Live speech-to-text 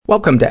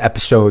Welcome to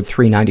episode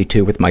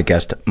 392 with my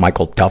guest,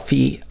 Michael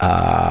Duffy.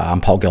 I'm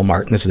Paul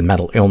Gilmartin. This is the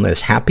Mental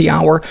Illness Happy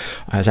Hour.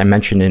 As I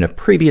mentioned in a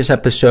previous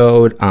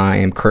episode, I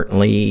am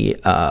currently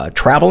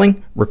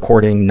traveling,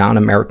 recording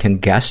non-American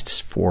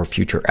guests for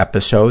future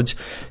episodes.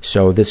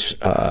 So this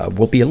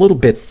will be a little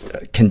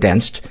bit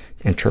condensed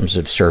in terms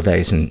of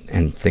surveys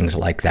and things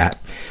like that.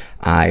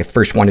 I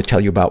first want to tell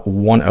you about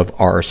one of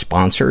our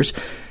sponsors,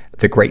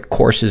 the Great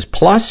Courses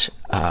Plus.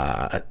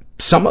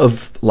 Some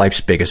of life's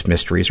biggest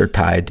mysteries are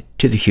tied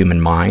to the human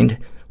mind,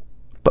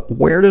 but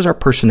where does our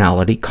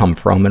personality come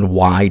from and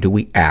why do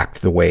we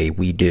act the way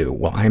we do?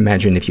 Well, I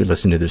imagine if you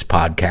listen to this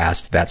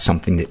podcast, that's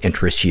something that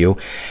interests you.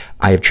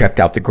 I have checked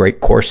out the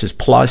Great Courses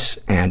Plus,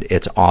 and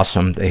it's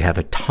awesome. They have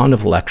a ton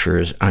of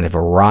lectures on a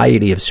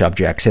variety of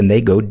subjects, and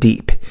they go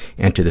deep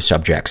into the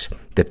subjects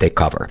that they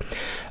cover.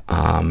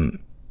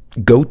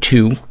 Go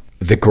to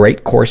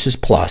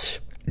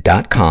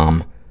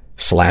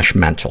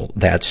thegreatcoursesplus.com/mental.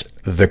 That's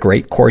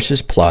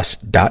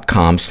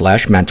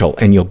thegreatcoursesplus.com/mental,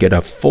 and you'll get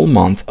a full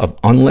month of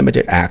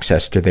unlimited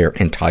access to their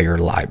entire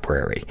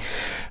library.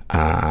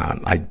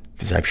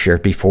 As I've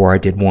shared before, I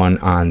did one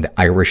on the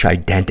Irish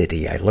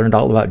identity. I learned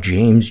all about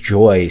James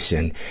Joyce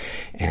and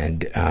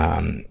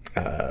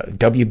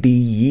W.B.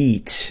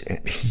 Yeats.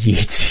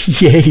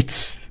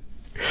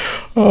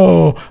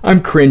 Oh,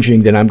 I'm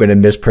cringing that I'm going to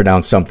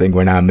mispronounce something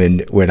when I'm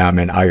in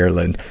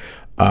Ireland.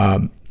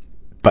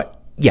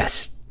 But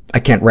yes, I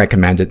can't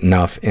recommend it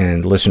enough,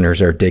 and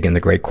listeners are digging the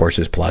Great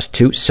Courses Plus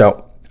too.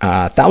 So,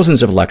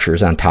 thousands of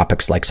lectures on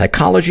topics like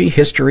psychology,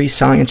 history,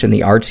 science, and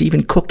the arts,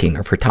 even cooking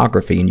or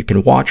photography, and you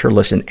can watch or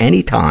listen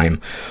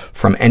anytime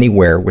from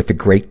anywhere with the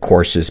Great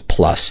Courses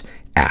Plus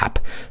app.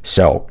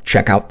 So,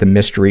 check out the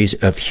mysteries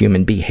of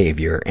human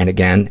behavior. And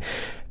again,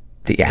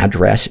 the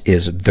address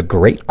is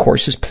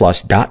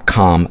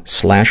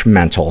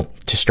thegreatcoursesplus.com/mental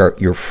to start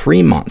your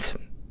free month.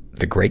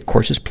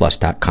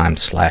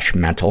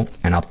 thegreatcoursesplus.com/mental,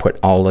 and I'll put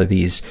all of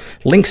these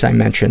links I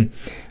mentioned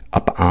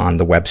up on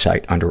the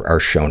website under our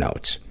show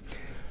notes.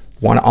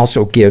 Want to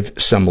also give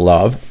some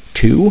love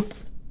to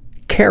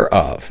Care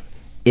Of.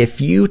 If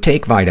you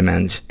take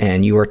vitamins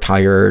and you are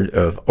tired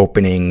of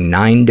opening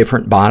 9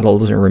 different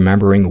bottles and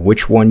remembering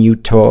which one you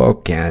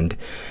took and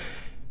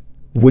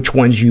which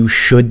ones you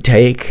should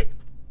take,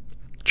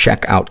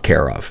 check out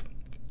Care Of.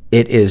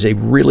 It is a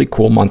really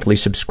cool monthly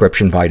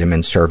subscription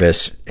vitamin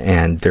service,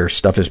 and their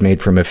stuff is made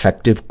from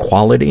effective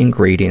quality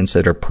ingredients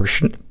that are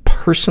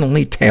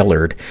personally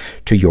tailored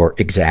to your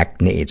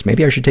exact needs.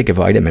 Maybe I should take a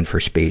vitamin for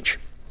speech.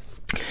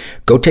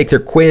 Go take their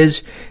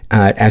quiz.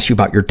 It asks you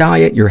about your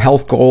diet, your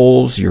health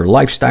goals, your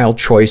lifestyle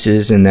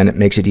choices, and then it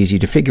makes it easy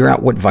to figure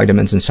out what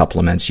vitamins and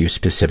supplements you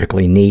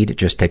specifically need. It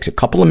just takes a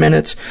couple of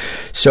minutes,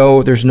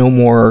 so there's no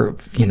more,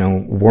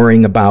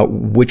 worrying about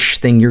which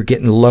thing you're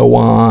getting low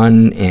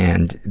on,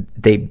 and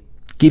they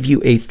give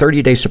you a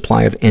 30-day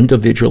supply of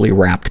individually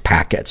wrapped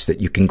packets that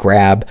you can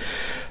grab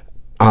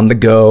on the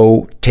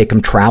go, take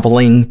them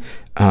traveling,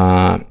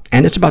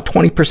 and it's about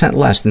 20%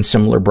 less than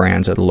similar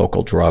brands at a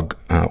local drug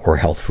or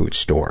health food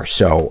store.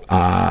 So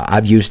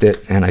I've used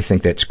it, and I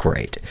think that's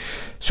great.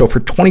 So for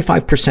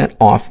 25%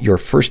 off your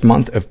first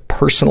month of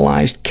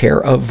personalized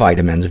Care Of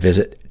vitamins,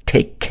 visit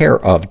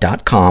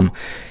takecareof.com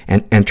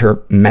and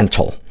enter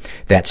MENTAL.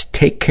 That's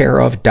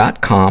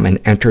takecareof.com and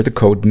enter the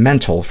code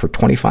MENTAL for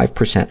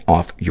 25%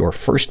 off your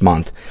first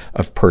month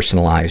of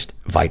personalized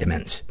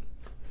vitamins.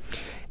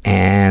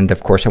 And,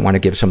 of course, I want to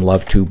give some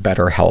love to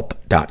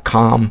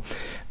BetterHelp.com.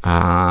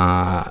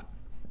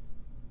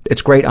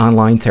 It's great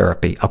online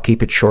therapy. I'll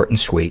keep it short and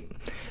sweet.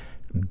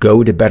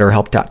 Go to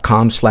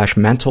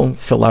BetterHelp.com/mental,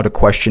 fill out a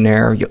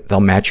questionnaire.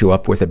 They'll match you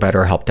up with a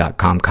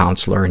BetterHelp.com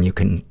counselor, and you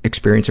can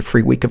experience a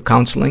free week of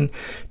counseling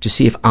to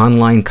see if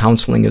online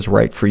counseling is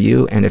right for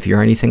you. And if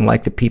you're anything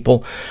like the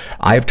people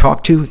I have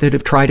talked to that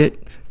have tried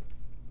it,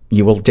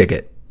 you will dig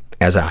it,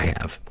 as I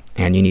have.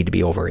 And you need to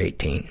be over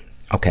 18.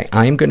 Okay,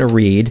 I'm going to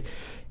read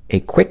a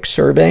quick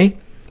survey,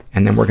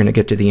 and then we're going to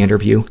get to the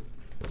interview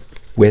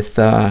with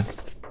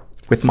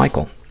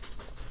Michael.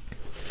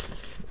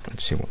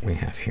 Let's see what we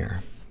have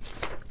here.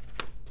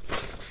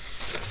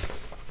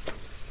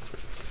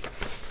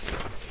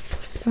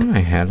 Thought I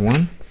had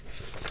one.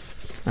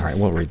 All right,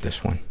 we'll read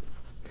this one.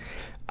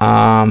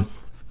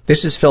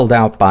 This is filled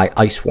out by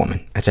Ice Woman.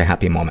 It's a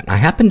happy moment. I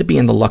happen to be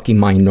in the lucky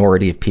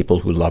minority of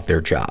people who love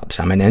their jobs.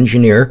 I'm an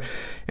engineer,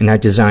 and I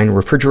design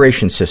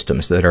refrigeration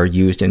systems that are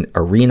used in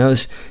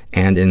arenas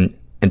and in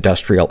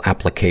industrial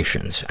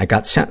applications. I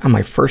got sent on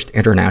my first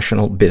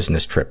international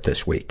business trip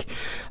this week.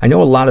 I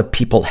know a lot of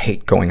people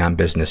hate going on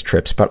business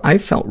trips, but I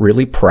felt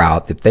really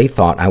proud that they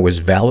thought I was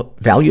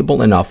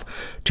valuable enough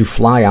to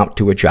fly out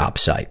to a job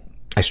site.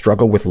 I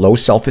struggle with low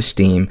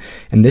self-esteem,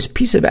 and this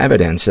piece of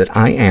evidence that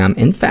I am,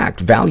 in fact,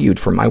 valued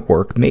for my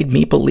work made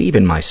me believe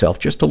in myself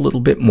just a little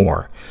bit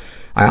more.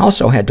 I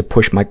also had to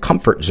push my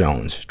comfort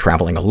zones,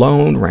 traveling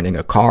alone, renting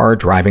a car,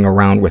 driving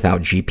around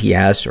without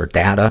GPS or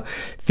data,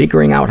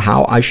 figuring out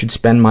how I should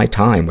spend my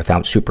time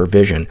without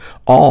supervision.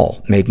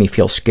 All made me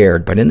feel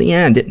scared, but in the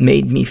end, it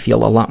made me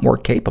feel a lot more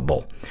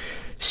capable.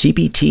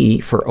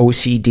 CBT for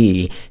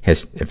OCD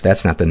has, if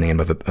that's not the name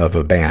of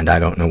a band, I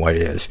don't know what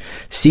it is.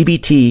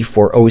 CBT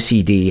for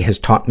OCD has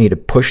taught me to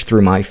push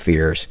through my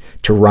fears,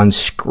 to run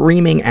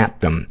screaming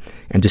at them,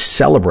 and to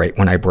celebrate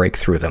when I break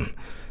through them.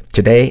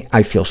 Today,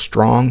 I feel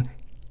strong,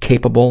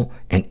 capable,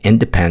 and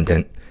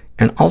independent,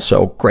 and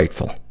also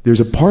grateful. There's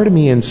a part of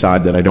me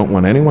inside that I don't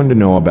want anyone to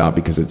know about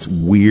because it's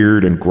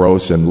weird and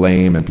gross and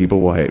lame and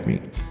people will hate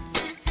me.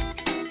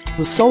 It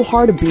was so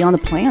hard to be on the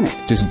planet.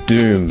 Just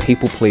doom,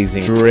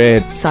 people-pleasing,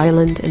 dread.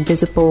 Silent,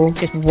 invisible.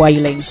 Just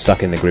wailing.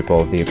 Stuck in the grip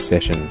of the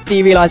obsession.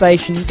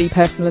 Derealization,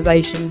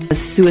 depersonalization. A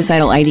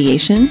suicidal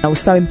ideation. I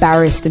was so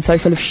embarrassed and so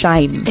full of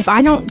shame. If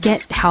I don't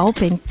get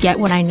help and get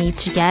what I need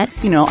to get...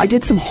 I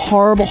did some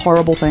horrible,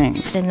 horrible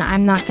things. Then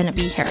I'm not going to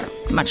be here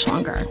much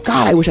longer.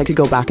 God, I wish I could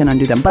go back and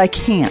undo them, but I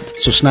can't.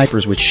 So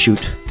snipers would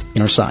shoot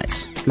in our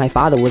sides. My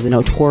father was a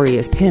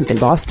notorious pimp in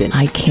Boston.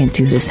 I can't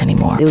do this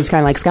anymore. It was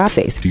kind of like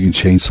Scarface. You can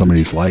change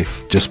somebody's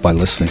life just by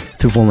listening.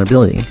 Through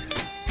vulnerability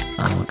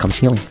comes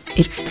healing.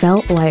 It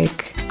felt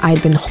like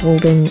I'd been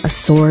holding a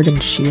sword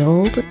and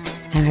shield,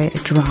 and I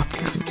dropped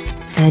them.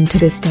 And to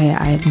this day,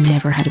 I have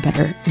never had a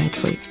better night's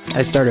sleep.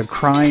 I started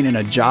crying in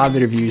a job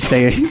interview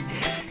saying,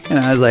 and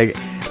I was like,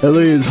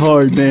 LA is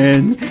hard,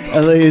 man.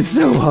 LA is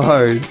so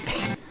hard.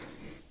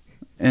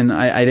 And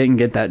I didn't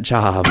get that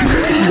job.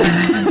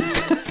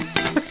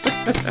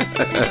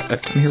 I'm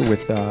here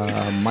with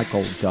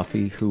Michael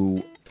Duffy,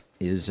 who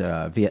is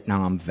a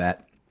Vietnam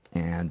vet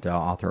and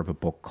author of a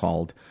book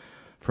called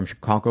From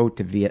Chicago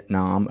to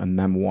Vietnam, a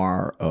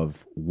memoir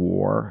of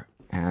war.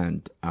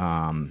 And,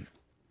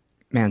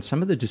 man,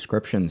 some of the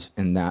descriptions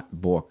in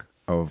that book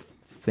of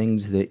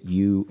things that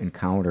you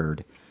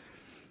encountered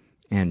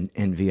in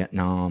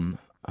Vietnam,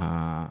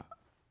 I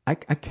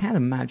can't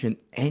imagine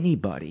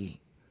anybody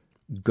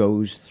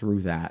goes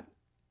through that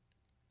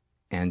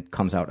and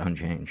comes out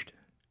unchanged.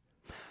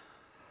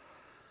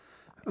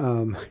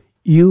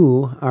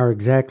 You are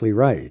exactly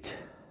right.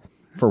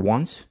 For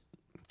once?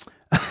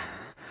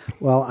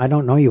 Well, I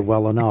don't know you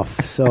well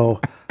enough, so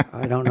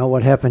I don't know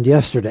what happened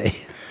yesterday.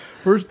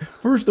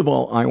 First of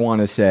all, I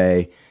want to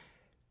say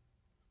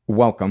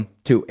welcome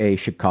to a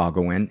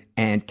Chicagoan,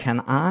 and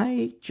can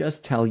I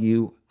just tell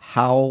you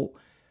how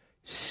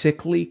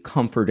sickly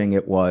comforting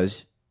it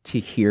was to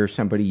hear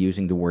somebody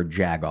using the word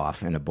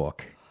jagoff in a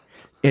book.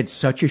 It's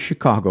such a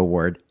Chicago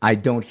word. I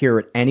don't hear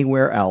it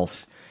anywhere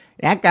else.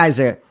 That guy's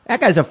a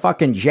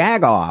fucking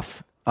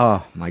jagoff.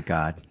 Oh my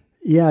God.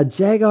 Yeah,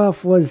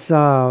 jagoff was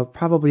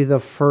probably the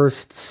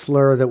first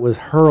slur that was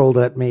hurled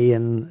at me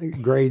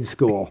in grade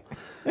school.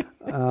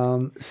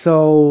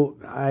 So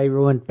I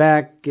went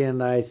back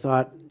and I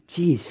thought,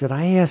 geez, should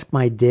I ask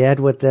my dad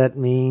what that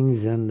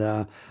means?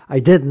 And I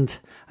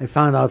didn't. I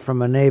found out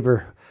from a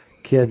neighbor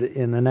kid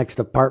in the next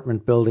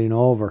apartment building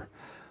over.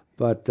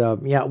 But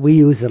yeah, we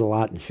use it a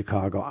lot in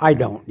Chicago. I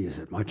don't use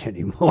it much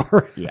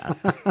anymore. Yeah.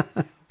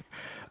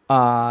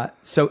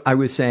 So I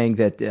was saying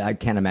that I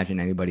can't imagine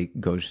anybody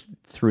goes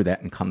through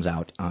that and comes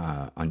out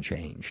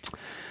unchanged.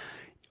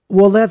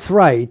 Well, that's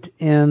right.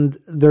 And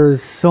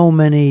there's so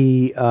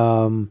many,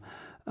 every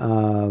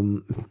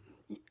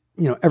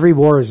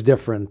war is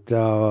different.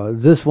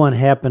 This one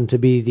happened to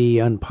be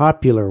the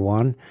unpopular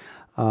one.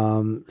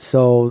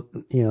 So,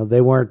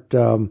 they weren't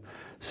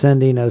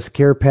sending us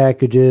care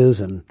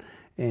packages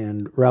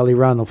and rally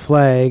around the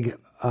flag.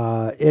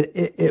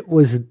 It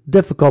was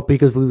difficult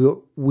because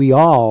we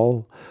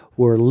all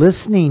were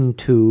listening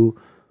to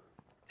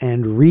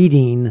and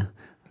reading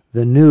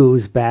the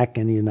news back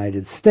in the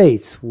United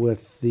States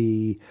with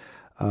the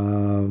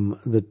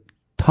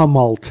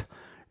tumult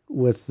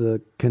with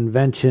the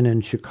convention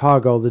in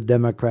Chicago, the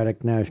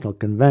Democratic National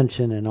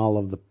Convention, and all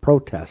of the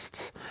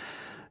protests.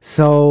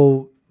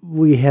 So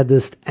we had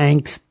this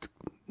angst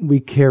we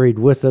carried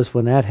with us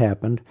when that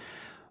happened.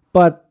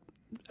 But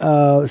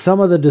some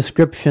of the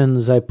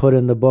descriptions I put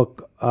in the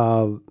book,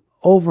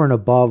 over and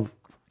above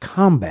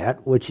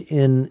combat, which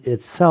in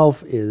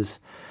itself is,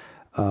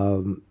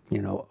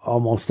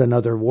 almost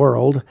another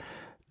world,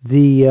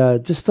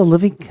 just the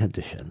living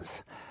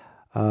conditions.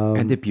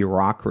 And the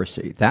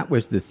bureaucracy. That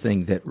was the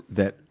thing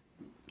that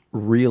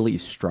really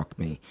struck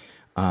me.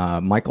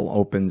 Michael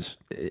opens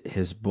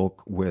his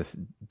book with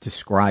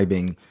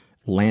describing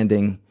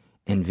landing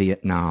in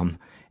Vietnam.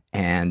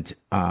 And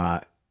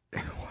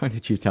what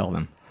did you tell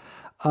them?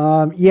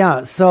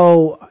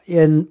 So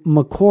in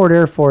McChord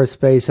Air Force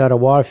Base out of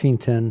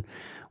Washington,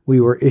 we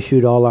were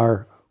issued all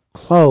our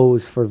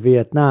clothes for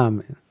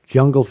Vietnam.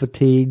 Jungle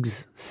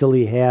fatigues,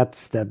 silly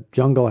hats, that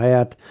jungle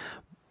hat,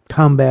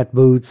 combat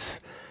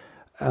boots.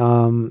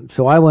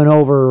 So I went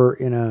over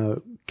in a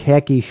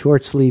khaki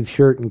short-sleeve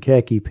shirt and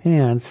khaki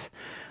pants,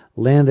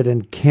 landed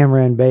in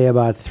Cam Bay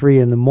about 3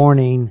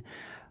 a.m,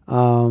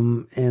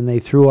 and they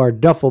threw our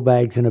duffel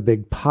bags in a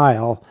big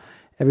pile.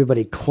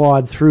 Everybody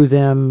clawed through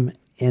them,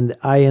 and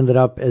I ended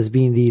up as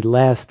being the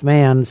last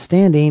man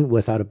standing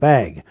without a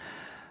bag.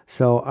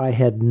 So I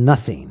had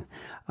nothing.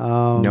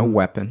 No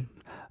weapon.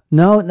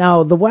 No.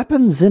 Now, the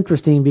weapon's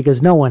interesting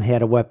because no one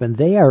had a weapon.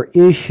 They are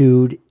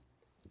issued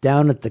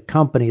down at the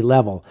company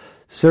level.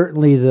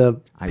 Certainly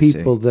the I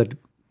people see.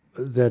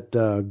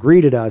 that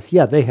greeted us,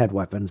 yeah, they had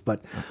weapons,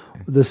 but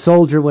the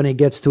soldier, when he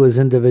gets to his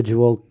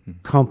individual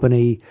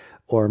company,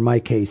 or in my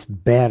case,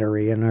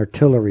 battery, an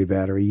artillery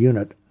battery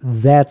unit,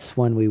 that's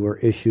when we were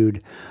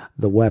issued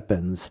the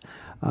weapons.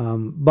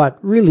 But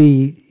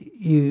really,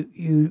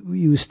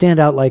 you stand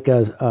out like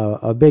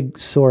a big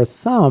sore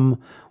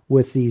thumb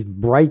with these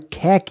bright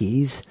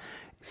khakis.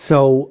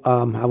 So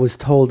I was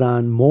told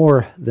on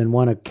more than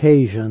one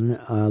occasion,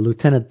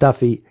 Lieutenant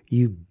Duffy,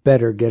 you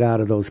better get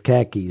out of those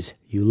khakis.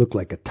 You look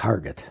like a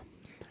target.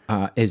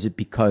 Is it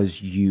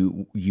because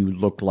you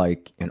looked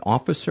like an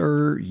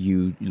officer?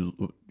 You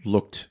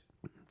looked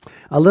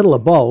a little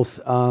of both.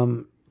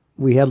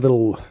 We had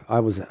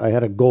I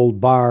had a gold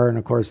bar, and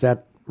of course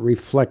that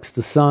reflects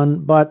the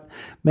sun, but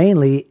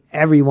mainly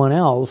everyone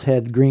else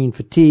had green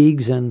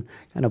fatigues and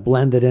kind of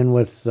blended in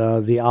with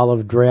the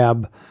olive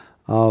drab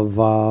of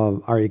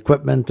our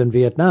equipment in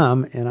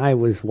Vietnam, and I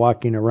was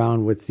walking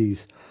around with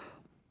these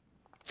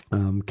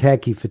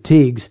khaki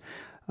fatigues.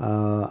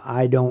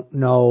 I don't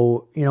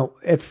know,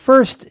 at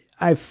first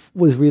I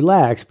was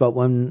relaxed, but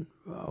when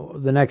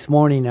the next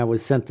morning I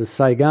was sent to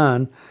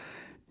Saigon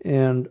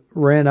and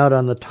ran out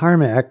on the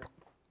tarmac,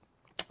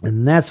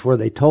 and that's where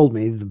they told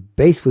me the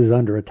base was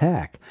under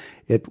attack.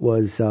 It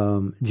was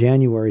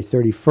January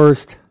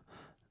 31st,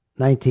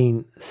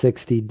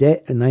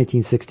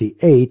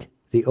 1968,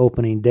 the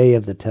opening day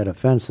of the Tet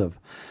Offensive.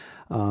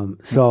 Which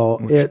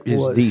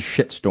is the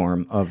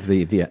shitstorm of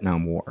the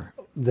Vietnam War.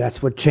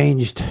 That's what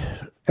changed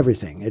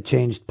everything. It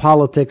changed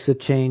politics. It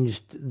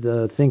changed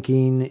the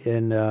thinking,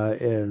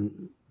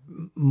 and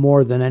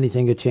more than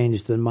anything, it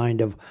changed the mind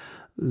of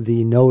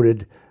the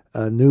noted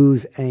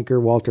news anchor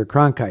Walter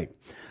Cronkite.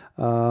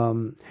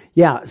 And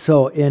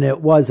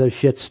it was a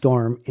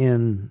shitstorm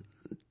in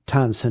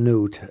Tan Son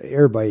Nhut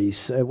Air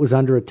Base. It was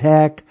under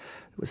attack.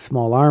 It was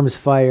small arms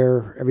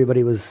fire.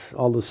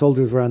 All the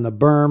soldiers were on the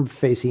berm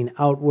facing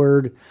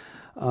outward.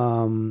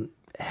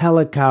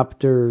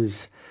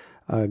 Helicopters,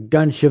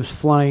 gunships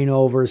flying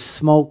over,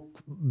 smoke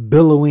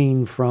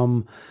billowing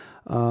from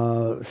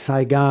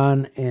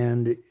Saigon,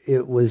 and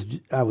I was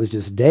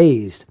just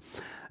dazed.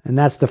 And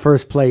that's the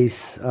first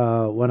place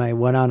when I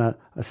went on a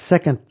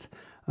second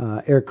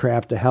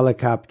aircraft, a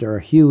helicopter,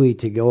 a Huey,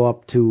 to go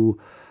up to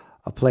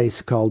a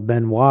place called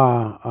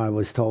Benoit. I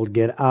was told,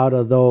 get out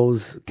of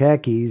those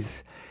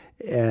khakis.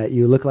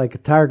 You look like a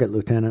target,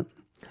 Lieutenant.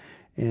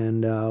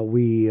 And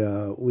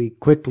we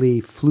quickly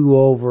flew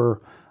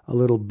over a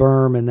little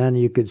berm, and then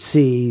you could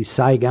see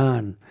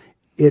Saigon.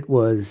 It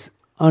was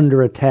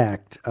under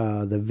attack.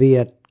 The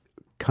Viet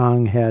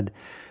Cong had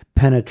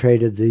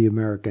penetrated the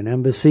American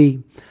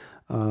embassy.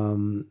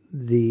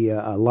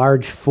 A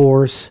large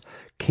force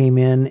came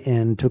in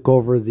and took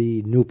over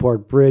the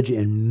Newport Bridge,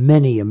 and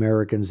many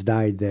Americans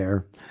died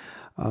there.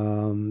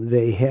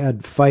 They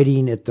had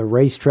fighting at the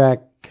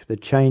racetrack, the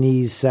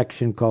Chinese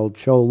section called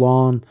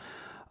Cholon,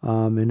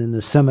 and in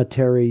the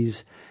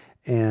cemeteries,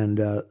 and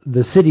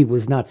the city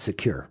was not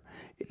secure.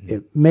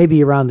 It may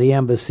be around the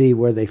embassy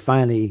where they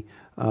finally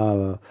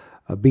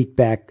beat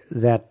back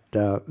that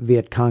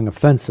Viet Cong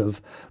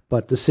offensive,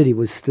 but the city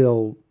was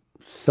still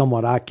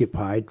somewhat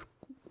occupied,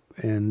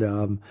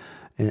 and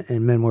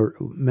men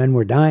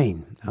were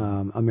dying,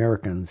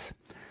 Americans.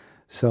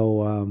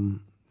 So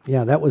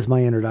that was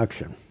my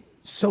introduction.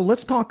 So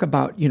let's talk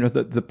about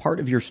the part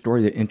of your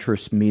story that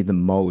interests me the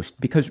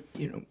most, because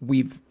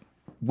we've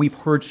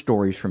heard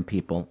stories from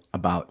people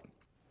about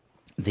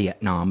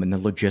Vietnam and the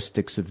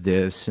logistics of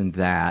this and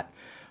that,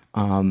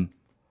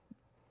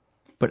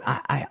 but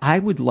I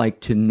would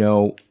like to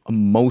know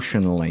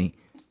emotionally,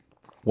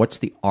 what's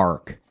the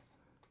arc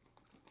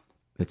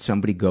that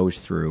somebody goes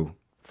through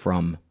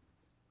from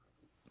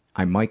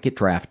I might get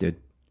drafted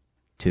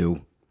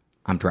to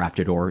I'm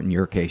drafted, or in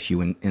your case,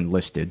 you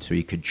enlisted, so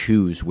you could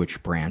choose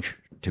which branch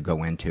to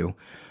go into,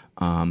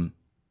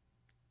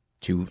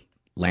 to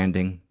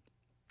landing,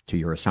 to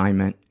your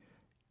assignment,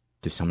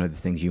 to some of the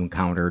things you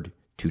encountered,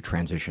 to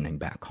transitioning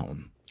back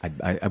home.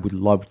 I would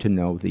love to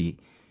know the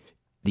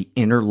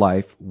inner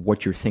life,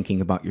 what you're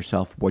thinking about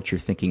yourself, what you're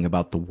thinking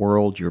about the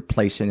world, your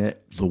place in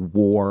it, the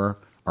war,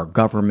 our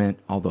government,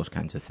 all those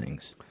kinds of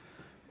things.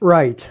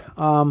 Right.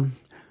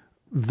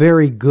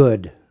 Very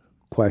good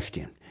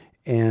question.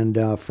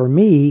 And for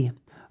me,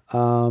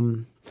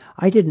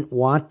 I didn't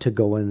want to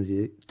go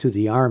into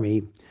the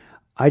Army.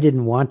 I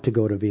didn't want to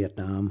go to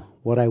Vietnam.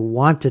 What I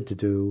wanted to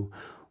do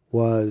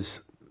was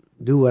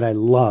do what I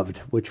loved,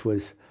 which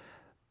was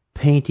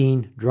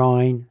painting,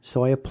 drawing.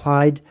 So I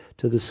applied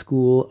to the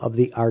School of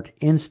the Art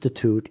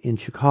Institute in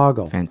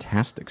Chicago.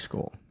 Fantastic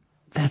school.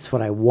 That's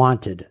what I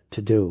wanted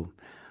to do.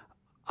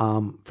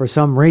 For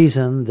some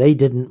reason, they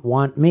didn't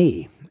want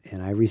me,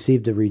 and I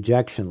received a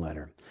rejection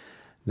letter.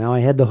 Now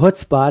I had the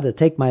chutzpah to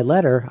take my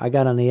letter. I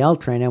got on the L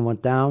train and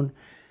went down,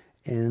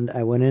 and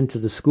I went into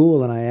the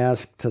school, and I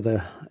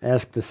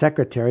asked the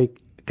secretary,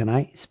 can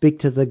I speak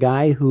to the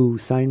guy who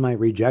signed my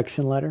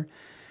rejection letter?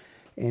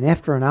 And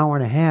after an hour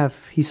and a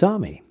half, he saw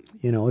me,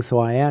 so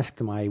I asked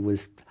him, I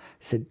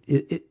said,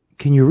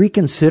 can you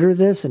reconsider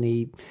this? And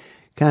he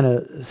kind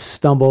of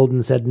stumbled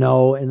and said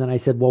no. And then I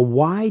said, well,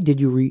 why did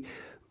you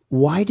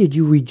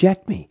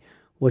reject me?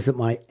 Was it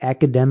my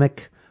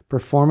academic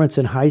performance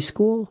in high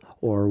school,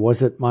 or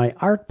was it my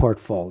art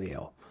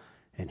portfolio?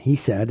 And he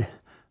said,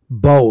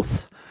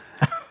 both.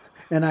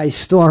 And I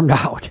stormed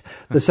out.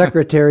 The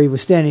secretary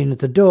was standing at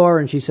the door,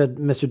 and she said,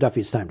 Mr.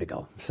 Duffy, it's time to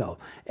go. So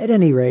at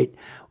any rate,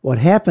 what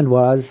happened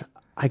was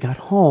I got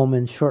home,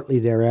 and shortly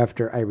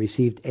thereafter I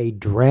received a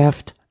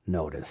draft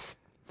notice.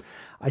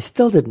 I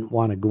still didn't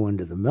want to go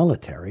into the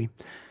military,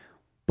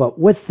 but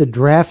with the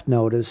draft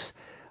notice,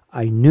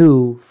 I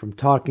knew from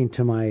talking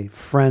to my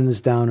friends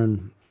down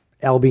in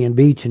Albion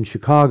Beach in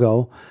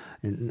Chicago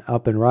and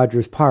up in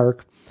Rogers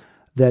Park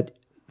that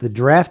the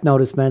draft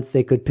notice meant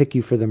they could pick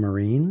you for the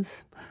Marines,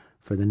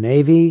 for the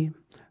Navy,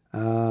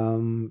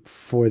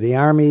 for the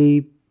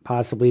Army,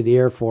 possibly the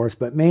Air Force,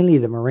 but mainly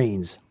the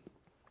Marines.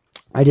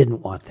 I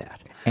didn't want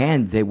that.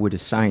 And they would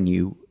assign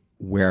you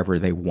wherever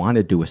they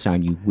wanted to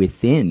assign you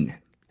within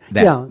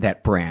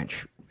that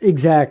branch.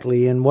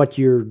 Exactly, and what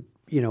your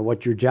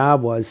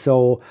job was.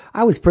 So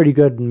I was pretty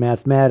good in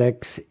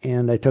mathematics,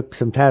 and I took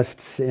some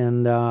tests,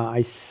 and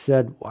I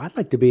said, well, I'd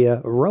like to be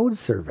a road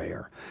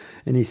surveyor.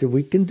 And he said,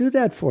 we can do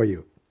that for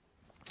you.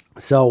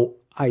 So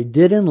I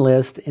did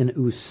enlist and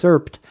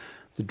usurped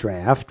the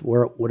draft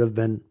where it would have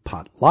been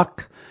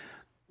potluck,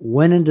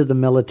 went into the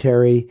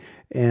military,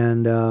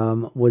 and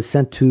was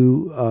sent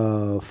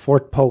to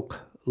Fort Polk,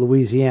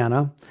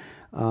 Louisiana,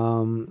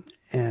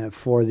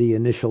 for the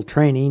initial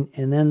training,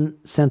 and then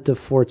sent to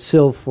Fort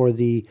Sill for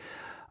the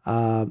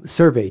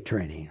survey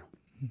training.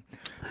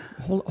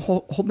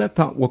 Hold that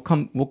thought. We'll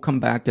come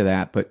back to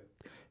that, but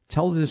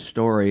tell this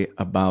story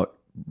about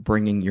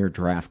bringing your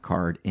draft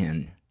card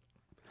in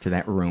to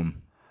that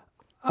room.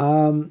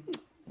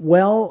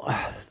 Well,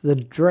 the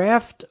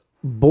draft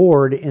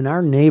board in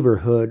our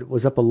neighborhood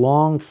was up a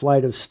long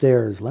flight of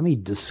stairs. Let me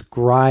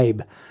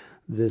describe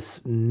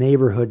this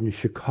neighborhood in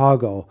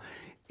Chicago.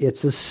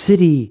 It's a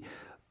city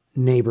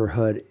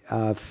neighborhood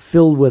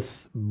filled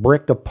with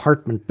brick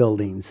apartment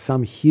buildings,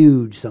 some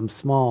huge, some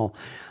small.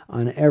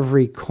 On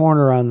every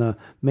corner on the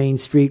main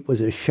street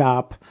was a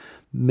shop,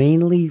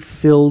 mainly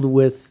filled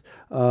with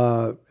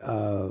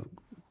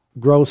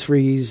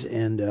groceries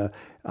and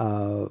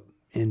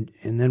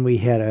then we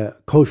had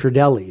kosher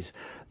delis.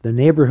 The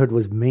neighborhood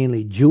was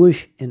mainly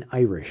Jewish and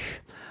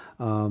Irish.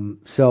 In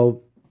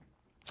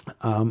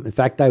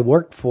fact, I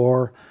worked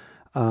for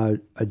a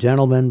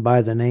gentleman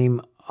by the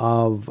name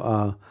of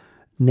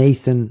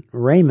Nathan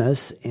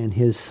Ramus, and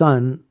his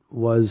son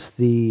was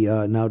the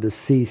now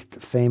deceased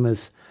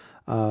famous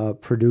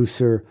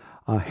producer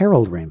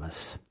Harold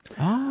Ramus.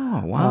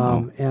 Oh,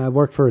 wow. And I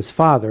worked for his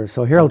father.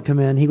 So Harold come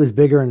in. He was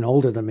bigger and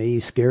older than me. He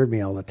scared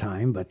me all the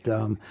time. But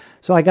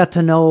so I got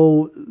to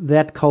know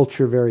that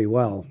culture very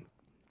well.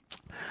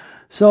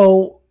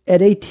 So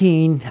at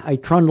 18, I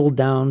trundled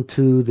down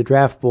to the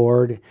draft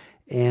board,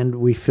 and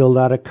we filled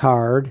out a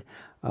card,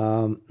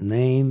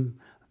 name,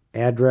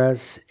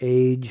 address,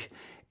 age,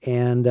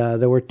 and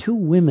there were two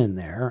women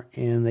there,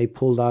 and they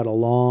pulled out a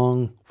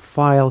long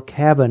file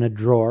cabinet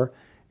drawer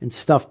and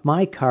stuffed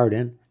my card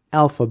in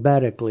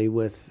alphabetically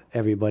with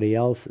everybody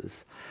else's.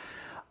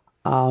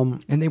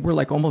 And they were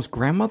like almost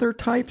grandmother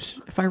types,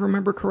 if I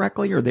remember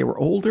correctly, or they were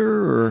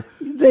older, or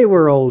they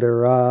were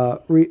older.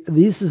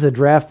 This is a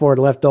draft board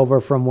left over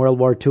from World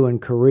War II in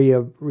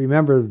Korea.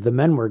 Remember, the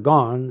men were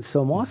gone,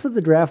 so most of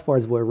the draft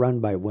boards were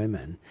run by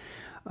women.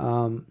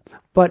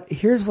 But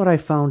here's what I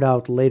found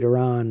out later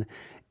on,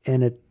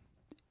 and it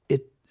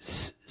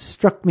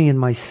struck me in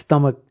my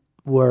stomach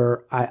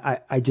where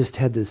I just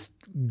had this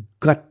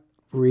gut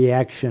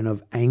reaction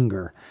of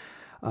anger.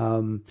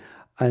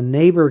 A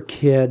neighbor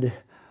kid,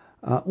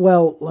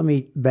 let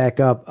me back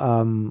up.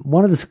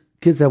 One of the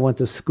kids I went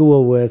to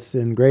school with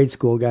in grade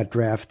school got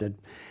drafted,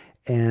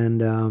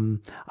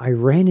 and I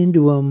ran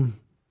into him,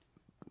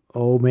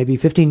 maybe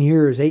 20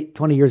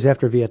 years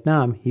after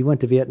Vietnam. He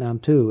went to Vietnam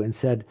too, and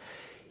said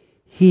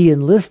he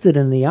enlisted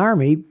in the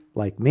Army,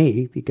 like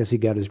me, because he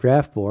got his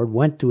draft board,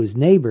 went to his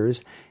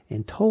neighbors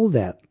and told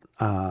that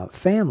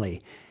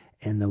family.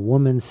 And the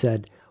woman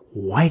said,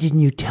 why didn't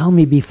you tell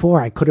me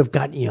before? I could have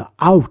gotten you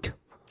out.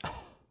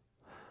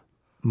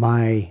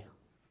 My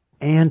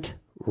aunt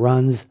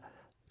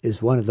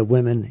is one of the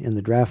women in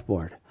the draft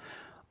board.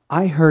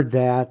 I heard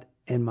that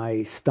and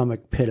my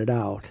stomach pitted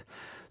out.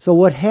 So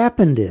what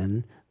happened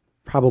in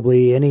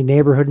probably any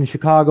neighborhood in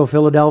Chicago,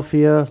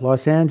 Philadelphia,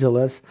 Los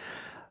Angeles,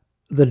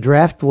 the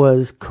draft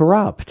was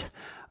corrupt.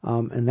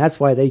 And that's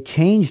why they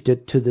changed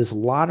it to this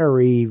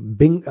lottery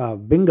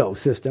bingo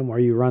system where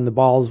you run the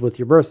balls with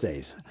your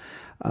birthdays.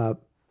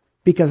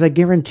 Because I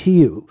guarantee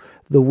you,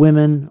 the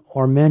women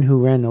or men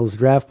who ran those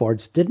draft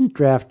boards didn't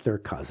draft their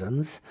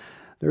cousins,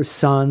 their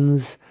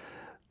sons,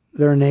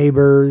 their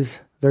neighbors,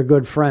 their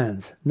good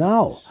friends.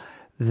 No,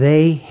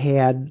 they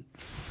had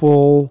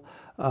full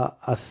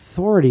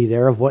authority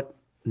there of what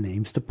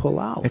names to pull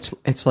out.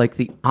 It's like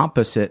the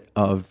opposite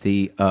of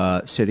the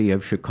city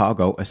of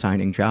Chicago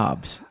assigning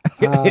jobs.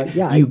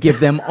 Yeah, you give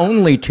them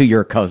only to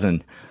your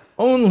cousin,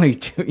 only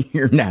to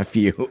your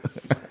nephew.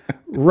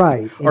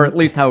 Right. Or at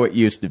least how it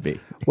used to be.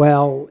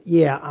 Well,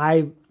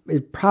 yeah,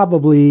 it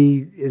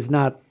probably is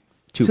not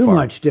too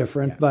much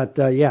different, but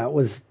it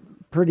was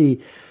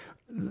pretty.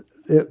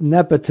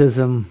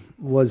 Nepotism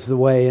was the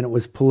way, and it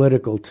was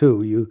political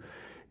too.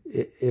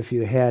 If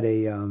you had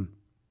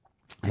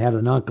had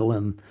an uncle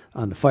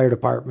on the fire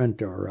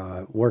department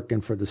or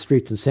working for the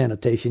streets and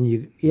sanitation,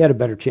 you had a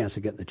better chance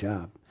of getting the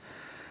job.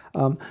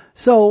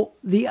 So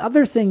the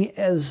other thing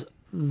is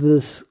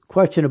your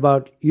question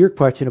about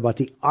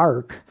the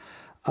ARC.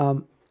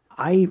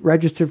 I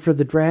registered for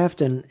the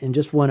draft and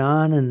just went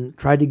on and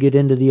tried to get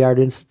into the Art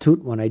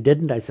Institute. When I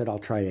didn't, I said, I'll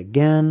try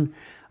again.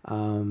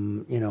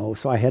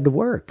 So I had to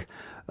work.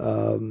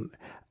 I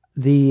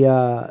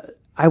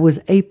was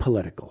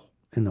apolitical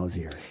in those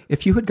years.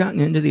 If you had gotten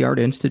into the Art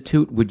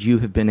Institute, would you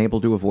have been able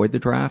to avoid the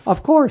draft?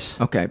 Of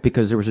course. Okay,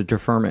 because there was a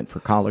deferment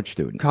for college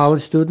students.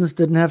 College students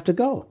didn't have to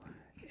go.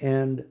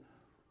 And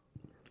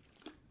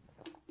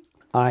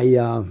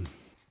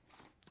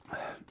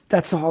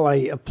that's all I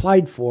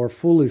applied for,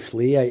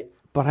 foolishly.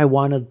 But I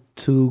wanted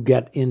to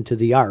get into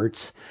the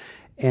arts,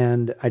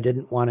 and I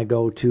didn't want to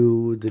go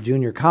to the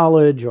junior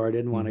college, or I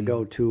didn't want to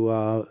go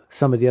to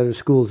some of the other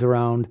schools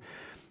around.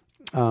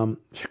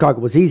 Chicago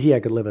was easy. I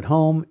could live at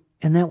home,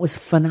 and that was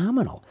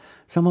phenomenal.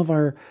 Some of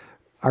our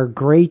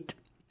great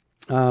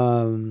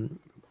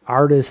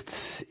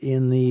artists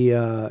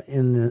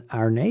in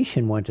our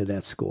nation went to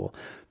that school,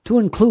 to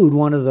include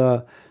one of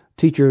the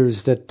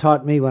teachers that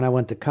taught me when I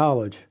went to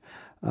college.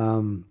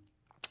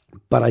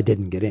 But I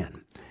didn't get in.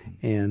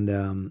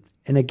 And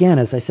again,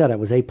 as I said, I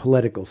was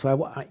apolitical.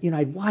 So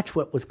I'd watch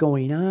what was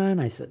going on.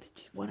 I said,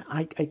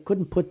 I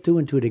couldn't put two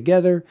and two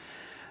together.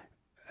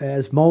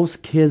 As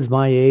most kids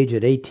my age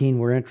at 18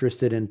 were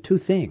interested in two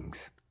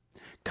things: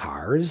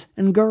 cars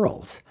and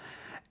girls.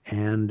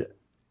 And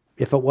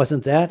if it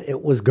wasn't that,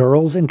 it was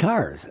girls and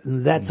cars.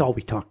 And that's all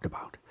we talked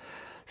about.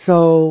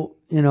 So,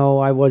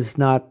 I was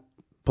not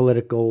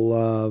political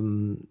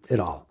at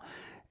all.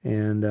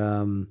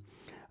 And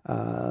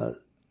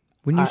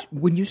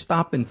when you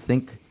stop and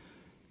think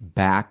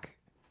back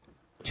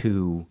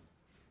to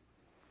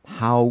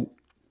how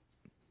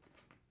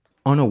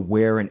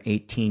unaware an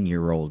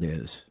 18-year-old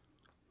is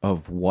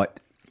of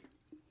what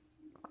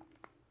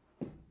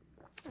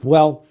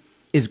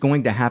is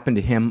going to happen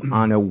to him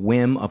on a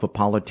whim of a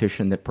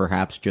politician that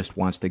perhaps just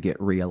wants to get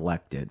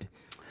reelected.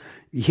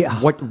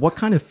 Yeah. What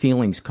kind of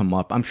feelings come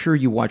up? I'm sure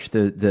you watched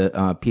the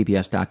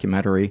PBS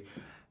documentary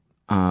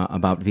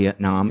about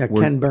Vietnam. Yeah,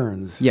 Ken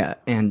Burns. Yeah,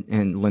 and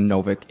Lynn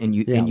Novick, and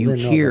you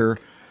hear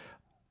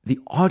the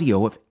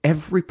audio of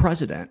every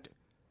president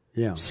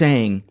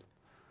saying,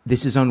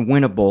 "This is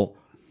unwinnable,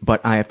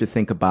 but I have to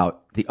think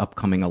about the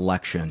upcoming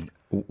election.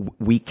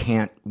 We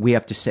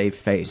have to save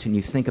face." And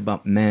you think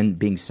about men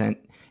being sent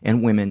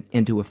and women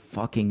into a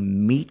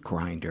fucking meat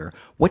grinder.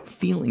 What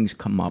feelings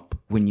come up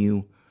when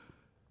you...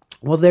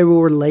 Well, they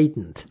were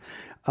latent.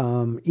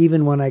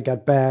 Even when I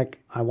got back,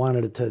 I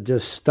wanted to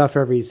just stuff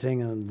everything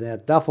in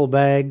that duffel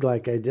bag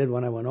like I did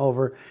when I went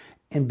over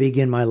and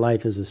begin my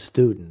life as a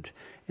student.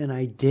 And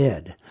I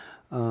did.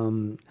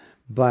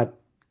 But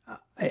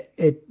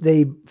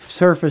they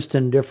surfaced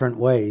in different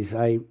ways.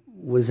 I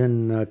was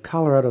in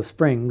Colorado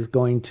Springs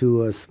going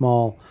to a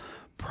small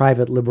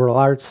private liberal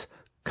arts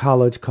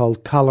college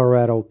called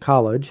Colorado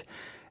College,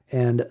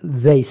 and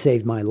they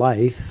saved my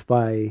life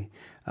by,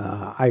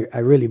 I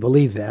really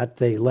believe that.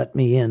 They let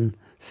me in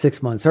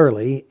 6 months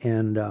early,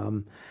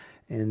 and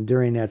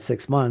during that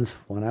 6 months,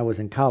 when I was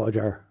in college,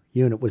 our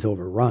unit was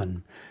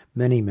overrun.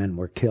 Many men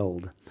were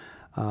killed.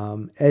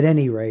 At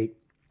any rate,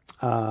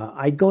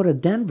 I'd go to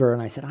Denver,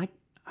 and I said,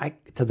 I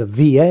to the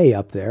VA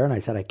up there, and I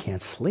said, I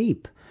can't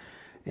sleep.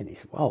 And he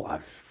said,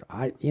 well,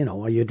 are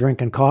you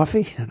drinking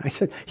coffee? And I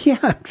said,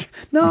 yeah,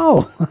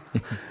 no.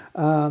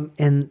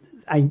 And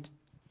I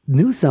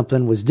knew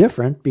something was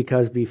different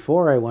because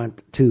before I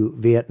went to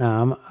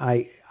Vietnam,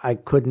 I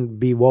couldn't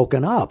be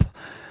woken up.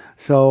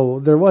 So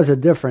there was a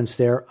difference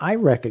there. I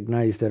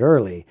recognized it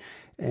early.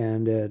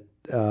 And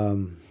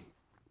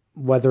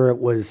whether it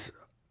was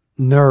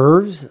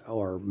nerves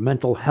or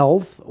mental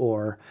health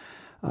or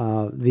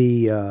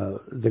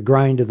the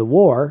grind of the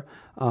war,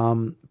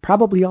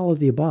 probably all of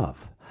the above.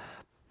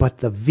 But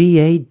the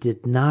VA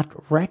did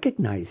not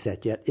recognize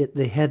that yet.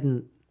 They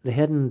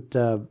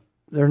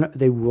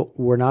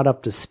were not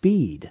up to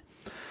speed.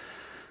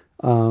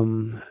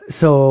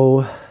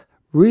 So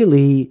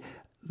really,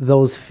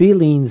 those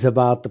feelings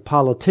about the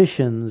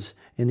politicians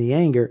and the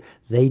anger,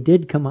 they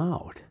did come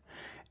out.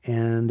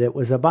 And it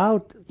was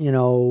about,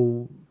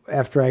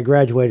 after I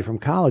graduated from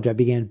college, I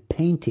began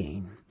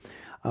painting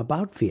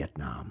about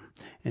Vietnam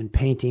and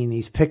painting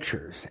these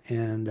pictures.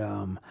 And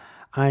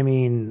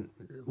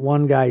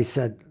one guy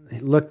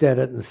looked at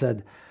it and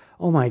said,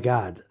 oh my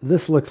God,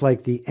 this looks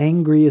like the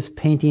angriest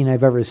painting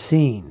I've ever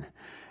seen.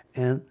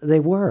 And they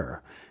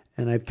were.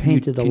 And I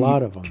painted a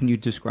lot of them. Can you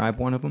describe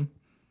one of them?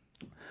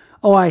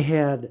 Oh, I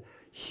had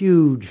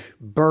huge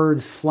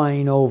birds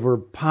flying over,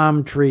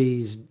 palm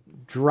trees,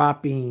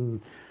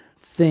 dropping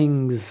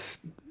things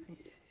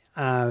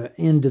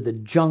into the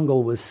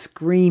jungle with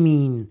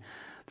screaming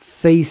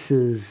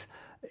faces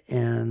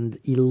and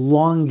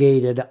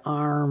elongated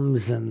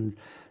arms and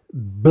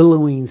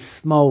billowing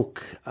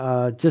smoke.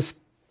 Just,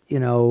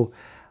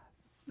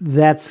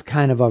 that's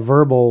kind of a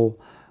verbal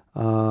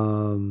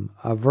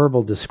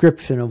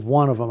description of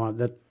one of them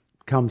that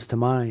comes to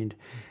mind.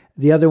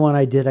 The other one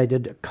I did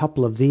a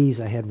couple of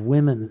these. I had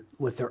women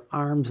with their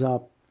arms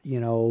up,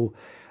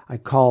 I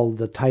called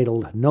the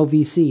title No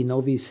VC,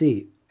 No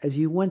VC. As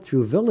you went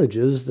through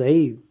villages,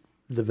 the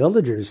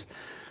villagers,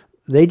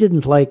 they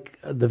didn't like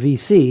the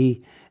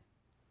VC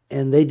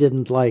and they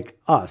didn't like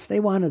us. They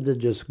wanted to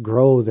just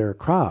grow their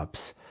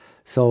crops.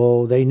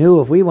 So they knew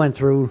if we went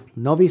through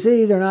no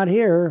VC, they're not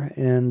here.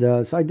 And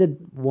so I did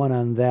one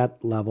on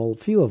that level, a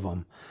few of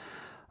them.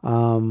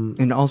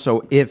 And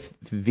also, if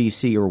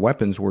VC or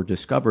weapons were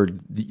discovered,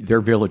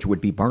 their village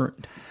would be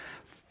burned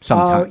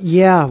sometimes.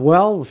 Yeah,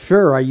 well,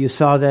 sure. You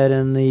saw that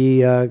in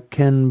the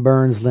Ken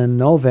Burns, Lynn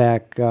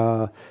Novak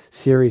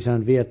series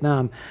on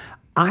Vietnam.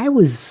 I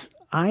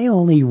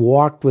only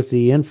walked with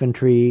the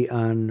infantry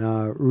on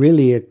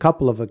really a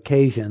couple of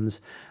occasions.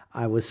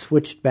 I was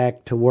switched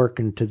back to work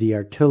into the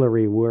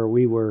artillery where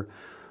we were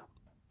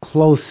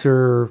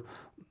closer.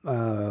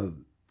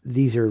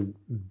 These are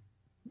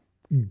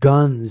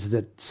guns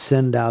that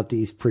send out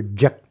these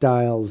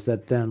projectiles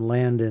that then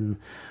land in,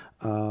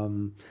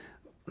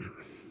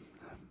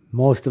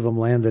 most of them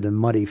landed in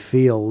muddy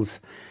fields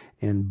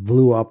and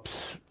blew up,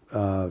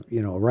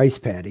 rice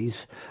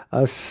paddies.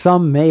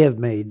 Some may have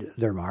made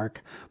their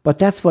mark, but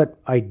that's what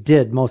I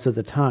did most of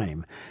the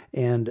time.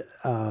 And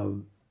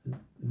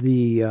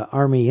the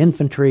Army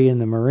infantry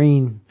and the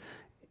Marine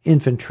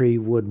infantry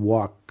would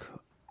walk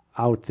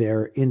out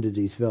there into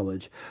these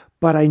villages.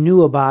 But I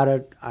knew about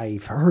it.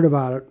 I've heard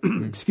about it.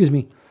 Excuse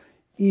me.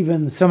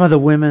 Even some of the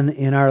women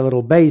in our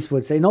little base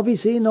would say, no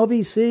VC, no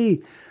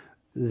VC.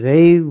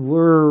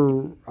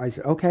 I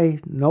said, okay,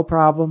 no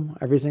problem.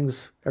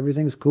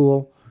 Everything's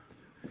cool.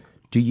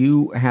 Do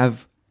you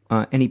have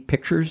any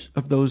pictures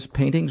of those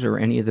paintings or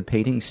any of the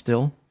paintings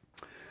still?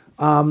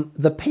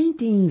 The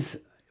paintings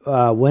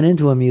went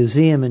into a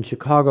museum in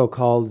Chicago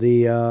called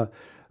the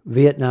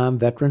Vietnam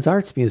Veterans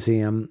Arts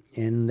Museum,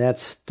 and that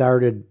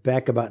started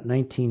back about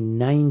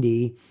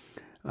 1990.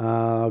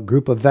 A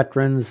group of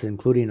veterans,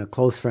 including a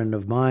close friend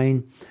of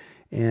mine,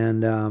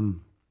 and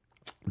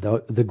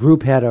the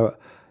group had a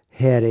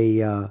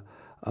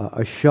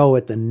show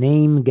at the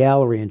Name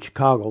Gallery in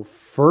Chicago.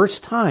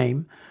 First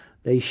time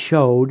they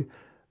showed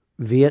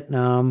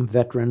Vietnam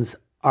veterans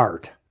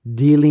art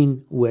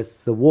dealing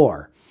with the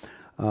war.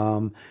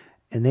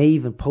 And they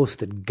even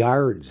posted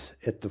guards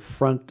at the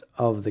front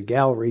of the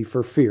gallery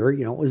for fear.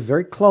 It was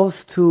very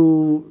close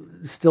to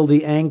still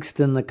the angst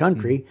in the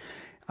country.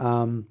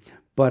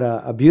 But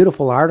a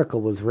beautiful article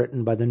was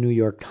written by the New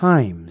York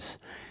Times.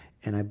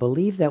 And I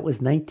believe that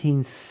was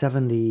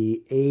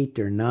 1978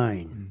 or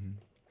 9. Mm-hmm.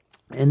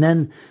 And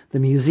then the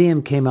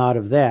museum came out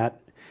of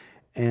that.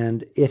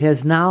 And it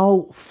has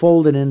now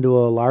folded into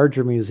a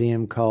larger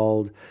museum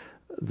called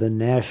the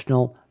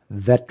National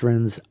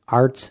Veterans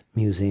Arts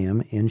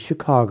Museum in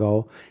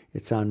Chicago.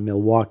 It's on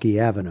Milwaukee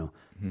Avenue.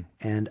 Mm-hmm.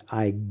 And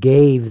I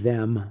gave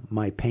them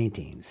my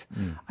paintings.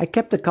 Mm. I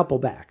kept a couple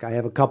back. I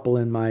have a couple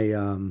in my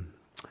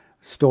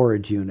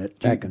storage unit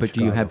back in Chicago.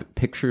 Do you have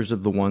pictures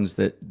of the ones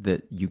that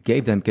you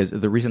gave them? Because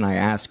the reason I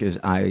ask is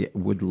I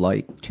would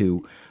like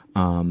to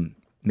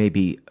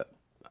maybe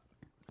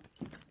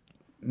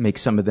make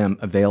some of them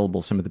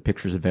available, some of the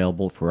pictures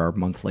available for our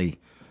monthly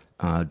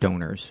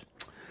donors.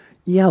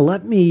 Yeah,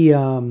 let me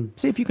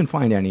see if you can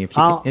find any.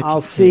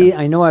 I'll see. Yeah.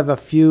 I know I have a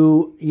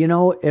few.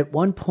 At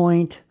one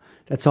point,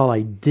 that's all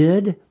I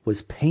did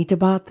was paint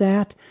about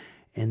that,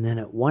 and then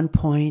at one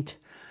point,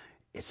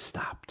 it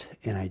stopped,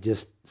 and I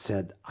just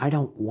said, I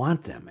don't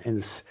want them.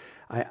 And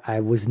I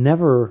was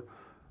never.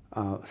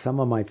 Some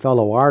of my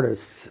fellow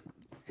artists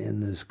in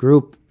this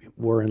group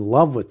were in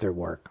love with their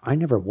work. I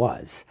never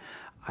was.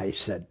 I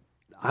said,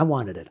 I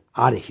wanted it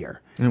out of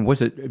here. And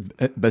was it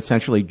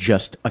essentially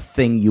just a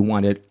thing you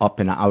wanted up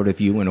and out of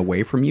you and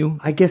away from you?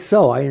 I guess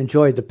so. I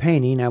enjoyed the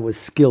painting. I was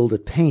skilled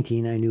at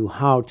painting. I knew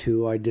how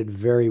to. I did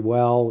very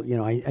well.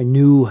 I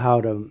knew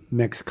how to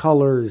mix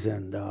colors,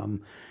 and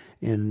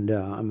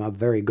I'm a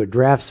very good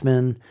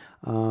draftsman.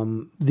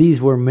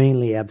 These were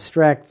mainly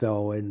abstract,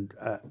 though, and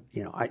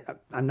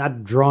I'm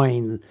not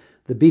drawing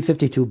the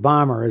B-52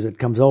 bomber as it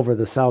comes over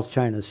the South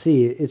China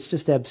Sea. It's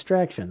just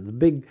abstraction. The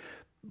big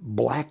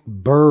black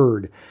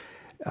bird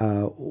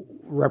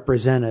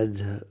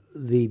represented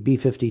the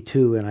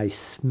B-52, and I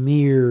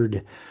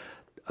smeared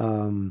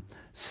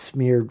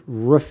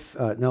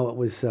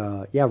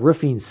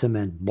roofing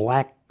cement,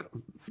 black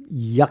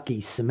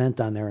yucky cement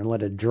on there, and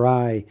let it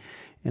dry.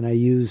 And I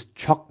used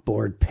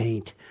chalkboard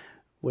paint,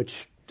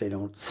 which they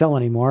don't sell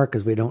anymore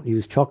because we don't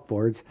use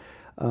chalkboards,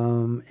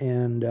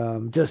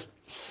 and just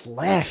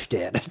slashed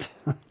at it.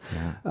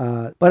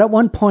 Yeah. But at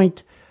one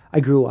point, I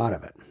grew out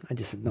of it. I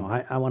just said, no,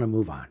 I want to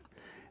move on.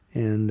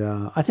 And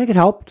I think it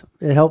helped.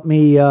 It helped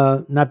me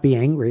not be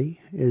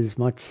angry as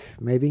much,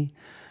 maybe.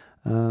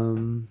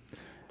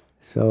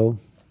 So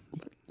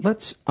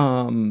let's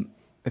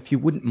if you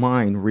wouldn't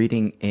mind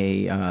reading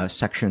a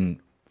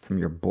section from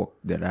your book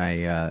that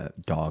I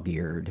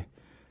dog-eared.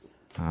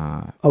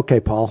 Okay,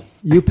 Paul,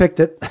 you picked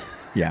it.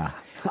 Yeah.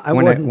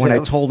 When I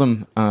told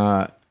him,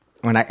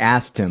 when I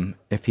asked him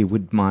if he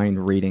would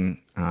mind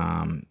reading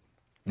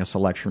a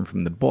selection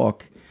from the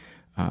book,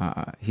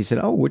 he said,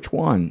 "Oh, which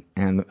one?"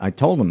 And I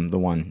told him the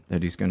one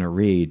that he's going to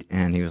read,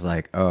 and he was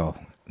like, "Oh,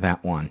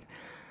 that one."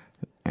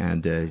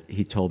 And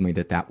he told me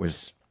that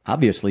was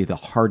obviously the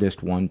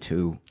hardest one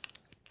to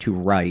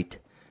write,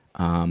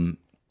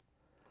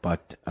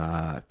 but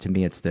to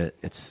me,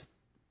 it's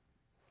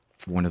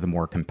one of the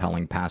more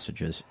compelling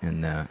passages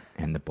in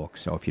the book.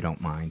 So, if you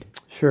don't mind,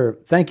 sure.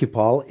 Thank you,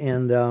 Paul.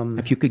 And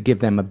if you could give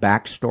them a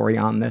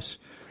backstory on this,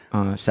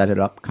 set it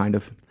up, kind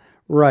of.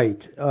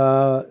 Right.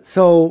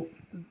 So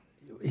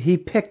he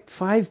picked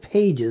 5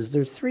 pages.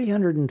 There's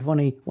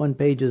 321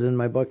 pages in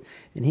my book,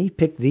 and he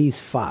picked these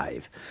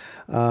 5.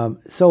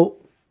 So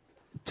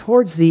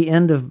towards the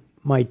end of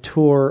my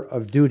tour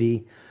of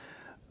duty,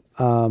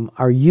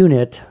 our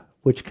unit,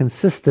 which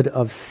consisted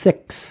of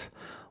 6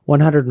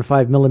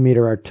 105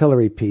 millimeter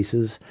artillery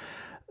pieces,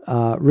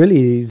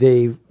 really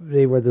they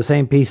were the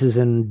same pieces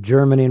in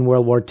Germany in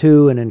World War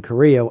II and in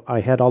Korea.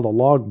 I had all the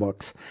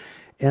logbooks,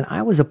 and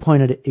I was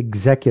appointed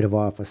executive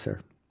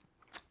officer.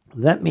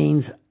 That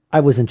means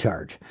I was in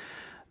charge.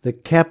 The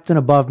captain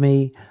above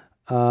me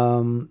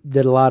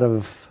did a lot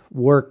of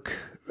work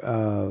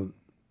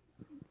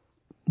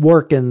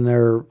in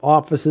their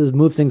offices,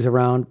 move things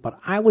around, but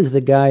I was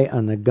the guy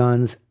on the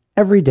guns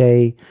every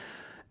day,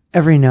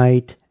 every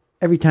night.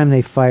 Every time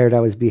they fired, I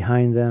was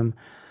behind them.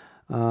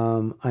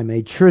 I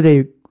made sure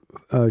they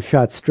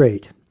shot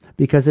straight,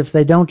 because if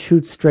they don't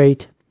shoot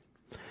straight,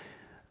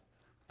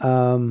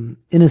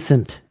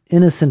 innocent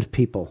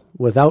people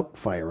without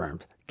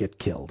firearms get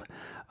killed.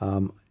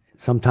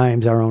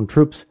 Sometimes our own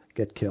troops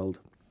get killed.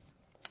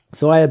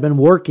 So I had been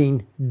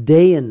working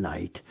day and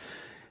night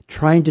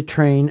trying to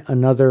train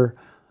another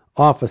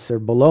officer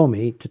below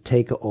me to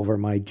take over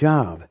my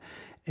job.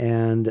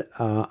 And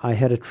I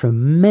had a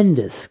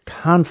tremendous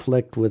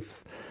conflict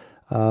with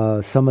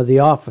some of the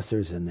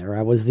officers in there.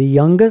 I was the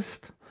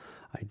youngest.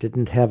 I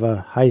didn't have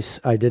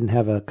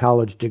a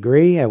college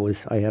degree.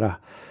 I had a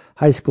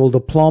high school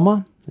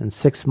diploma and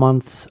 6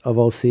 months of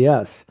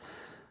OCS.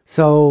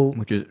 So,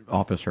 which is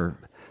officer.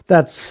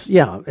 That's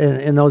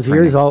in those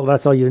training. years,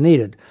 that's all you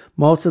needed.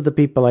 Most of the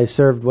people I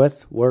served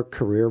with were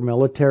career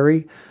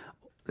military.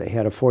 They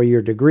had a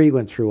 4-year degree,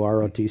 went through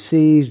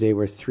ROTCs. They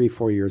were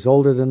 3-4 years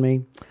older than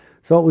me.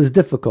 So it was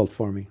difficult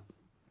for me.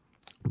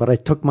 But I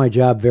took my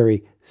job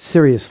very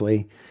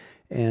seriously,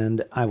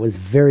 and I was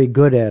very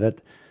good at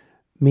it,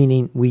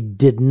 meaning I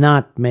did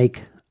not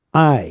make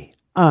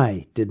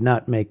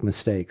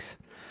mistakes.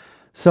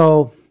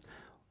 So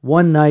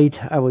one night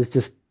I was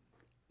just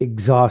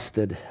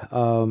exhausted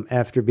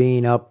after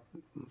being up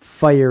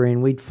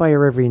firing. We'd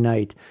fire every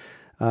night,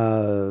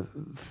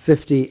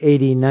 50,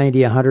 80,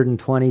 90,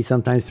 120,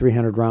 sometimes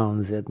 300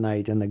 rounds at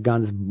night, and the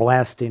guns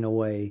blasting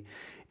away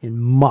in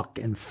muck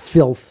and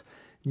filth.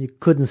 You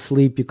couldn't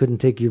sleep. You couldn't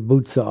take your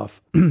boots off.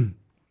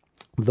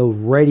 The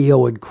radio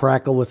would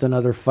crackle with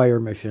another fire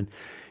mission.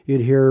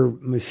 You'd hear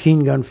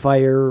machine gun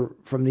fire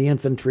from the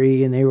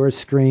infantry, and they were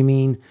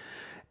screaming.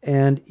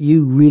 And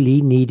you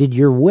really needed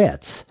your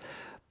wits,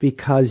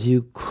 because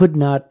you could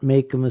not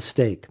make a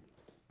mistake.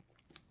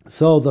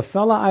 So the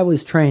fella I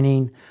was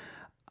training,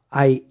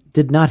 I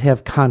did not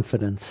have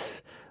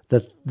confidence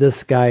that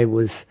this guy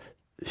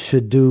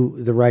should do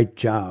the right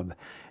job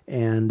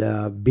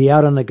and be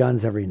out on the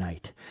guns every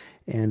night.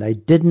 And I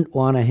didn't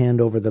want to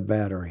hand over the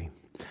battery.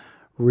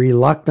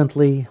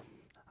 Reluctantly,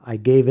 I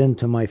gave in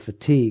to my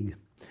fatigue,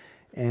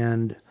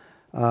 and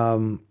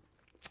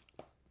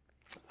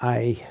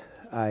I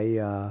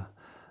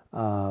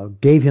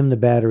gave him the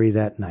battery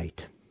that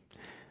night.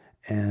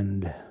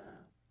 And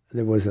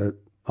there was a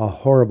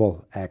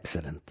horrible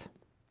accident.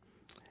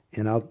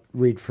 And I'll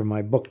read from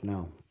my book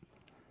now.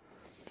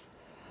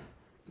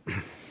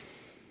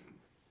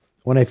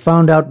 When I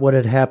found out what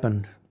had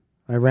happened,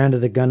 I ran to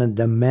the gun and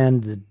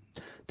demanded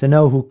to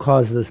know who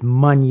caused this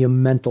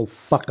monumental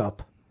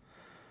fuck-up.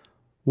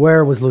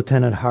 Where was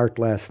Lieutenant Hart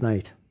last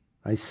night?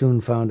 I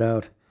soon found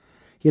out.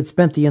 He had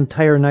spent the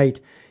entire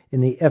night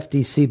in the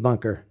FDC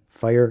bunker,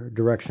 Fire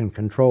Direction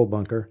Control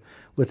bunker,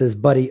 with his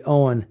buddy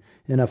Owen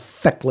in a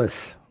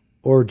feckless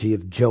orgy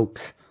of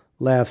jokes,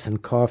 laughs,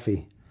 and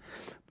coffee.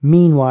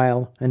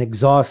 Meanwhile, an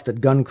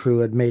exhausted gun crew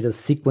had made a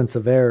sequence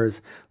of errors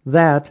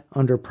that,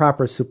 under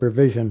proper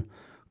supervision,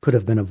 could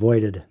have been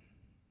avoided.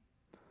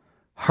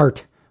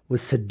 Hart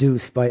was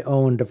seduced by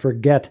Owen to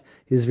forget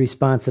his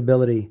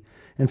responsibility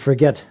and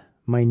forget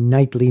my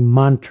nightly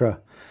mantra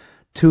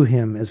to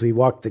him as we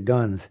walked the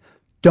guns.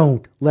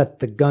 Don't let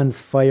the guns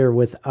fire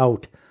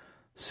without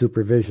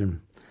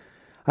supervision.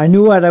 I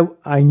knew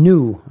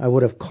I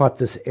would have caught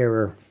this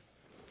error,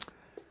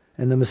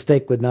 and the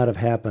mistake would not have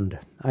happened.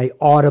 I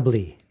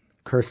audibly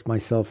cursed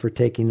myself for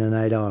taking the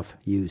night off.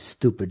 You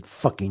stupid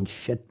fucking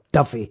shit,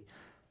 Duffy,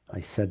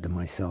 I said to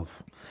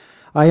myself.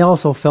 I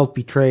also felt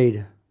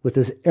betrayed with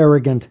his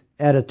arrogant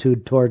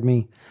attitude toward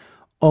me.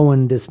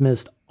 Owen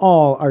dismissed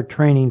all our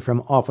training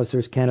from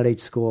Officers Candidate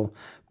School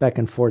back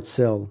in Fort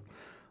Sill.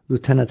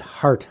 Lieutenant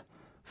Hart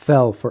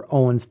fell for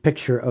Owen's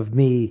picture of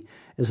me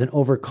as an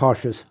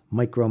overcautious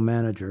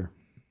micromanager.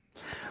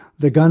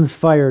 The guns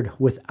fired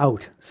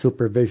without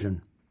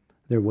supervision.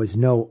 There was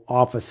no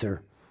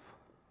officer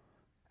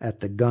at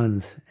the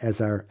guns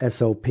as our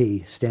SOP,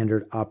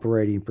 Standard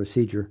Operating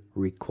Procedure,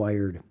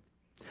 required.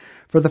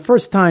 For the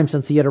first time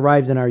since he had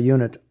arrived in our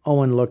unit,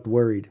 Owen looked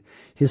worried.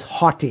 His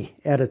haughty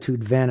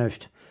attitude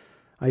vanished.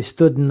 I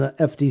stood in the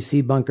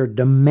FDC bunker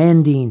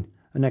demanding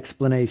an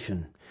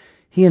explanation.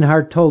 He and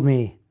Hart told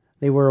me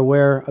they were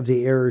aware of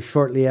the error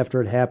shortly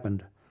after it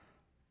happened.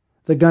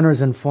 The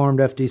gunners informed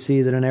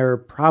FDC that an error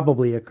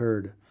probably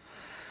occurred.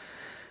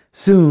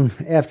 Soon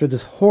after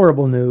this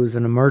horrible news,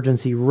 an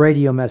emergency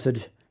radio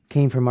message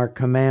came from our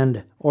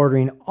command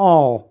ordering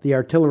all the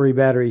artillery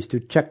batteries to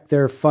check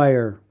their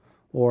fire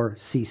or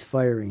cease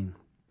firing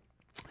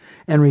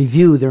and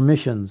review their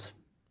missions.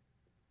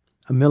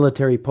 A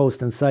military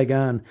post in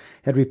Saigon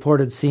had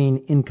reported seeing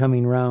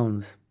incoming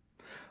rounds.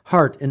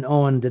 Hart and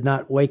Owen did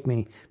not wake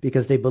me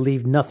because they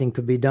believed nothing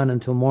could be done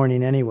until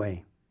morning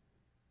anyway.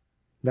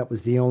 That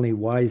was the only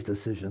wise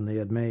decision they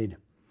had made.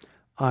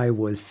 I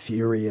was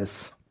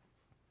furious.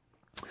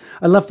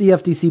 I left the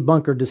FDC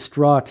bunker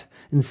distraught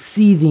and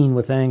seething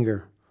with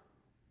anger.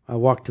 I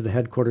walked to the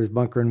headquarters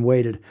bunker and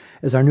waited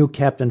as our new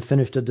captain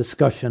finished a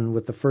discussion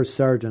with the first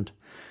sergeant.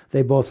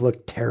 They both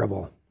looked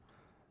terrible.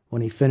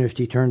 When he finished,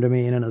 he turned to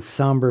me and in a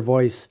somber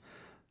voice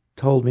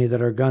told me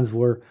that our guns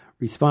were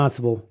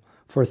responsible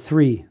for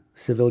 3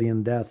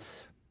 civilian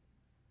deaths.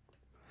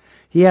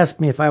 He asked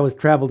me if I was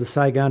traveled to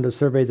Saigon to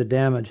survey the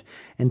damage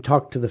and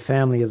talk to the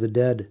family of the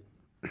dead.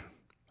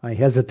 I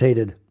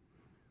hesitated,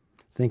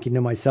 thinking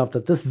to myself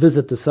that this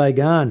visit to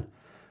Saigon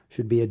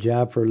should be a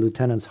job for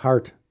Lieutenants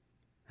Hart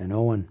and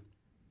Owen.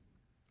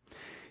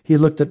 He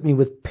looked at me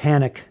with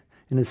panic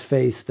in his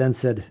face, then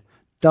said,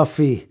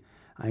 "Duffy,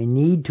 I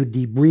need to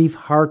debrief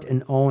Hart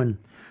and Owen.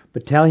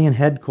 Battalion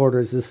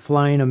headquarters is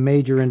flying a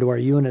major into our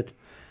unit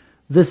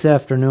this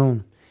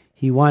afternoon.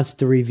 He wants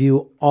to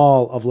review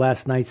all of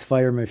last night's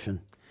fire mission."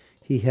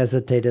 He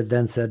hesitated,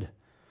 then said,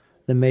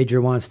 "The major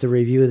wants to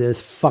review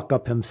this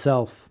fuck-up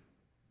himself."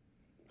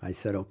 I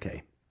said,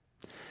 "Okay."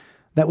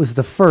 That was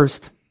the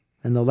first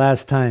and the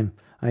last time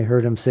I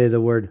heard him say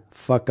the word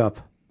fuck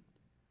up.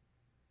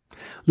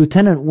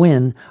 Lieutenant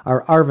Wynne,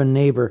 our Arvin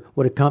neighbor,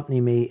 would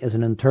accompany me as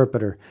an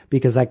interpreter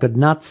because I could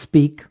not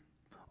speak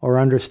or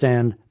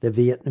understand the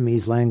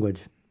Vietnamese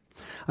language.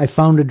 I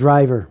found a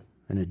driver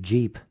and a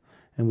jeep,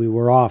 and we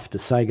were off to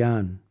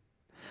Saigon.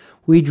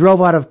 We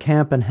drove out of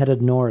camp and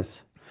headed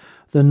north.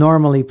 The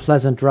normally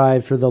pleasant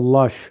drive through the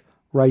lush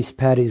rice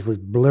paddies was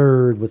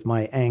blurred with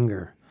my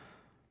anger.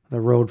 The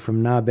road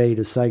from Na Bay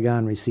to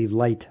Saigon received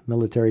light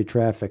military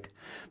traffic.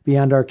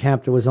 Beyond our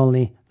camp there was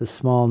only the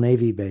small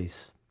Navy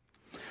base.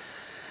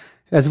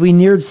 As we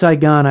neared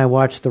Saigon, I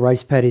watched the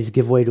rice paddies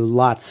give way to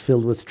lots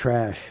filled with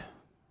trash.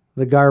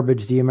 The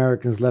garbage the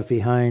Americans left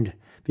behind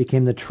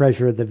became the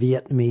treasure of the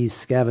Vietnamese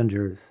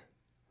scavengers.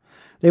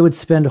 They would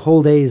spend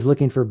whole days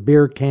looking for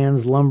beer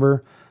cans,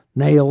 lumber,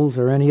 nails,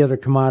 or any other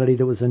commodity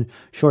that was in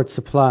short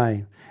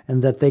supply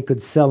and that they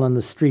could sell on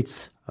the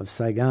streets of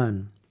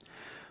Saigon.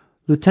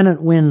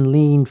 Lieutenant Wynne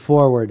leaned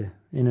forward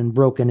and in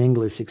broken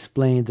English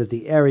explained that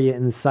the area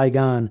in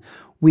Saigon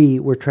we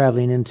were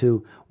traveling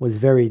into was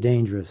very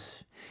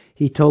dangerous.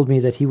 He told me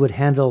that he would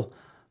handle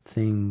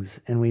things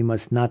and we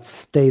must not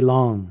stay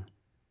long.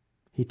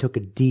 He took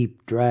a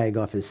deep drag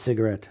off his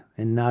cigarette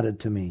and nodded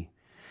to me.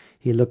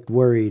 He looked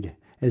worried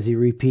as he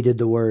repeated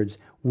the words,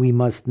 "We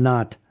must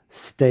not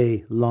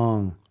stay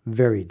long.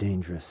 Very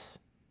dangerous."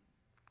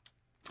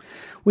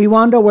 We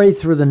wound our way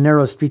through the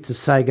narrow streets of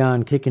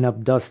Saigon, kicking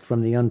up dust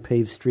from the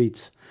unpaved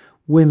streets.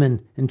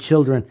 Women and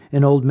children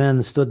and old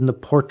men stood in the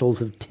portals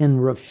of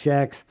tin-roofed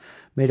shacks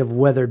made of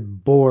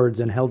weathered boards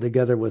and held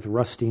together with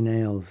rusty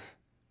nails.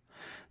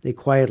 They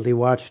quietly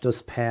watched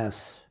us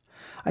pass.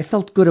 I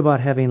felt good about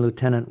having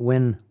Lieutenant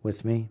Wynne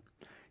with me.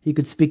 He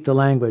could speak the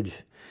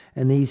language,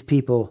 and these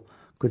people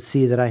could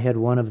see that I had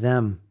one of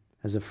them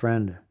as a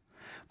friend.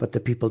 But the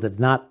people did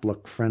not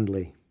look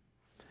friendly.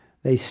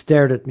 They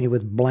stared at me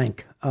with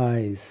blank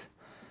eyes.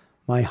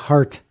 My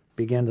heart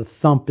began to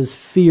thump as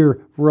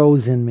fear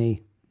rose in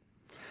me.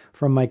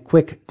 From my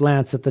quick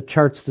glance at the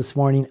charts this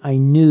morning, I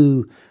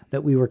knew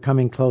that we were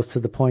coming close to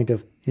the point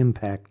of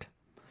impact.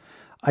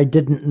 I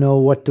didn't know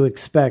what to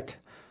expect.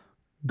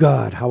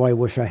 God, how I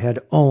wish I had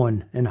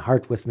Owen and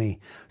Hart with me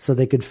so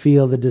they could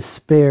feel the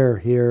despair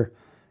here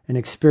and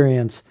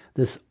experience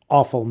this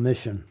awful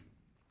mission.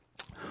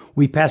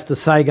 We passed a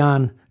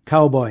Saigon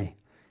cowboy.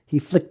 He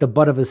flicked the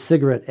butt of his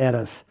cigarette at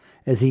us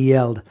as he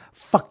yelled,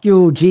 "Fuck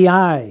you,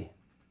 GI!"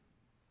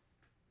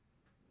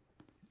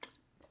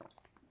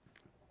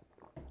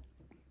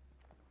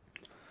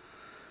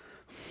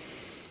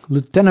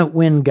 Lieutenant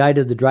Wynne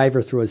guided the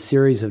driver through a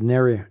series of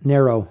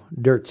narrow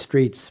dirt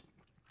streets.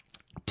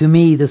 To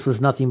me, this was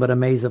nothing but a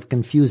maze of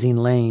confusing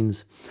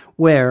lanes,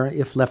 where,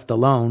 if left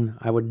alone,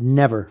 I would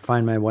never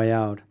find my way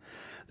out.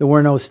 There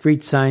were no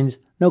street signs,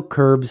 No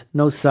curbs,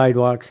 no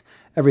sidewalks.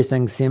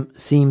 Everything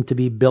seemed to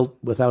be built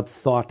without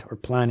thought or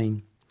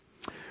planning.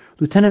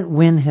 Lieutenant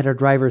Wynne had our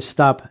driver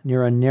stop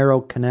near a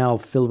narrow canal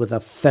filled with a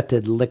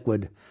fetid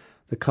liquid,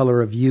 the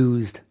color of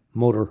used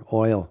motor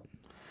oil.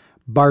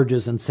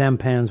 Barges and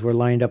sampans were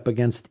lined up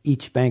against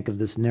each bank of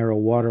this narrow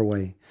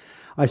waterway.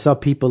 I saw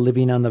people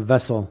living on the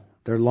vessel,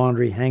 their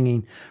laundry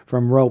hanging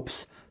from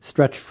ropes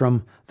stretched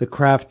from the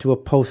craft to a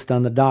post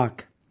on the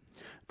dock.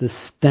 The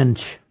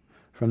stench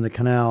from the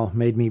canal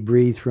made me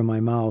breathe through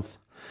my mouth.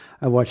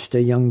 I watched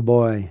a young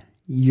boy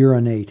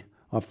urinate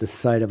off the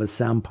side of a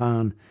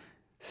sampan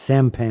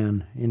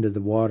into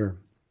the water.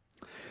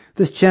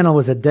 This channel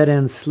was a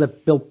dead-end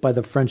slip built by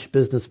the French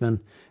businessmen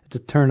at the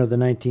turn of the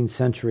 19th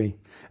century.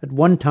 At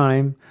one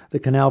time, the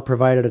canal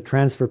provided a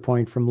transfer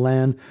point from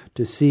land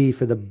to sea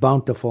for the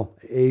bountiful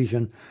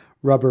Asian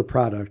rubber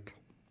product.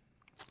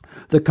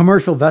 The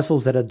commercial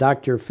vessels that had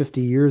docked here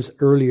 50 years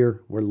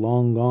earlier were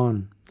long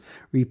gone,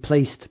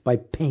 replaced by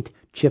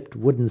paint-chipped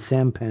wooden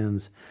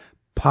sampans.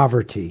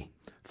 Poverty,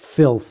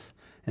 filth,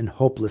 and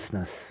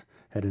hopelessness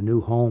had a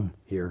new home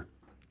here.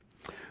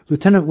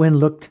 Lieutenant Wynne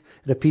looked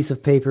at a piece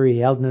of paper he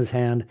held in his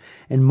hand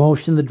and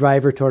motioned the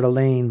driver toward a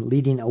lane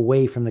leading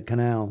away from the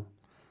canal.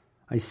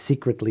 I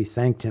secretly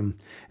thanked him.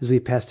 As we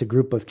passed a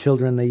group of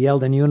children, they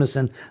yelled in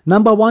unison,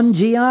 "Number 1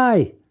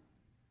 GI!"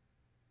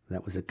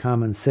 That was a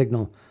common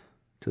signal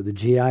to the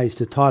GIs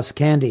to toss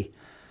candy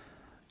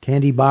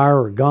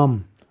bar or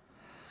gum.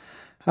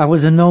 I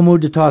was in no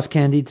mood to toss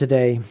candy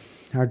today.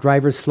 Our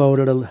driver slowed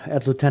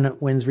at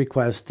Lieutenant Wynne's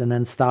request and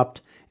then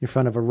stopped in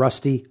front of a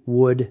rusty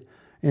wood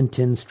and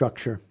tin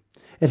structure.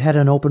 It had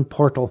an open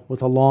portal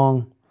with a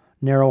long,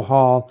 narrow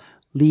hall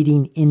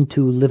leading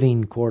into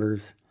living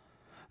quarters.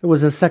 There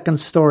was a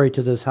second story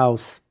to this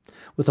house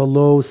with a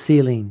low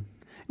ceiling.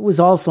 It was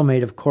also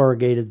made of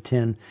corrugated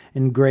tin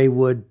and gray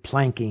wood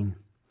planking.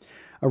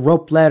 A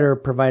rope ladder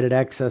provided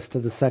access to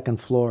the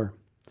second floor.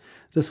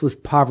 This was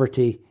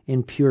poverty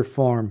in pure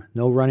form.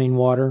 No running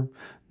water,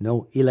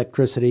 no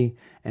electricity,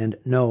 and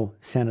no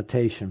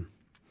sanitation.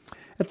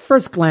 At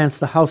first glance,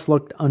 the house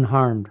looked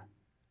unharmed.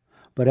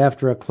 But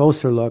after a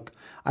closer look,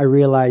 I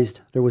realized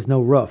there was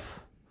no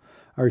roof.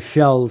 Our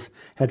shells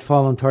had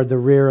fallen toward the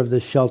rear of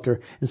this shelter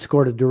and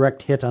scored a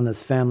direct hit on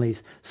this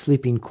family's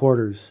sleeping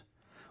quarters.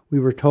 We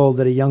were told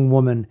that a young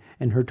woman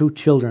and her 2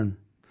 children,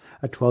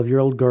 a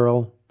 12-year-old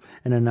girl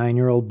and a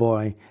 9-year-old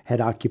boy, had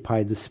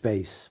occupied the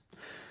space.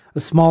 A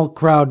small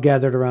crowd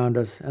gathered around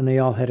us, and they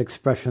all had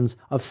expressions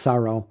of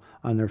sorrow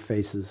on their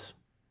faces.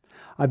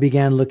 I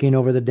began looking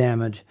over the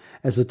damage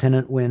as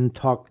Lieutenant Wynne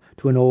talked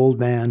to an old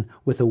man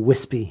with a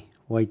wispy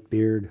white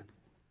beard.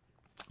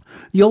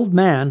 The old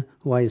man,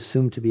 who I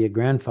assumed to be a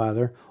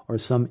grandfather or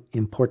some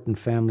important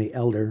family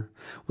elder,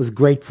 was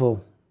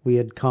grateful we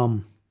had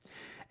come,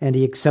 and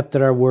he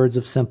accepted our words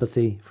of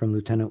sympathy from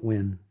Lieutenant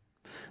Wynne.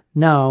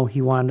 Now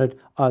he wanted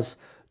us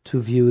to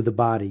view the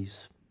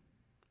bodies.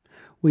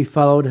 We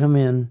followed him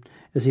in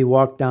as he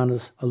walked down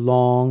a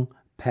long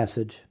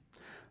passage.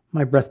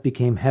 My breath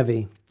became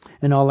heavy,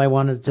 and all I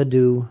wanted to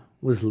do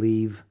was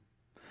leave.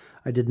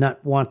 I did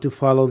not want to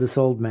follow this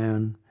old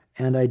man,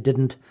 and I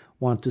didn't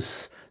want to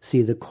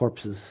see the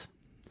corpses.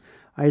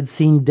 I had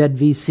seen dead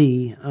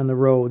VC on the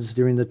roads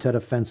during the Tet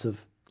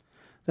Offensive.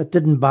 That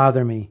didn't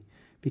bother me,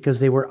 because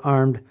they were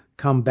armed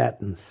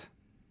combatants.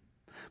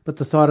 But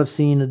the thought of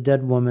seeing a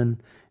dead woman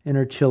and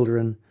her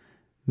children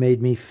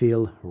made me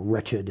feel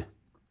wretched.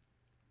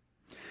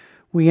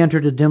 We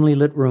entered a dimly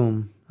lit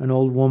room. An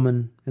old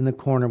woman in the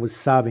corner was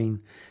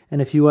sobbing,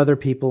 and a few other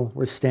people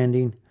were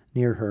standing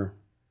near her.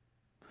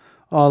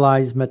 All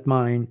eyes met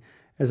mine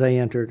as I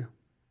entered,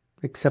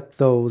 except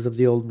those of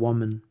the old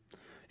woman.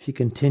 She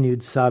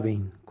continued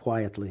sobbing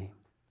quietly.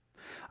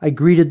 I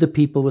greeted the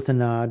people with a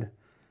nod,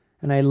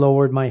 and I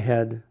lowered my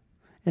head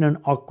in an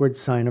awkward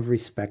sign of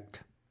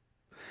respect.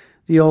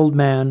 The old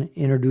man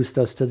introduced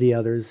us to the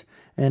others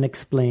and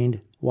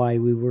explained why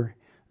we were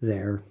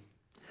there.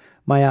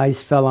 My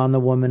eyes fell on the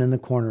woman in the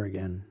corner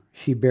again.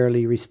 She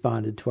barely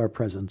responded to our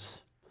presence.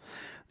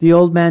 The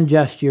old man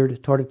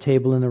gestured toward a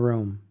table in the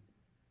room.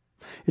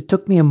 It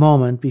took me a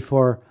moment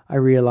before I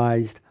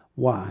realized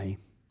why.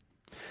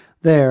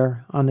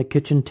 There, on the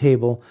kitchen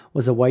table,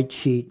 was a white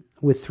sheet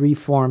with 3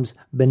 forms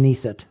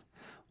beneath it,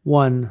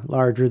 one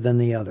larger than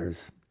the others.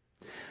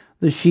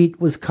 The sheet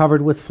was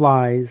covered with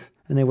flies,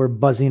 and they were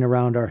buzzing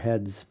around our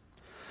heads.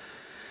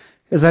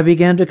 As I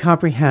began to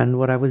comprehend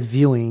what I was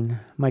viewing,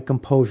 my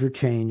composure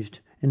changed,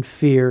 and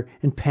fear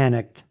and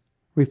panic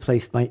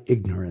replaced my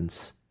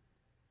ignorance.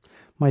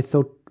 My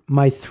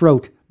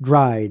throat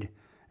dried,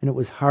 and it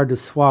was hard to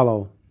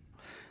swallow.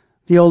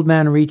 The old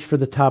man reached for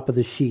the top of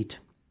the sheet.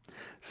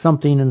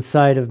 Something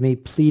inside of me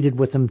pleaded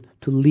with him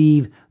to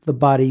leave the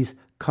bodies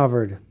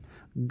covered.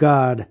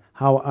 God,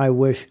 how I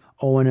wish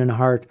Owen and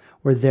Hart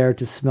were there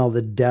to smell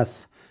the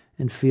death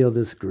and feel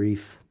this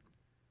grief.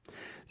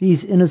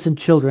 These innocent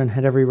children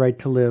had every right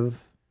to live,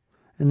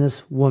 and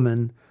this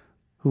woman,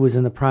 who was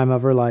in the prime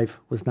of her life,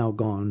 was now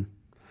gone.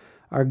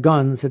 Our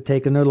guns had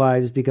taken their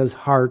lives because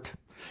Hart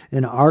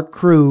and our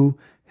crew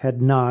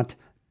had not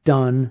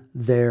done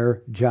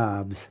their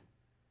jobs.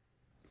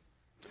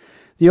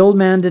 The old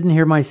man didn't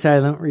hear my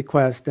silent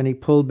request, and he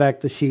pulled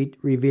back the sheet,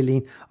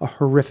 revealing a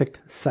horrific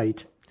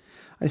sight.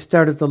 I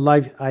stared at the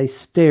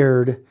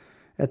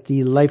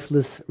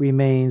lifeless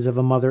remains of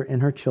a mother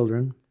and her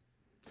children.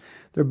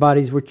 Their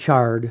bodies were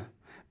charred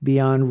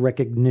beyond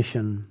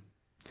recognition.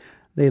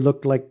 They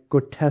looked like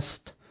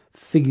grotesque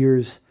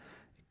figures.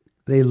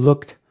 They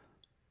looked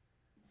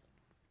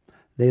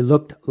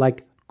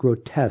like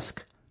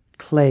grotesque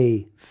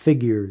clay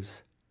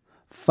figures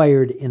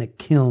fired in a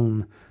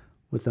kiln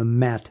with a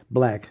matte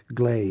black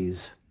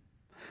glaze.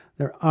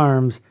 Their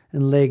arms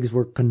and legs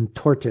were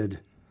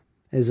contorted,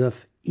 as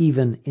if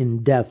even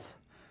in death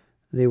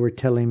they were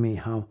telling me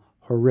how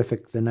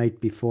horrific the night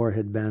before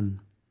had been.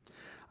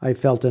 I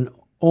felt an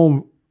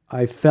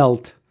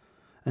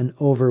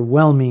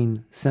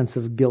overwhelming sense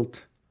of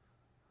guilt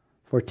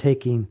for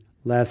taking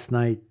last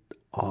night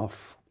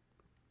off.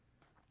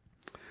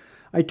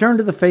 I turned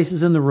to the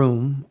faces in the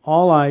room.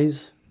 All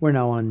eyes were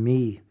now on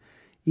me.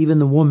 Even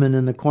the woman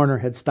in the corner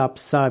had stopped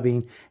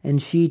sobbing,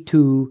 and she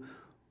too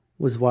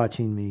was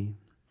watching me.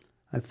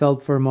 I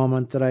felt for a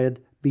moment that I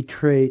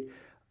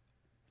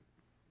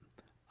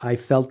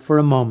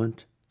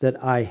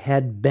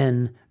had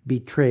been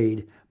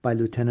betrayed by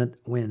Lieutenant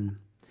Wynne.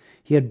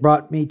 He had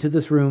brought me to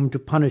this room to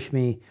punish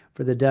me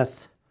for the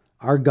death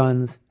our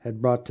guns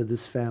had brought to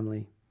this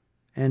family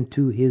and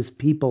to his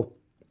people.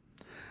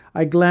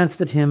 I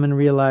glanced at him and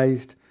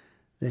realized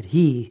that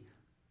he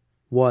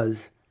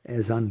was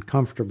as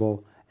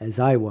uncomfortable as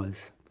I was.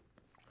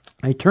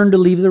 I turned to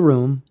leave the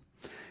room.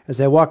 As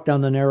I walked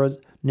down the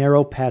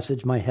narrow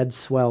passage, my head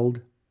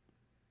swelled,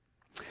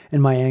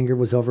 and my anger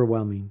was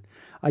overwhelming.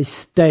 I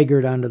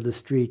staggered onto the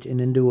street and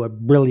into a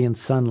brilliant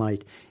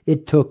sunlight.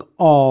 It took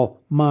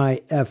all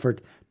my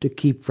effort to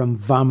keep from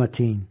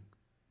vomiting.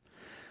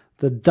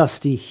 The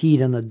dusty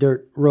heat on the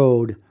dirt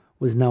road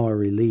was now a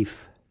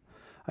relief.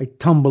 I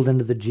tumbled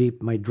into the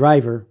Jeep. My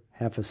driver,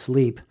 half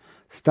asleep,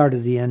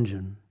 started the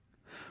engine.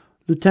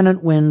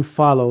 Lieutenant Wynne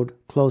followed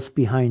close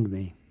behind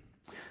me,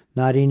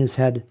 nodding his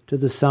head to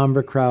the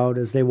somber crowd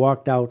as they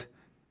walked out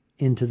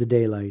into the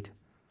daylight.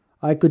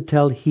 I could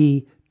tell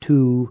he,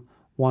 too,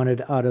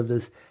 wanted out of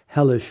this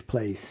hellish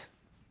place.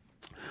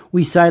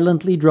 We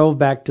silently drove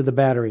back to the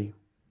battery.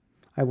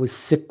 I was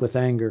sick with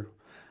anger,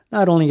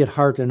 not only at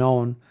Hart and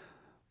Owen,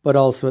 but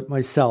also at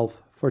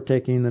myself for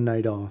taking the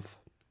night off.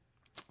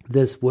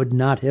 This would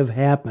not have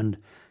happened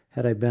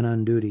had I been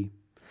on duty.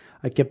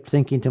 I kept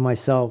thinking to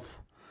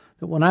myself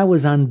that when I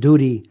was on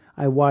duty,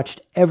 I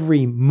watched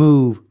every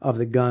move of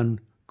the gun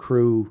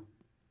crew.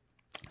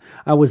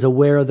 I was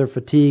aware of their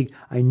fatigue.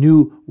 I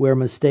knew where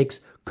mistakes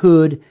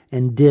could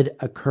and did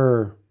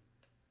occur.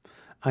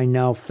 I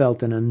now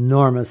felt an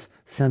enormous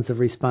sense of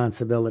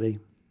responsibility.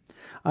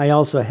 I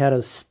also had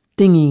a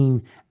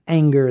stinging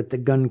anger at the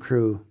gun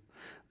crew.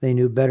 They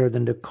knew better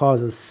than to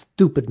cause a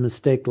stupid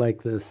mistake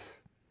like this.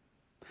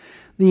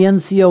 The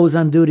NCOs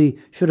on duty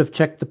should have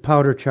checked the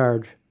powder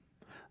charge.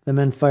 The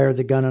men fired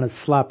the gun in a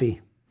sloppy,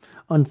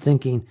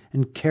 unthinking,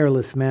 and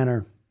careless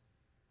manner.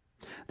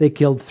 They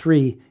killed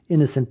 3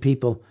 innocent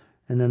people,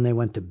 and then they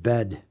went to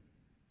bed.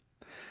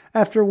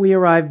 After we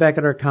arrived back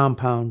at our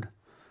compound,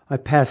 I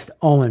passed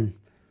Owen,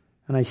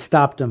 and I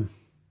stopped him.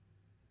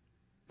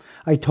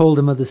 I told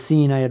him of the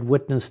scene I had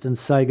witnessed in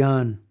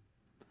Saigon.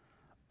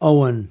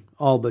 Owen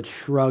all but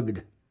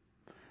shrugged,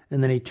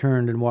 and then he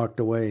turned and walked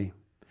away.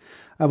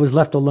 I was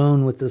left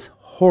alone with this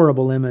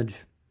horrible image.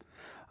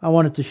 I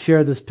wanted to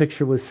share this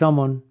picture with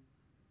someone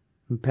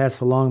and pass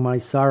along my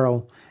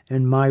sorrow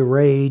and my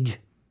rage.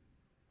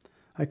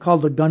 I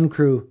called the gun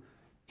crew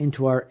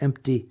into our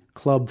empty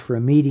club for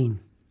a meeting.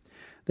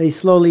 They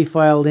slowly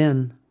filed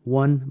in,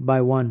 one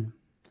by one.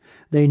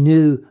 They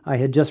knew I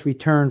had just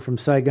returned from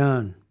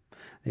Saigon.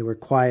 They were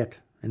quiet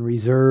and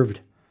reserved.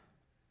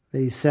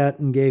 They sat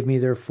and gave me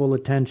their full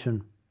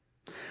attention.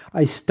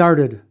 I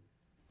started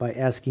by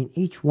asking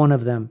each one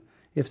of them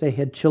if they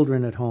had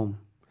children at home.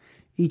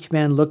 Each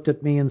man looked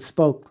at me and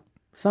spoke.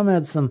 Some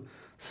had some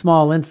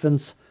small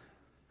infants.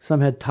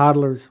 Some had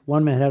toddlers.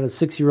 One man had a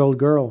 6-year-old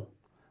girl.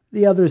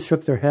 The others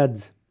shook their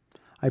heads.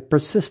 I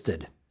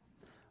persisted.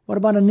 What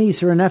about a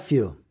niece or a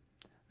nephew?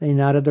 They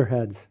nodded their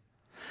heads.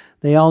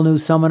 They all knew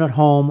someone at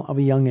home of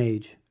a young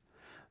age.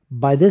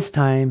 By this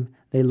time,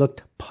 they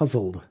looked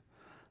puzzled.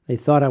 They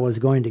thought I was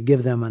going to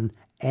give them an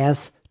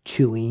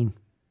ass-chewing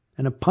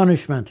and a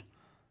punishment,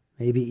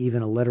 maybe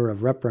even a letter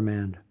of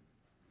reprimand.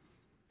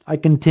 I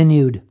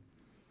continued.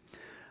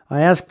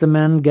 I asked the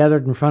men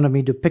gathered in front of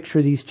me to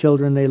picture these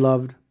children they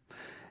loved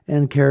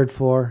and cared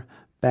for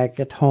back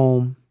at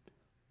home.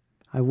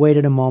 I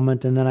waited a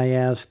moment, and then I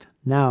asked,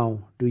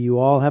 "Now, do you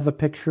all have a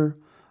picture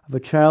of a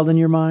child in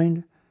your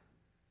mind?"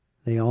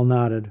 They all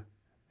nodded,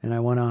 and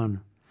I went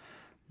on.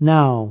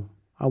 "Now,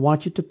 I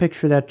want you to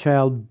picture that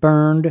child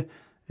burned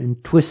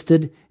and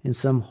twisted in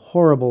some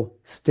horrible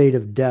state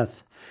of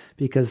death,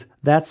 because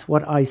that's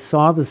what I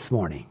saw this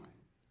morning.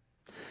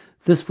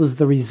 This was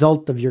the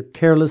result of your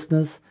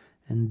carelessness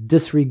and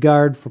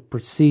disregard for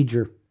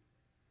procedure."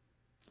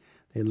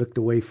 They looked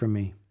away from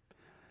me.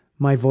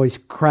 My voice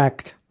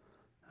cracked,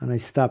 and I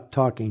stopped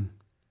talking.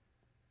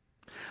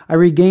 I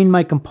regained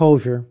my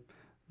composure.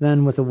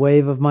 Then, with a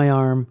wave of my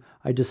arm,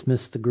 I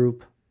dismissed the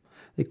group.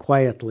 They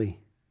quietly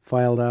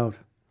filed out.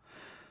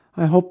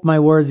 I hoped my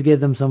words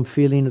gave them some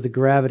feeling of the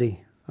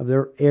gravity of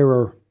their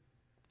error.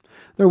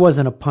 There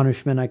wasn't a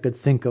punishment I could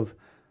think of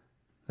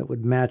that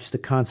would match the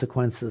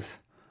consequences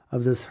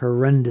of this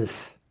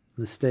horrendous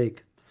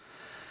mistake.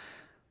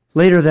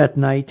 Later that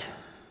night,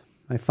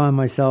 I found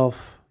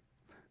myself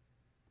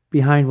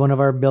behind one of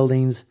our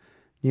buildings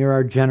near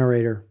our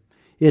generator.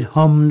 It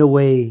hummed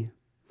away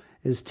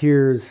as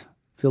tears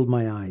filled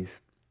my eyes.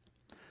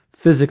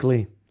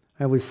 Physically,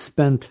 I was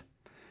spent,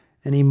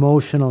 and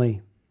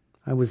emotionally,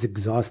 I was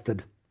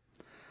exhausted.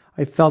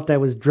 I felt I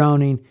was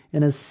drowning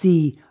in a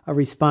sea of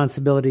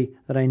responsibility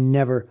that I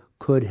never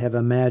could have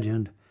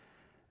imagined,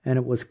 and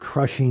it was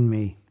crushing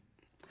me.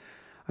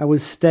 I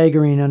was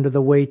staggering under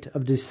the weight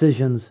of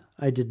decisions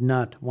I did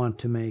not want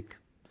to make.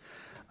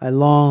 I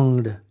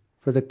longed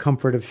for the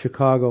comfort of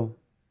Chicago.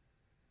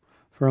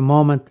 For a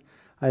moment,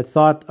 I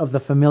thought of the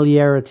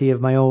familiarity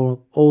of my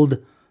old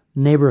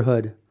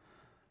neighborhood,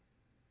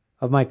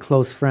 of my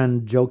close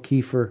friend Joe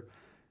Kiefer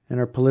and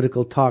our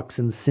political talks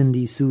in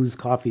Cindy Sue's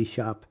coffee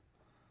shop.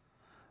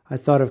 I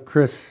thought of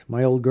Chris,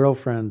 my old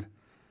girlfriend,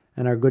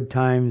 and our good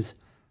times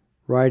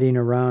riding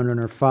around in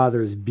her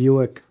father's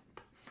Buick.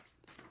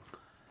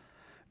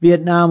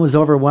 Vietnam was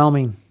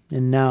overwhelming,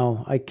 and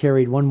now I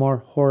carried one more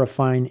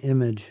horrifying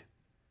image.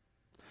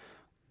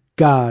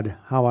 God,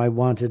 how I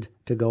wanted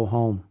to go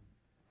home.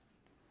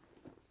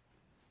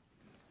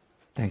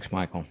 Thanks,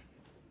 Michael.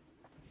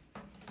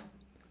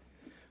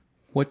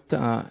 What,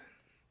 as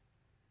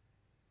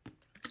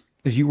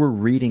you were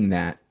reading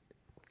that,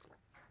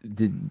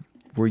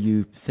 were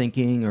you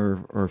thinking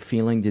or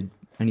feeling, did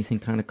anything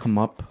kind of come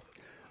up?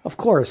 Of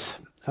course.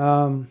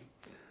 I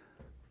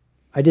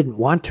didn't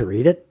want to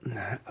read it,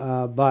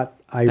 but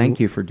I... Thank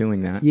you for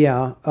doing that.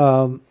 Yeah.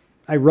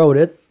 I wrote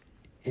it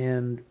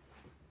and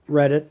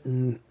read it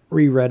and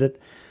reread it.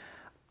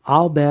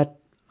 I'll bet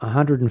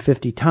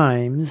 150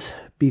 times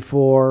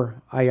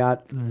before I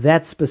got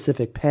that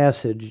specific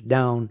passage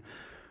down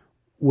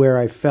where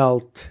I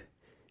felt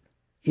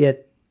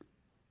it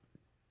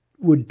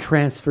would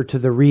transfer to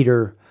the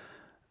reader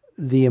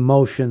the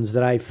emotions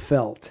that I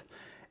felt.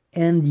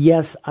 And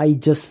yes, I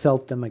just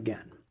felt them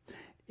again.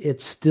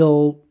 It's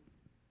still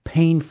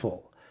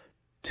painful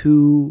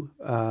to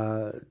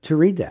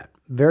read that,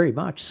 very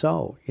much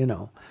so,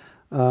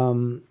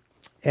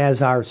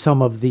 as are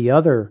some of the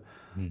other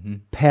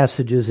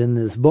passages in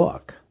this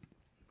book.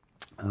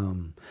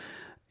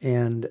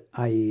 And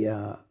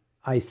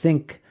I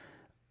think,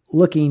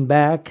 looking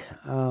back,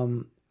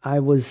 I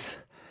was,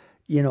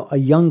 a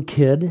young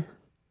kid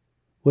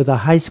with a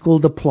high school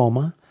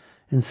diploma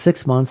and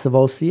 6 months of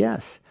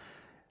OCS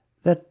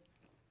that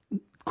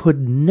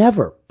could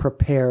never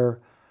prepare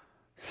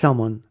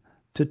someone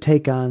to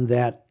take on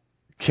that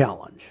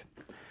challenge.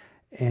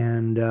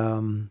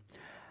 And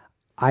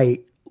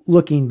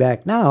looking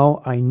back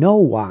now, I know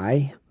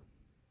why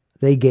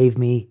they gave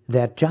me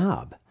that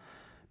job.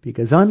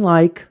 Because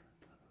unlike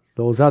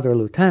those other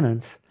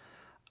lieutenants,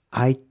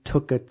 I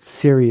took it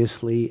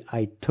seriously.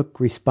 I took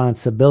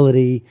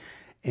responsibility,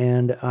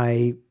 and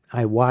I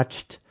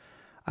watched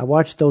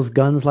those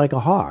guns like a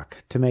hawk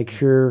to make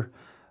sure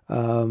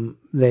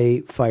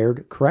they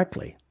fired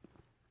correctly.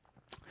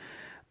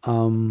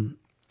 So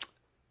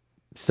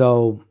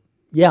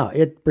yeah,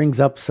 it brings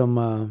up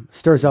some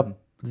stirs up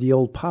the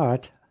old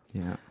pot.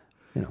 Yeah,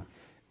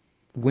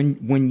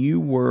 when you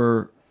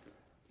were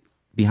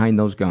behind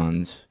those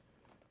guns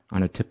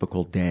on a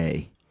typical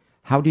day,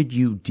 how did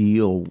you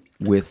deal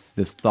with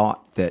the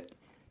thought that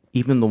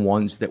even the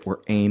ones that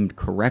were aimed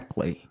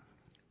correctly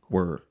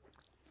were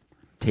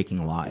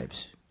taking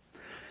lives?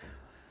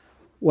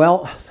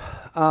 Well,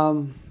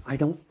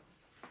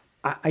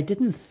 I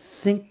didn't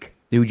think.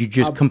 Would you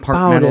just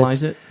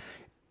compartmentalize it?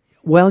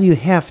 Well, you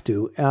have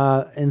to.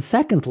 And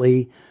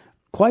secondly,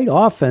 quite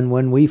often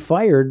when we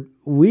fired,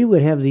 we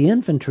would have the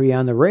infantry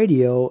on the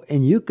radio,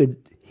 and you could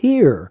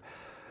hear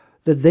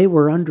that they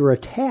were under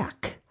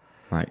attack.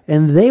 Right.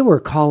 And they were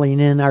calling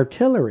in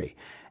artillery.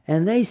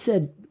 And they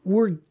said,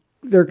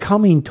 they're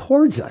coming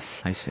towards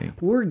us. I see.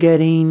 We're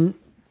getting,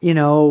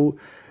 a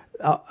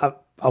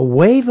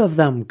wave of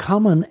them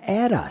coming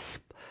at us.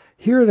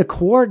 Here are the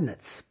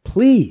coordinates.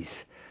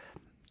 Please,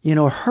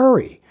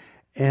 hurry.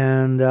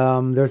 And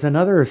there's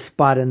another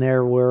spot in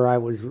there where I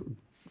was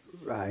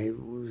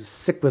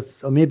sick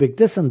with amoebic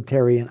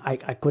dysentery, and I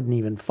couldn't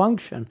even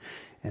function.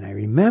 And I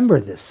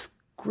remember this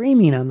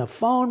screaming on the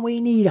phone,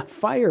 we need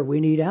fire, we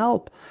need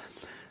help.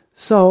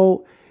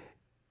 So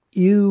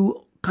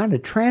you kind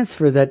of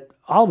transfer that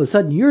all of a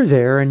sudden you're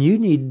there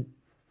and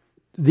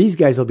these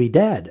guys will be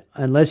dead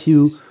unless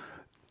you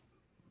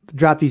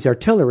drop these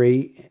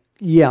artillery.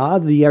 Yeah,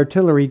 the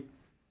artillery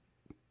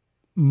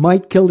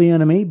might kill the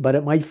enemy, but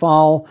it might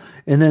fall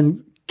and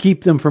then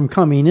keep them from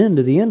coming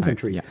into the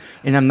infantry. Right, yeah.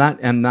 And I'm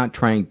not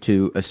trying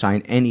to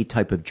assign any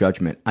type of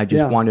judgment. I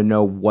just want to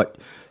know what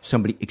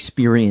somebody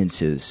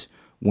experiences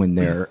when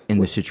they're in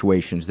the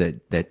situations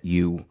that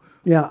you...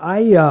 Yeah,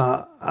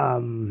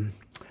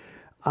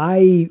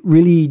 I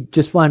really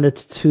just wanted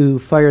to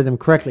fire them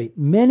correctly.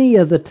 Many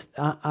of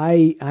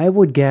I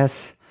would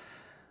guess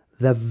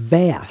the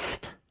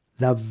vast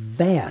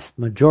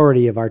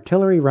majority of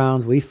artillery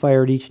rounds we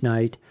fired each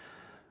night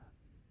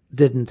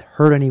didn't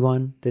hurt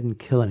anyone, didn't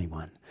kill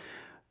anyone.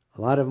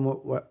 A lot of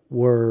them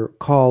were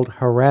called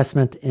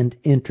harassment and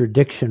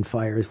interdiction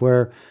fires,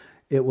 where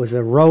it was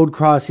a road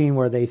crossing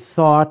where they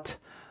thought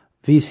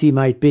VC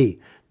might be.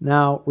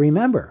 Now,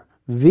 remember,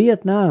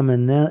 Vietnam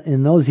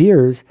in those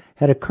years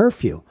had a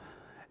curfew,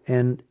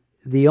 and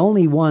the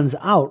only ones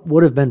out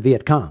would have been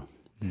Viet Cong.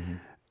 Mm-hmm.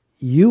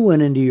 You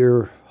went into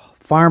your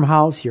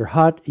farmhouse, your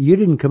hut, you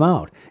didn't come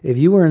out. If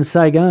you were in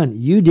Saigon,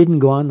 you didn't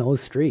go on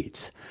those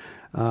streets.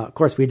 Of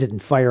course, we didn't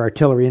fire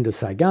artillery into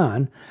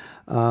Saigon.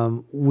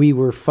 We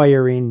were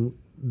firing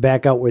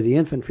back out where the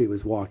infantry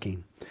was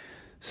walking.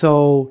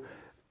 So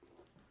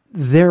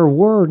there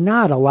were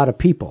not a lot of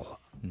people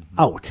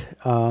out.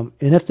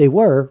 And if they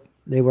were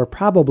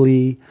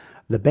probably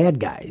the bad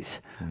guys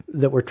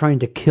that were trying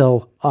to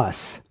kill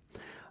us.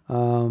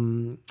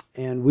 And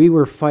we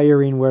were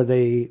firing where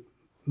they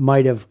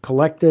might have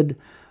collected.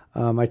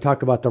 I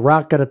talk about the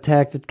rocket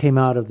attack that came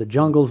out of the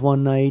jungles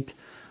one night.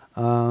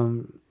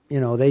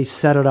 They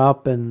set it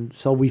up, and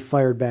so we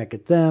fired back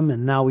at them,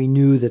 and now we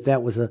knew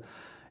that was a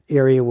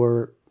area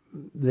where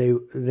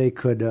they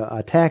could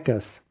attack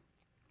us.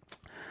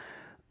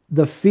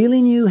 The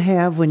feeling you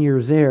have when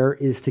you're there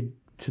is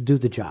to do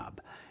the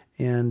job.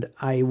 And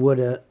I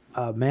would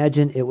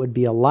imagine it would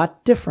be a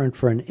lot different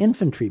for an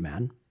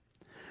infantryman.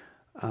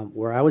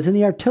 Where I was in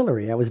the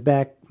artillery, I was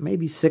back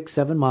maybe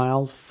 6-7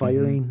 miles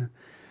firing.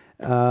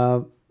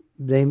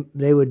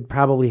 They would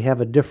probably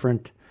have a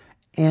different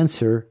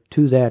answer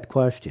to that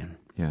question.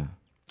 Yeah.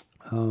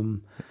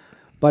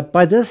 But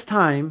by this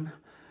time,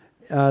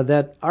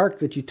 that arc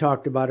that you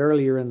talked about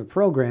earlier in the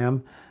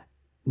program,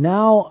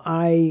 now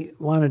I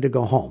wanted to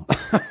go home.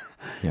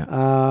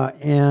 Yeah.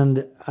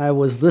 And I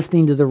was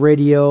listening to the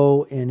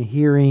radio and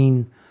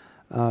hearing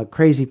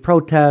crazy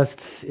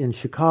protests in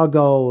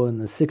Chicago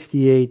and the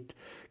 68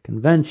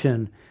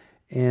 convention,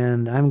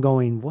 and I'm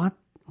going,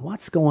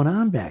 what's going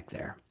on back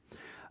there?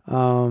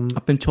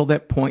 Up until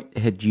that point,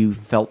 had you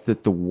felt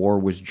that the war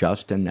was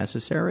just and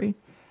necessary?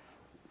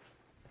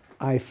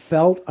 I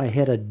felt I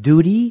had a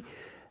duty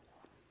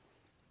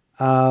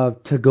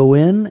to go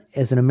in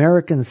as an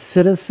American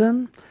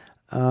citizen.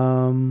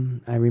 I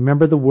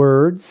remember the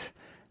words,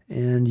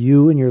 and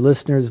you and your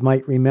listeners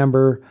might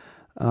remember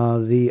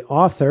the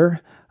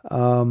author,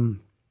 ask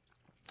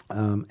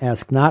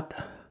not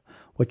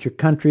what your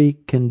country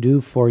can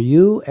do for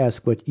you,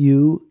 ask what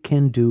you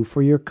can do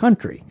for your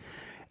country.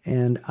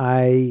 And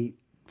I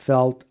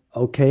felt,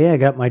 okay, I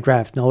got my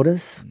draft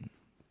notice.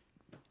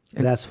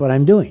 That's what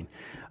I'm doing.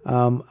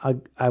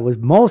 I was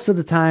most of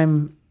the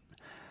time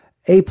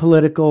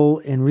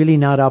apolitical and really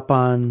not up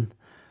on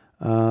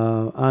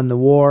the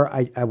war.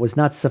 I was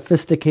not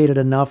sophisticated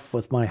enough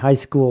with my high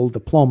school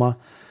diploma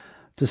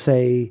to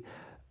say,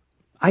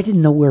 I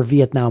didn't know where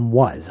Vietnam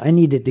was. I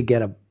needed to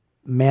get a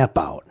map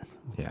out.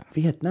 Yeah.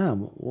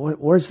 Vietnam,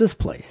 where's this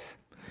place?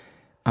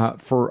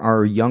 For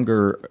our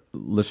younger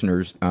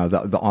listeners,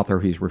 the author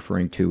he's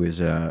referring to is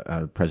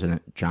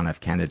President John F.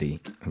 Kennedy,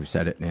 who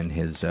said it in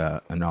his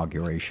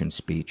inauguration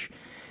speech.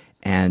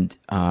 And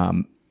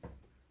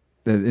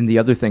the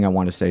other thing I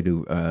want to say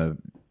to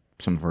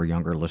some of our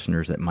younger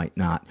listeners that might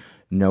not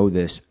know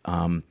this,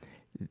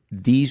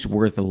 these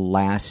were the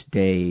last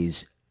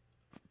days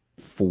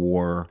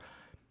for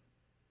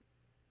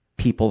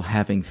people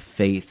having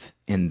faith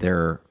in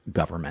their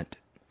government.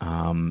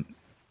 From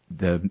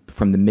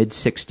the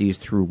mid-'60s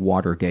through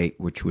Watergate,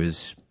 which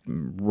was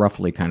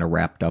roughly kind of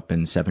wrapped up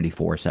in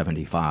 74,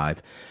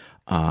 75,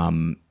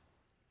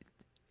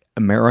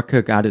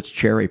 America got its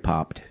cherry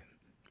popped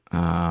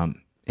in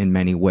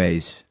many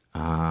ways.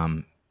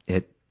 How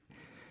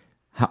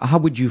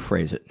would you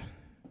phrase it?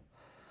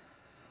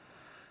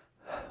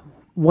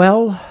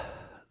 Well,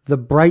 the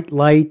bright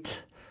light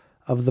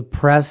of the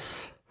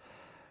press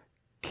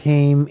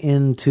came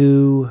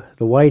into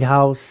the White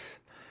House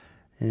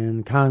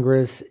and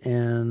Congress,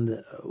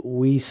 and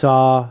we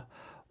saw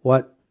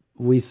what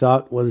we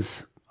thought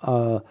was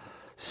a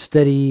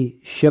steady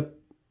ship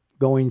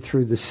going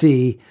through the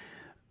sea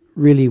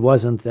really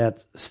wasn't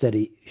that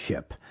steady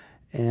ship.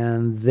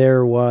 And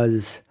there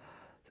was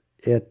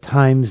at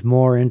times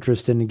more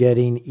interest in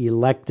getting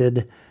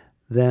elected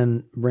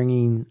than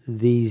bringing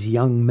these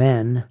young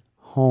men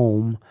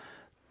home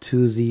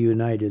to the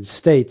United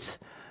States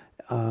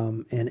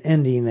and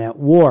ending that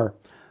war.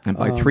 And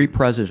by three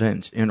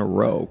presidents in a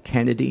row,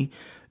 Kennedy,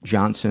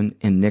 Johnson,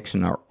 and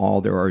Nixon are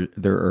all there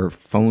are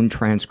phone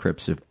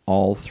transcripts of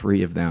all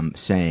three of them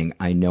saying,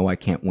 I know I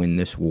can't win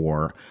this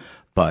war,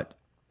 but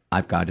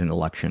I've got an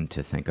election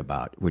to think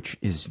about, which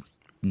is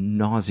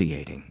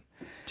nauseating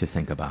to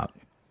think about.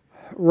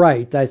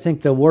 Right. I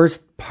think the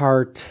worst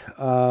part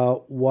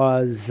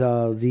was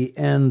the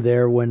end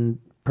there when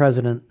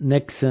President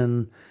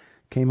Nixon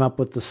came up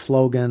with the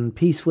slogan,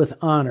 peace with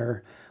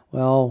honor.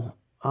 Well,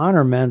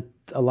 honor meant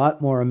a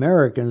lot more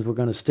Americans were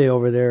going to stay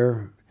over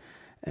there.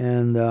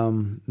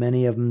 And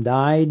many of them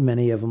died.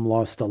 Many of them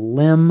lost a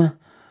limb,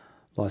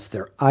 lost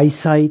their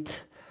eyesight.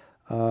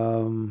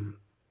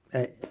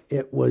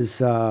 It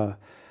was...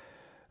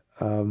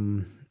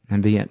 and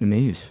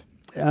Vietnamese.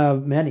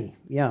 Many,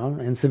 yeah,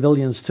 and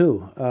civilians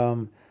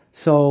too.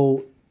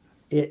 So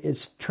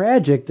it's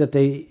tragic that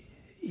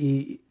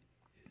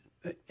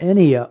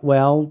any of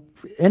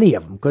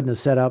them couldn't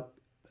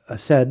have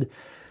said,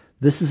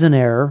 this is an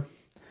error.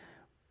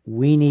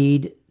 We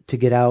need to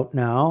get out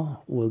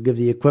now. We'll give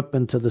the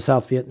equipment to the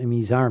South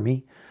Vietnamese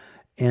army,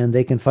 and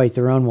they can fight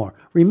their own war.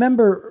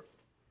 Remember,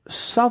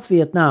 South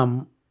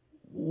Vietnam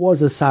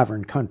was a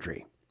sovereign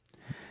country,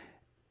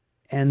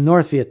 and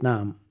North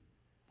Vietnam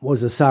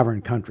was a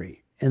sovereign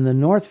country, and the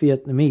North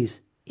Vietnamese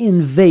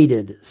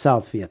invaded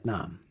South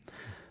Vietnam.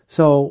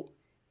 So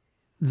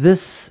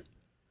this,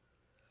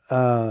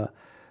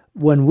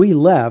 when we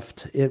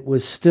left, it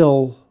was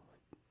still,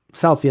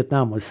 South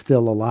Vietnam was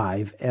still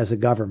alive as a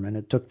government.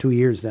 It took 2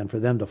 years then for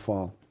them to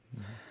fall.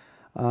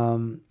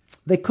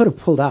 They could have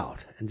pulled out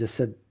and just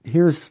said,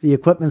 here's the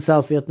equipment,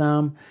 South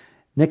Vietnam.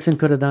 Nixon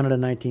could have done it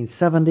in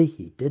 1970.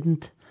 He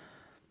didn't.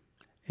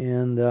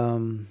 And,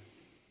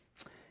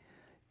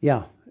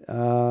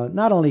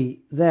 not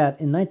only that,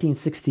 in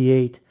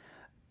 1968,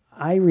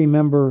 I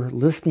remember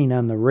listening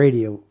on the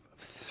radio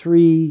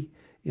 3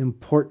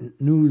 important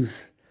news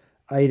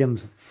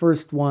items.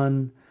 First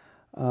one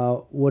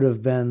would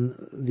have been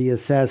the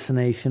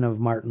assassination of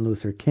Martin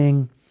Luther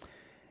King.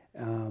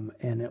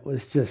 And it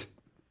was just,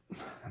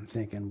 I'm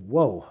thinking,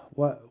 whoa,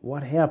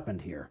 what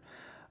happened here?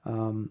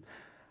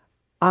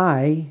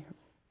 I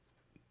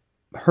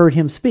heard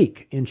him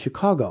speak in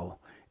Chicago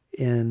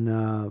in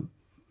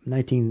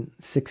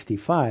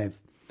 1965,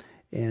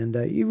 and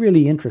he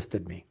really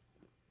interested me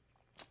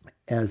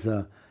as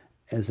a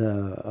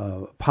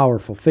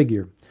powerful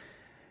figure.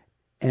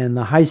 And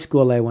the high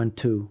school I went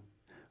to,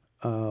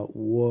 I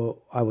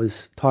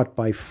was taught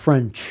by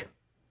French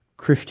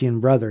Christian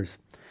brothers.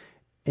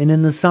 And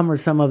in the summer,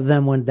 some of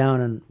them went down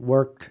and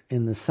worked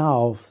in the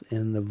South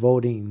in the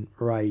voting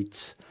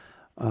rights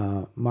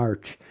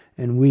march.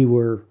 And we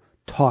were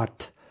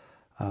taught,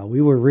 we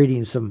were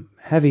reading some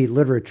heavy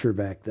literature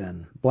back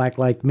then, Black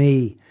Like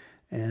Me.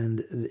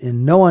 And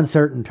in no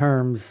uncertain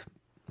terms,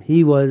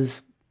 he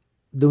was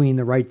doing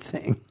the right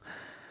thing.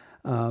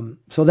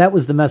 So that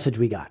was the message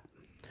we got.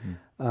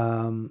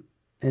 And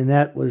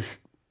that was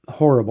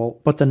horrible.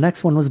 But the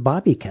next one was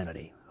Bobby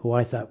Kennedy, who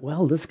I thought,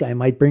 well, this guy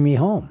might bring me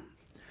home.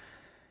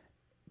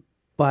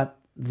 But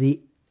the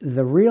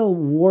real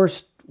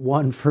worst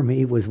one for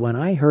me was when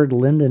I heard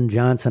Lyndon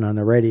Johnson on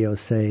the radio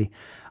say,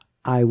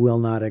 I will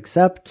not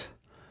accept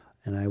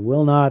and I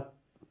will not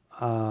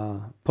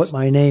put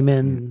my name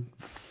in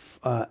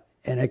and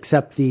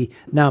accept the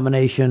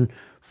nomination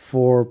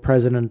for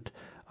president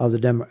of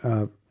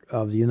the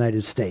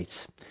United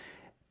States.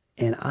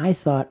 And I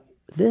thought,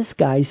 this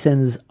guy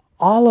sends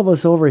all of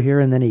us over here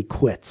and then he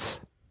quits.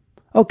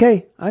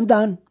 Okay, I'm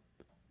done.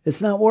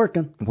 It's not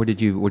working. What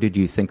did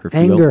you think or feel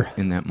Anger.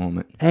 In that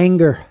moment?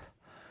 Anger.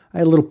 I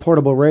had a little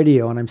portable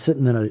radio, and I'm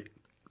sitting in a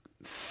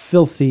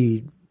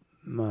filthy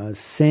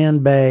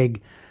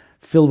sandbag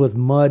filled with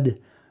mud,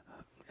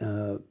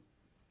 our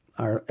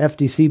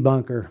FDC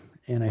bunker,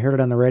 and I heard it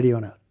on the radio,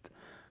 and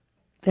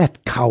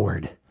that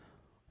coward.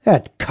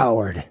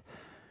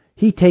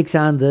 He takes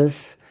on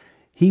this.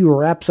 He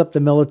wraps up the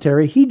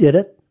military. He did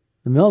it.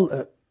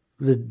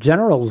 The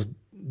generals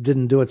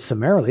didn't do it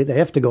summarily. They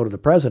have to go to the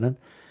president.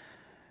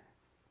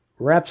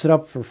 Wraps it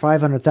up for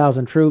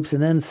 500,000 troops,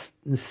 and then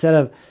instead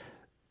of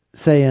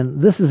saying,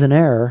 this is an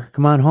error,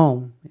 come on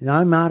home,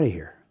 I'm out of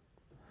here.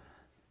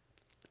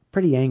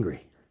 Pretty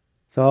angry.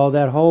 So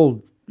that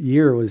whole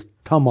year was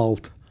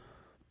tumult.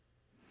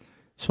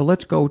 So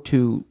let's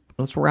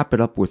wrap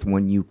it up with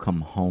when you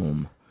come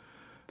home.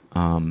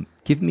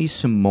 Give me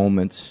some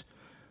moments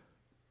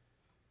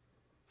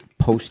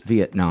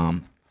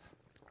post-Vietnam.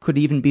 Could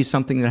even be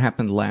something that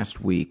happened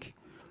last week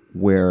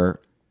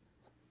where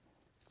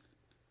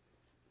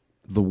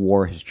the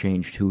war has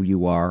changed who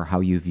you are, how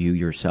you view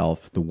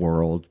yourself, the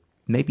world,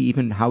 maybe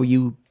even how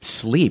you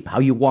sleep, how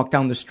you walk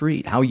down the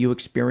street, how you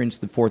experience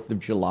the 4th of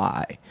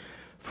July,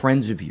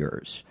 friends of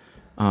yours.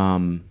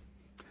 Good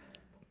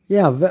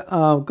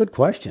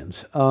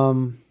questions.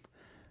 4th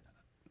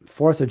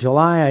of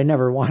July, I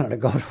never wanted to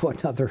go to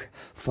another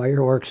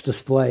fireworks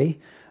display,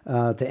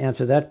 to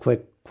answer that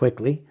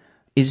quickly.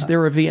 Is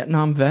there a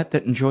Vietnam vet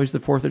that enjoys the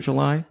 4th of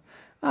July?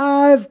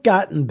 I've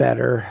gotten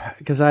better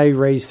because I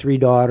raised 3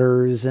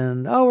 daughters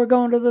and, we're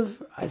going to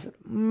I said,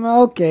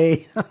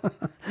 okay.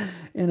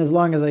 And as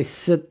long as I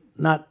sit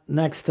not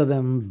next to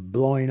them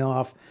blowing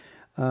off.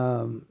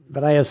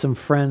 But I have some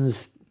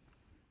friends,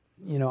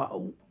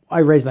 I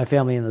raised my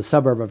family in the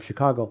suburb of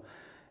Chicago.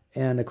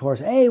 And of course,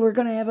 hey, we're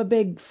going to have a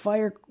big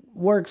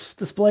fireworks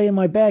display in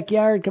my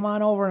backyard. Come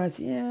on over. And I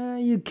said, yeah,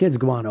 you kids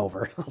go on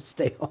over. I'll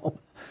stay home.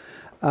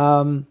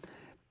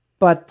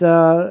 But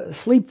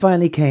sleep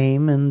finally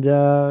came, and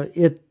a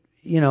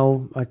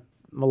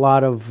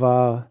lot of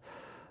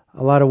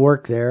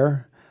work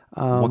there.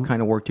 What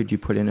kind of work did you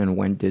put in, and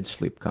when did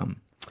sleep come?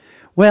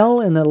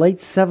 Well, in the late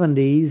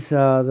 70s,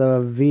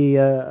 the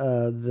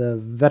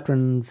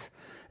Veterans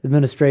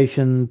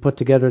Administration put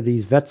together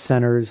these vet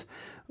centers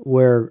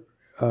where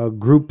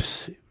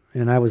groups,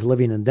 and I was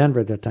living in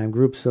Denver at that time,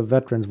 groups of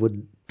veterans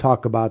would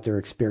talk about their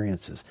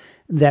experiences.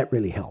 That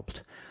really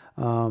helped.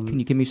 Can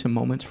you give me some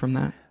moments from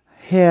that?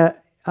 Yeah.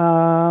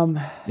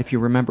 If you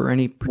remember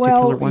any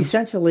particular ones?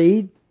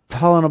 Essentially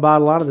telling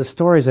about a lot of the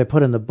stories I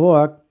put in the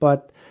book,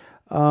 but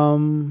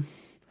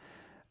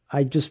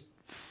I just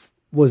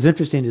was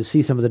interesting to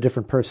see some of the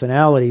different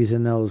personalities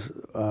in those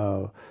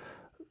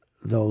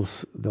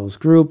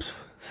groups.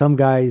 Some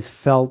guys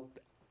felt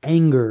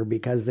anger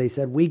because they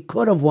said, we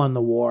could have won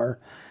the war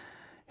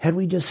had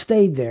we just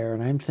stayed there.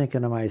 And I'm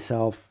thinking to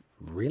myself,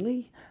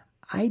 really?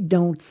 I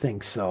don't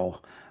think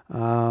so.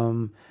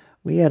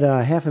 We had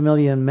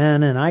 500,000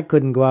 men, and I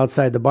couldn't go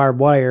outside the barbed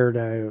wire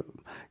to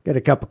get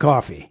a cup of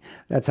coffee.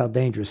 That's how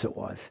dangerous it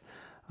was.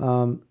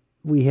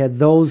 We had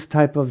those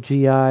type of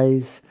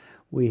GIs.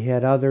 We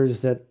had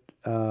others that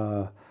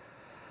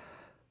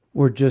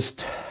were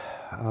just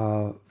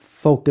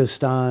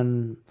focused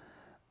on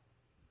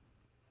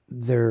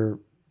their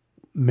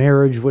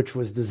marriage, which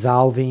was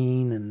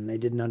dissolving, and they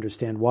didn't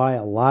understand why.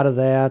 A lot of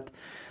that.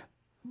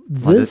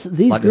 These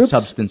groups, of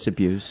substance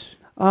abuse.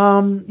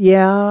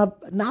 Yeah,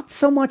 not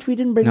so much. We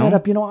didn't bring that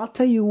up. I'll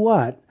tell you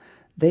what.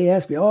 They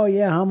asked me, "Oh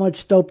yeah, how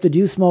much dope did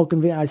you smoke?"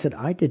 And I said,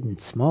 "I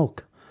didn't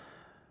smoke.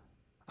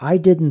 I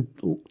didn't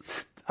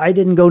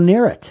go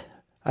near it.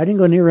 I didn't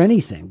go near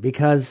anything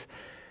because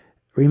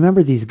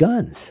remember these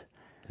guns.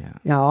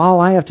 Yeah. All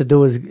I have to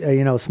do is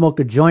smoke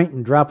a joint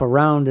and drop a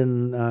round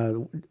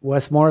in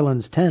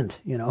Westmoreland's tent.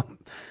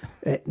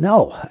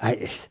 No,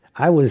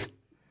 I was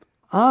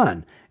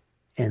on,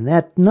 and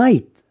that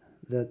night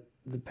the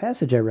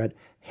passage I read,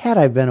 had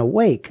I been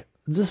awake,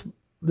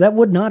 that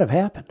would not have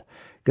happened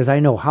because I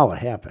know how it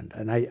happened,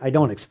 and I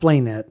don't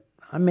explain that.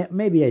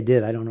 Maybe I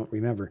did. I don't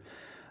remember.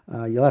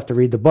 You'll have to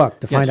read the book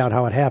to find out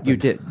how it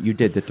happened. You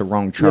did that. The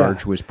wrong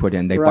charge was put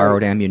in. They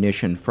borrowed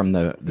ammunition from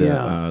the.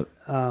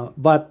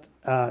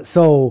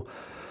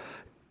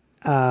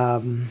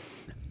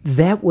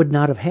 That would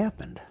not have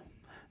happened.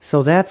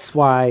 So that's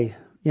why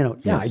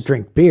I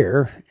drink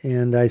beer,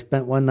 and I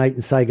spent one night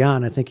in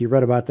Saigon. I think you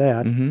read about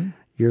that. Mm-hmm.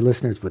 Your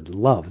listeners would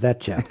love that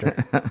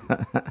chapter.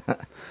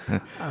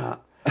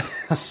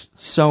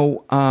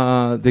 So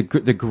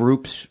the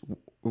groups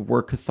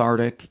were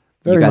cathartic.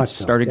 Very you much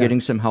so, started getting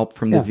some help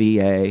from the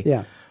VA.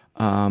 Yeah.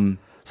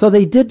 So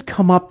they did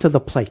come up to the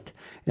plate.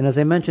 And as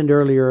I mentioned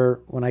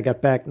earlier, when I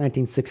got back in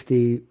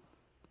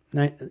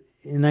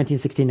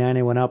 1969,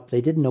 I went up.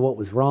 They didn't know what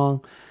was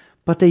wrong,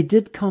 but they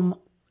did come.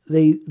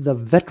 The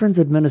Veterans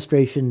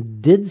Administration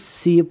did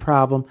see a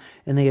problem,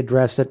 and they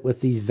addressed it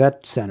with these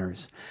vet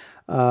centers.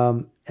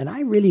 And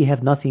I really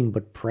have nothing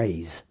but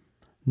praise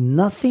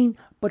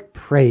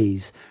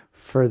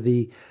for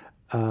the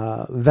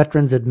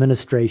Veterans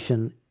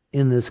Administration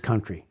in this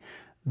country.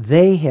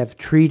 They have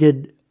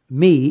treated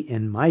me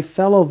and my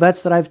fellow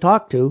vets that I've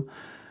talked to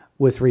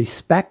with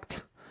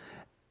respect,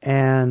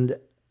 and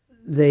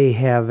they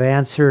have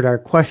answered our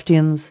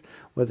questions,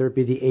 whether it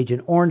be the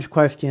Agent Orange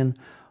question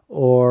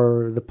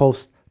or the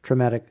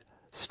post-traumatic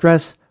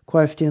stress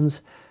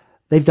questions.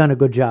 They've done a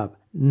good job.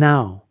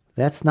 Now,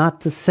 that's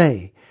not to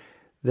say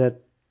that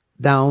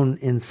down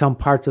in some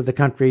parts of the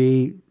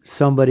country,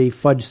 somebody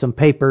fudged some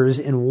papers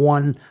in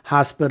one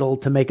hospital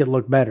to make it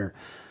look better.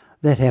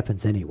 That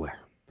happens anywhere.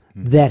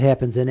 Mm-hmm. That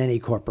happens in any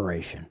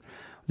corporation.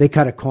 They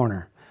cut a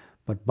corner.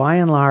 But by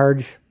and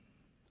large,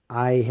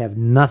 I have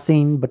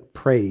nothing but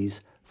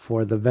praise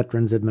for the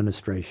Veterans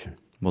Administration.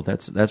 Well,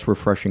 that's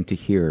refreshing to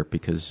hear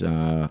because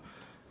the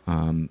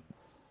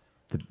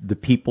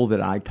people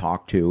that I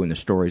talk to and the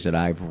stories that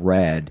I've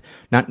read,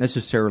 not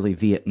necessarily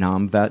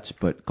Vietnam vets,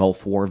 but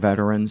Gulf War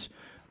veterans,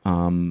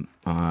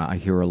 I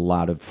hear a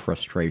lot of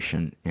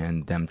frustration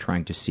and them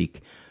trying to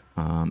seek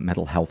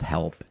mental health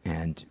help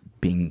and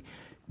being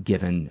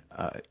given,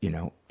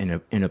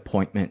 an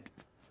appointment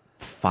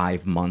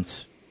 5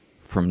 months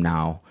from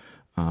now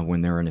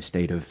when they're in a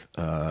state of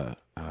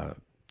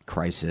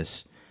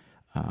crisis.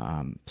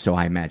 So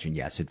I imagine,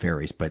 yes, it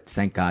varies, but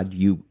thank God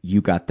you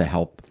got the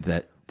help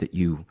that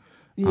you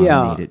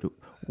needed.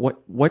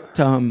 What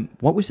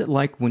was it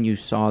like when you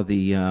saw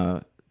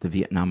the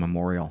Vietnam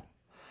Memorial?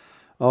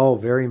 Oh,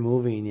 very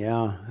moving.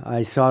 Yeah,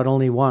 I saw it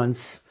only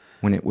once.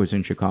 When it was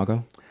in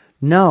Chicago?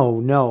 No,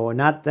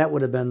 not that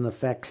would have been the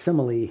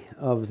facsimile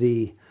of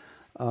the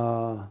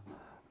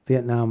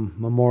Vietnam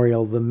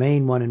Memorial, the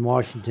main one in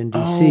Washington,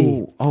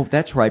 D.C. Oh,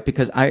 that's right,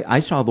 because I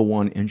saw the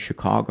one in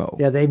Chicago.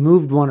 Yeah, they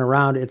moved one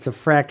around. It's a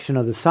fraction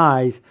of the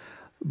size,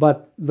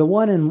 but the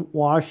one in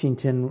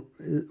Washington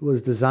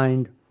was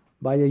designed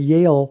by a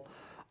Yale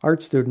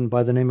art student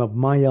by the name of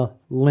Maya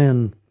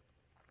Lin,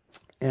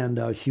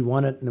 and she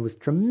won it, and there was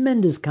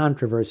tremendous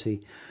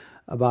controversy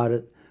about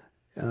it.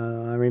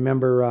 I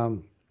remember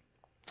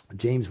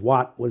James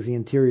Watt was the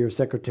Interior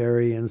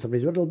Secretary, and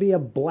somebody said, it'll be a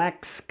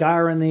black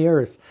scar in the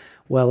earth.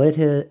 Well, it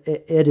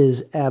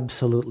is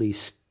absolutely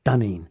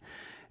stunning.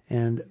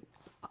 And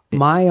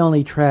my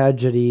only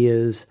tragedy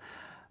is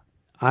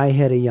I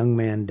had a young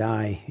man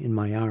die in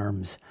my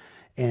arms,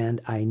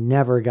 and I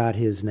never got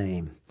his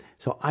name.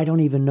 So I don't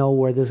even know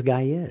where this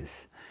guy is.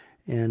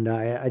 And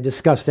I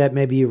discussed that.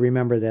 Maybe you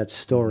remember that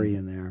story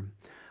in there.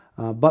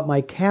 But my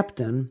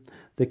captain,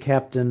 the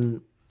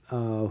captain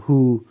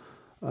who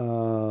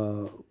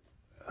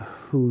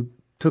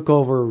took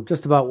over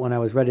just about when I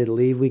was ready to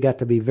leave, we got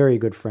to be very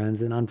good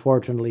friends, and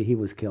unfortunately he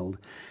was killed.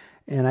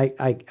 And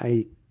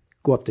I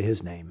go up to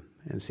his name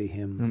and see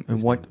him.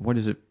 And what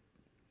is it?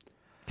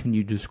 Can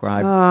you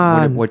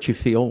describe what you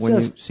feel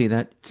when you see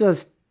that?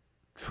 Just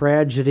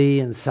tragedy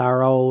and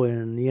sorrow,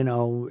 and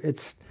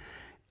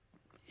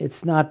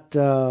it's not.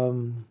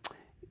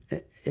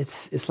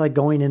 It's like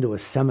going into a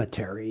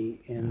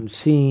cemetery and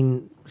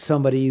seeing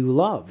somebody you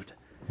loved.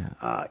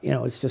 Yeah.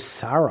 It's just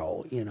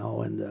sorrow.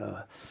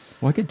 Well,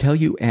 I could tell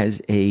you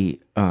as a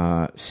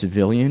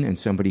civilian and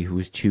somebody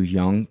who's too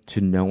young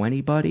to know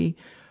anybody.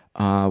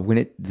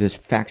 When this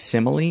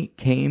facsimile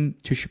came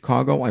to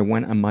Chicago, I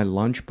went on my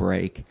lunch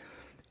break,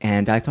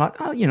 and I thought,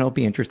 it'll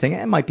be interesting.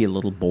 It might be a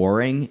little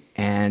boring,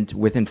 and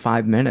within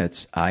 5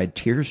 minutes, I had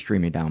tears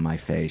streaming down my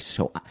face.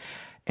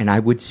 And I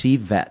would see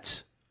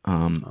vets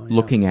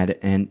looking at it,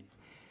 and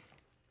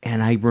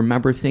I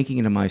remember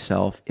thinking to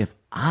myself, if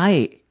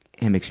I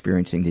am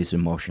experiencing these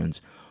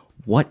emotions,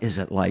 what is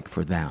it like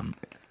for them?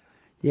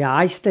 Yeah,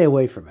 I stay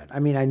away from it. I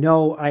mean, I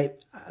know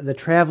the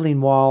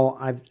traveling wall.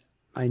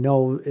 I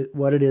know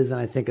what it is, and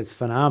I think it's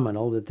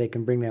phenomenal that they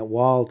can bring that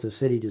wall to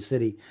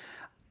city.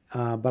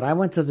 But I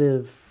went to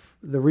the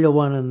real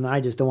one, and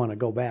I just don't want to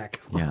go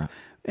back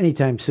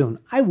anytime soon.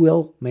 I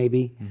will,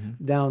 maybe,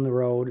 down the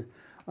road.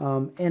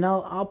 And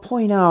I'll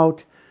point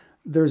out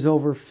there's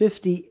over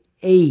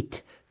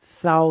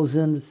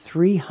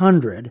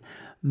 58,300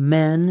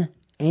 men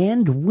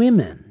and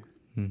women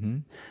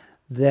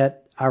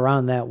that are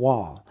on that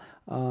wall.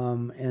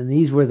 And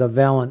these were the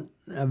valiant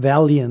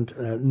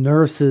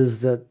nurses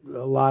that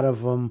a lot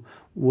of them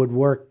would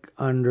work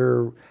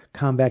under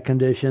combat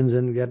conditions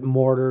and get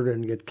mortared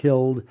and get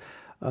killed.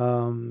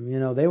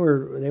 They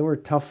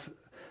were tough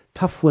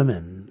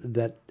women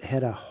that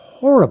had a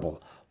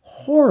horrible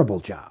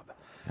job.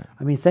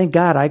 I mean, thank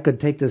God I could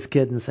take this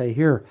kid and say,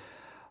 here,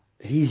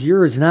 he's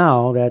yours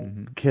now,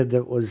 that kid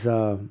that was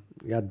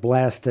got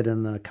blasted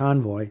in the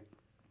convoy.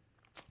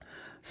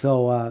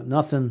 So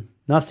nothing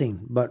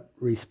but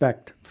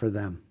respect for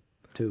them,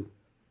 too.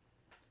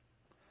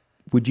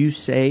 Would you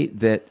say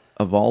that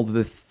of all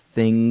the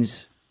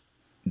things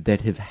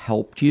that have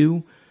helped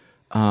you,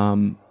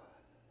 the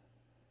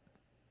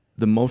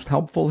most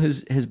helpful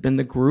has been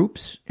the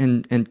groups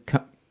and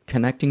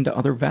connecting to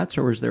other vets,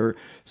 or is there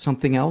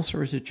something else,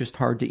 or is it just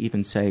hard to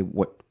even say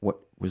what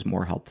was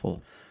more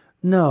helpful?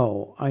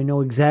 No, I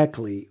know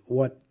exactly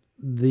what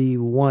the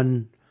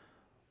one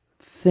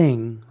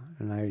thing,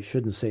 and I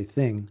shouldn't say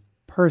thing,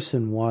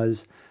 person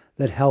was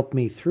that helped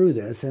me through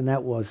this, and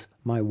that was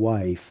my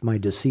wife, my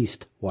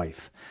deceased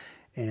wife.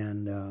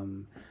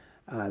 And,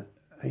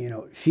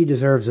 she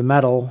deserves a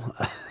medal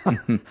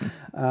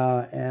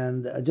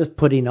and just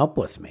putting up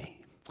with me.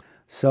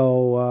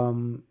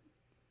 So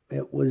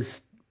it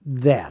was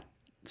that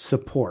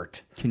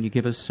support. Can you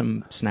give us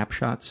some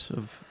snapshots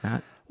of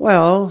that?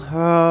 Well,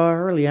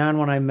 early on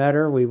when I met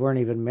her, we weren't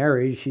even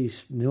married. She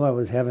knew I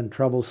was having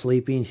trouble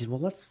sleeping. She said, well,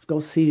 let's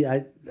go see.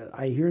 I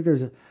hear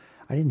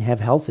I didn't have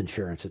health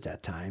insurance at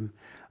that time.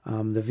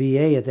 The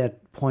VA at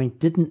that point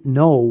didn't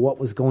know what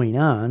was going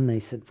on. They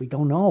said, we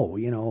don't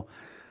know,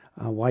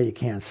 why you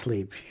can't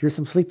sleep. Here's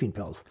some sleeping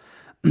pills.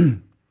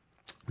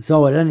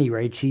 So at any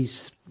rate,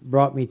 she's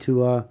brought me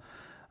to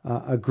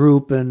a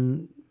group,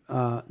 and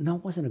no,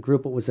 it wasn't a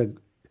group. It was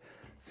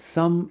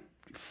some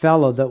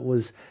fellow that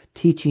was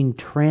teaching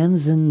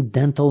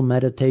transcendental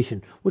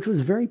meditation, which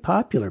was very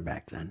popular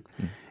back then.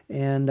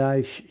 And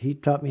he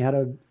taught me how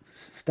to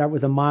start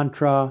with a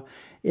mantra.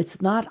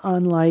 It's not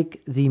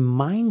unlike the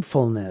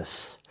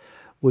mindfulness,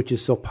 which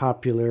is so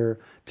popular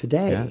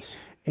today. Yes.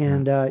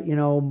 And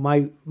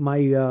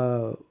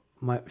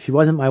she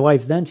wasn't my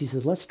wife then. She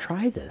says, let's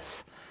try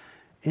this.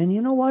 And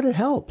you know what? It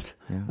helped.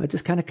 Yeah.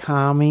 Just kind of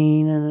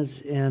calming, and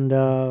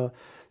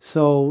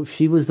so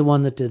she was the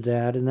one that did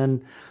that. And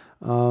then,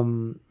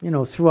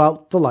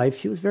 throughout the life,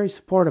 she was very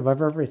supportive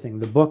of everything.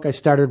 The book I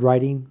started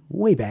writing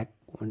way back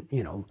when,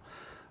 and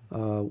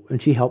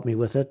she helped me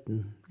with it.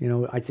 And,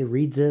 I'd say,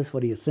 read this. What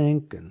do you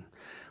think? And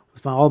it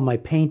was all my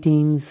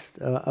paintings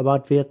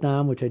about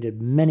Vietnam, which I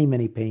did many,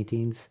 many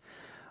paintings.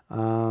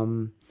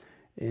 And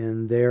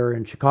there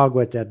in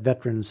Chicago at that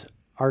Veterans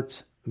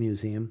Arts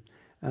Museum,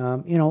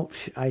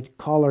 I'd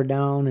call her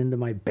down into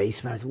my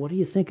basement. I said, what do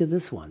you think of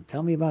this one?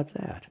 Tell me about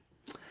that.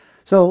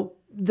 So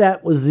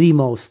that was the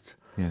most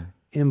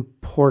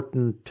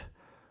important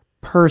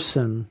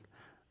person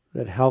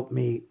that helped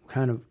me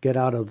kind of get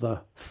out of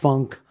the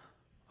funk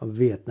of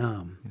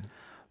Vietnam. Yeah.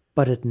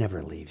 But it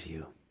never leaves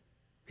you.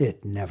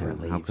 It never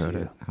leaves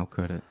you. How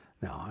could it?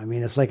 No, I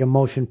mean, it's like a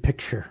motion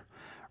picture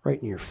right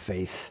in your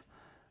face.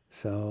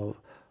 So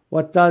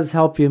what does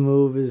help you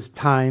move is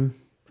time.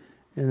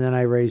 And then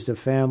I raised a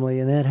family,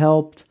 and that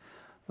helped.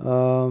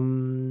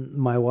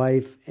 my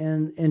wife,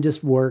 and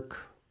just work.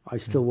 I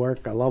still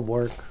work. I love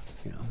work,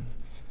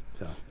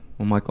 So.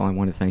 Well, Michael, I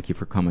want to thank you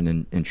for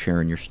coming and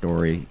sharing your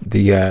story.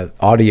 The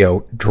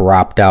audio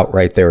dropped out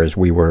right there as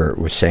we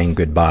were saying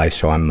goodbye,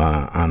 so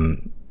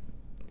I'm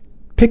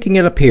picking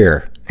it up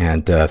here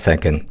and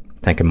thanking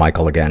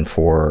Michael again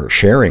for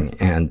sharing.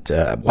 And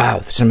wow,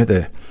 some of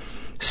the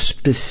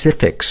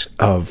specifics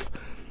of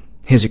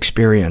his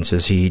experience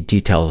as he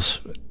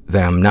details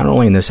them, not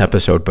only in this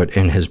episode but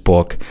in his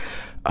book,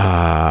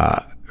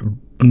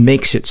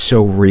 makes it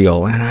so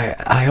real. And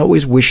I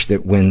always wish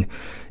that when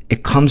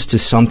it comes to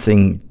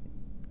something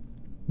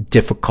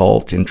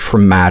difficult and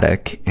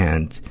traumatic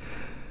and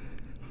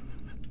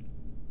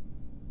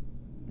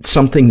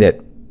something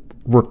that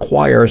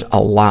requires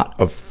a lot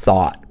of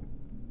thought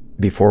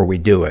before we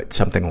do it,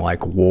 something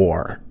like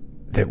war,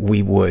 that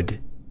we would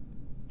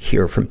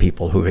hear from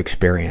people who've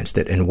experienced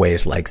it in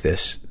ways like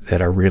this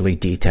that are really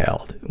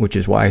detailed, which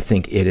is why I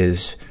think it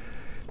is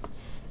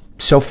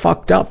so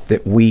fucked up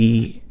that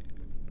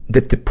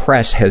the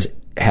press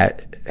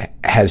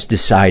has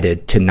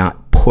decided to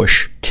not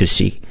push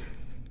to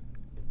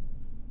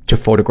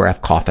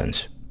photograph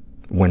coffins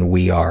when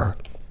we are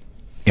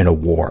in a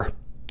war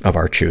of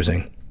our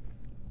choosing.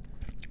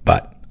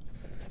 But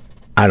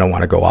I don't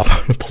want to go off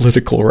on a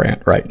political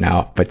rant right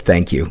now, but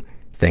thank you,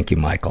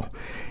 Michael.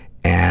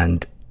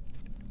 And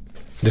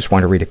just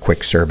want to read a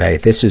quick survey.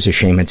 This is a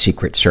Shame and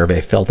Secret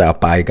survey filled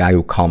out by a guy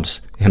who calls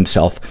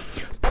himself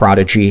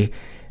Prodigy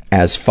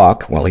as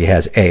fuck. Well, he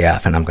has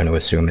AF, and I'm going to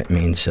assume it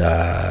means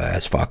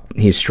as fuck.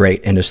 He's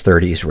straight, in his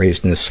 30s,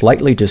 raised in a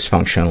slightly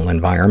dysfunctional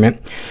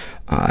environment.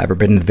 Ever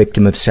been the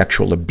victim of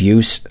sexual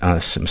abuse?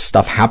 Some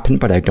stuff happened,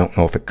 but I don't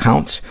know if it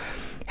counts.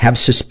 Have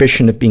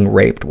suspicion of being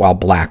raped while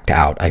blacked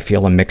out. I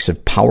feel a mix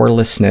of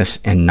powerlessness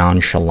and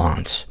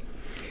nonchalance.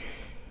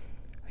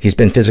 He's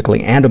been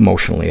physically and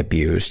emotionally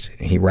abused.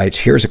 He writes,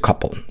 here's a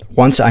couple.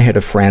 Once I had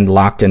a friend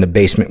locked in a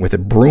basement with a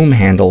broom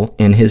handle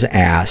in his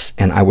ass,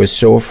 and I was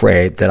so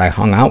afraid that I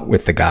hung out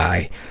with the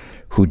guy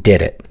who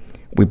did it.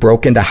 We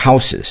broke into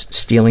houses,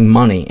 stealing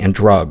money and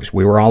drugs.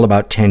 We were all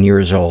about 10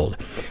 years old.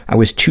 I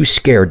was too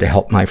scared to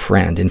help my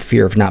friend in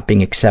fear of not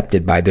being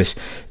accepted by this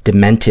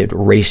demented,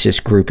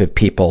 racist group of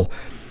people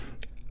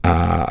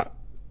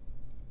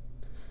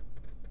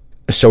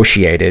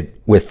associated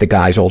with the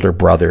guy's older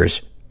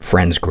brother's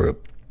friends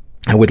group.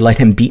 I would let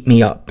him beat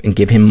me up and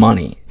give him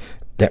money.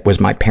 That was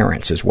my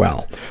parents as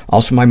well.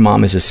 Also, my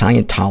mom is a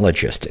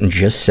Scientologist and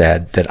just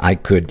said that I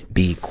could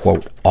be,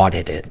 quote,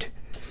 audited.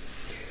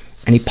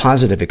 Any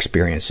positive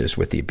experiences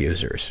with the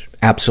abusers?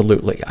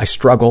 Absolutely. I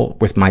struggle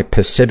with my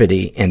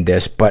passivity in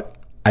this, but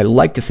I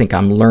like to think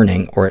I'm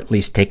learning, or at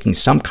least taking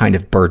some kind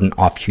of burden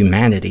off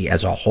humanity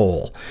as a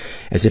whole,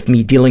 as if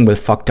me dealing with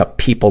fucked up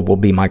people will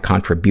be my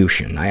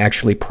contribution. I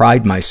actually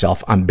pride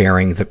myself on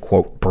bearing the,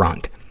 quote,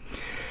 brunt.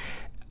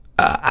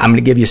 I'm going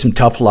to give you some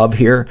tough love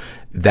here.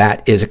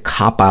 That is a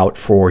cop-out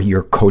for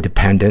your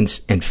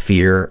codependence and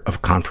fear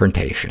of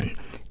confrontation.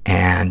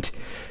 And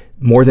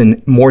more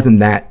than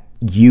that,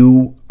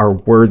 you are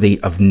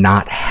worthy of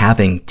not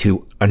having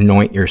to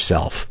anoint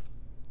yourself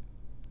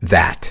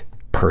that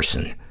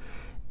person.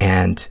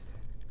 And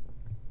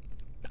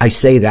I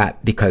say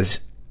that because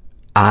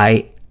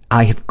I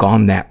have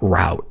gone that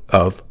route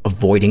of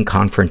avoiding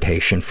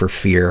confrontation for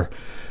fear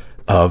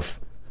of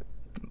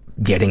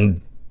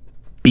getting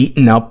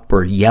beaten up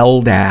or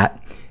yelled at.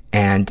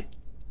 And,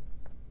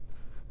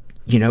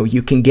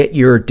 you can get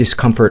your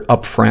discomfort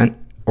up front,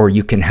 or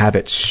you can have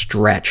it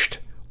stretched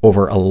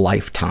over a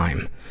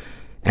lifetime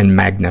and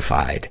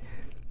magnified.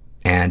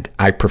 And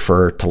I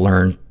prefer to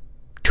learn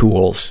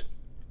tools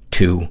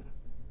to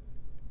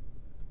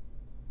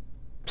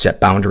set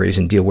boundaries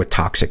and deal with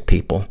toxic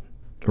people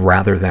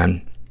rather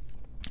than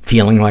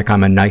feeling like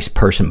I'm a nice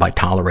person by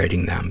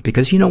tolerating them.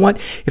 Because you know what?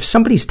 If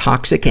somebody's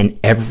toxic and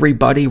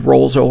everybody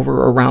rolls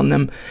over around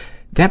them,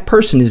 that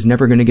person is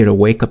never going to get a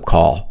wake-up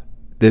call.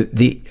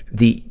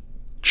 The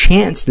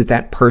chance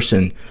that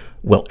person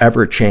will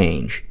ever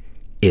change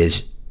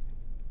is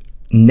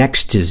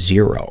next to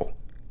zero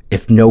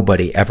if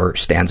nobody ever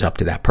stands up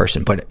to that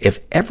person. But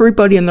if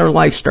everybody in their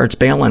life starts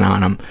bailing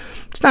on them,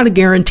 it's not a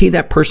guarantee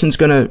that person's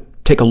going to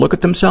take a look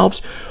at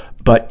themselves,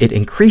 but it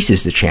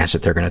increases the chance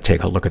that they're going to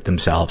take a look at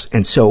themselves.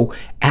 And so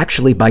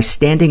actually by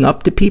standing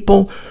up to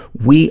people,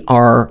 we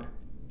are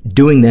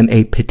doing them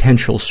a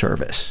potential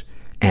service.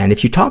 And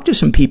if you talk to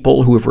some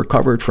people who have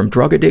recovered from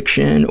drug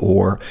addiction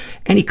or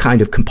any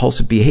kind of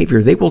compulsive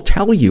behavior, they will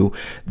tell you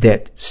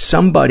that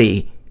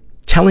somebody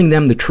telling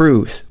them the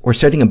truth or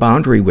setting a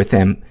boundary with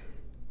them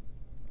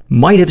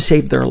might have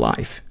saved their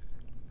life.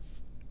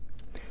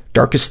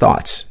 Darkest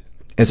thoughts.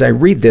 As I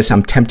read this,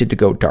 I'm tempted to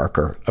go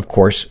darker, of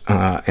course,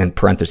 in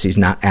parentheses,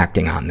 not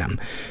acting on them.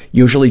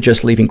 Usually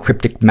just leaving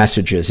cryptic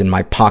messages in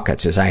my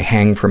pockets as I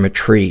hang from a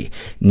tree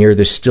near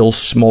the still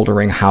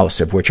smoldering house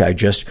of which I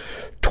just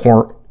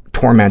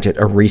tormented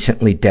a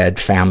recently dead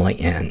family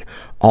in.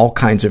 All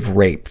kinds of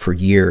rape for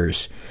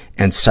years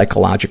and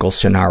psychological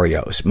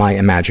scenarios. My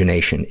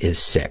imagination is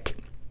sick.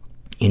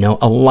 You know,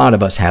 a lot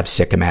of us have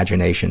sick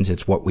imaginations.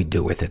 It's what we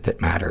do with it that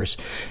matters.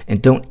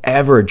 And don't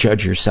ever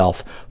judge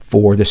yourself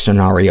for the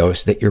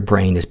scenarios that your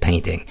brain is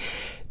painting.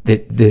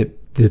 The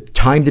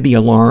time to be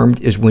alarmed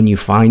is when you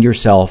find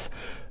yourself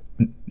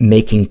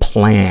making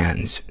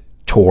plans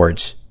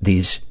towards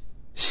these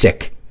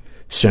sick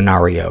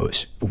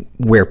scenarios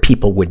where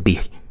people would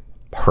be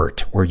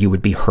hurt, or you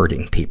would be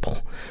hurting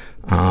people.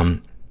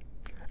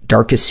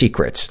 Darkest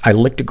secrets. I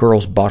licked a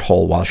girl's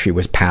butthole while she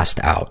was passed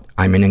out.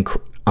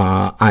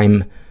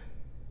 I'm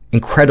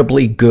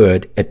incredibly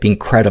good at being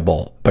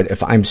credible, but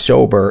if I'm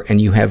sober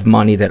and you have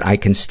money that I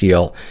can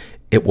steal,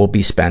 it will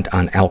be spent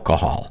on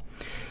alcohol.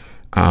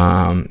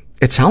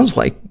 It sounds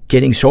like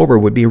getting sober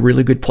would be a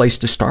really good place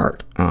to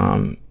start.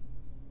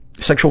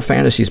 Sexual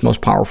fantasy is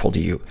most powerful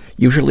to you.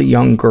 Usually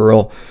young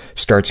girl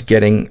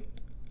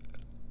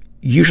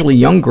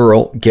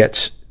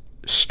gets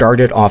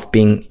started off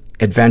being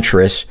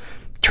adventurous,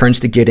 turns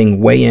to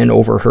getting way in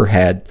over her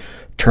head,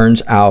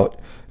 turns out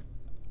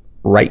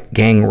right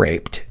gang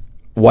raped.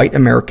 White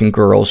American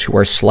girls who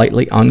are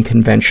slightly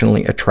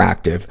unconventionally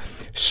attractive,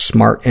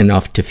 smart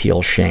enough to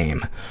feel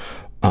shame.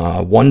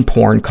 One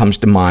porn comes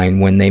to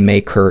mind when they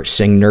make her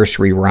sing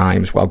nursery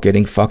rhymes while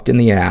getting fucked in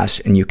the ass,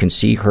 and you can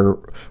see her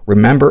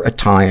remember a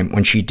time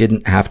when she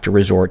didn't have to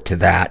resort to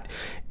that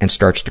and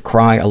starts to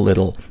cry a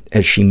little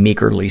as she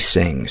meagerly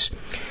sings.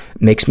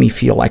 Makes me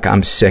feel like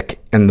I'm sick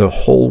and the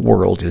whole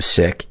world is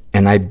sick,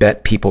 and I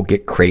bet people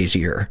get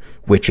crazier,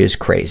 which is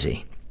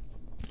crazy.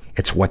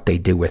 It's what they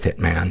do with it,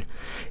 man.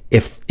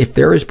 If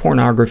there is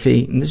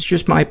pornography, and this is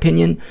just my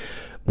opinion,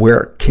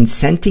 where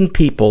consenting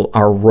people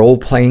are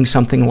role-playing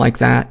something like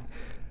that,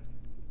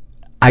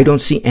 I don't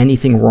see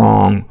anything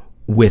wrong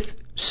with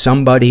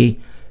somebody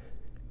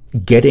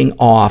getting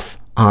off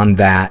on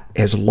that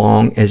as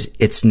long as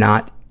it's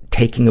not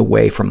taking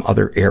away from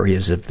other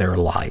areas of their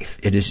life.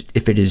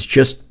 If it is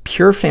just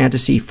pure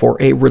fantasy for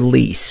a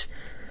release,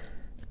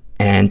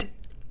 and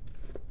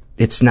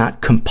it's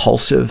not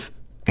compulsive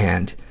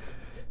and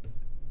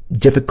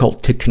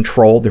difficult to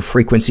control the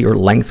frequency or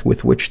length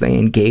with which they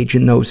engage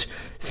in those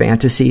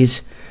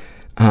fantasies,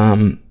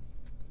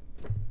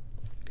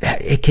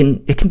 it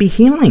can be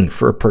healing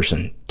for a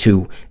person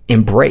to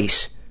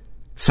embrace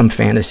some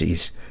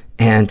fantasies.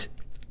 And,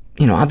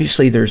 you know,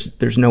 obviously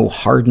there's no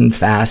hard and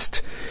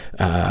fast,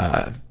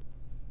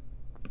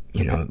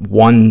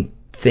 one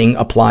thing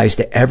applies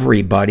to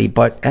everybody,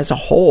 but as a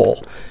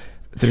whole,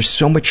 there's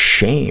so much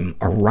shame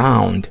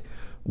around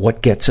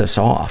what gets us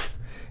off.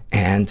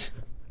 And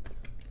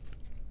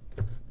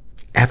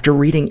after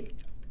reading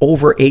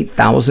over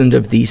 8,000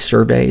 of these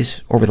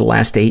surveys over the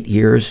last 8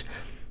 years,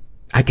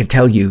 I can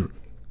tell you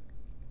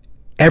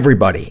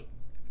everybody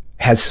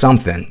has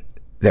something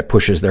that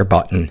pushes their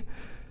button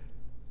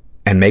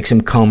and makes them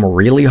come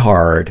really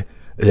hard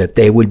that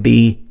they would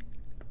be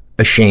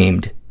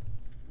ashamed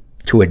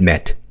to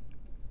admit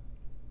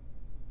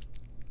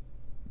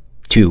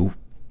to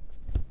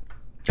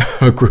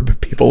a group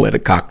of people at a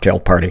cocktail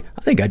party.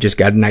 I think I just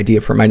got an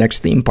idea for my next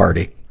theme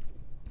party.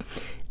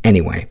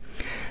 Anyway,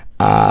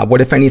 what,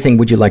 if anything,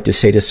 would you like to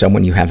say to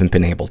someone you haven't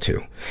been able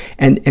to?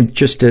 And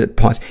just to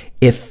pause,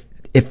 if,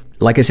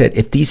 like I said,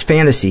 if these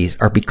fantasies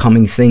are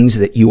becoming things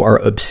that you are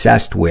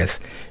obsessed with,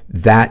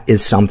 that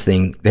is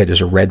something that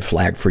is a red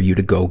flag for you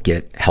to go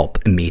get help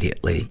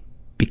immediately.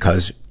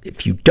 Because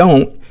if you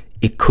don't,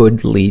 it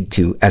could lead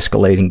to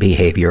escalating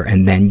behavior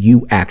and then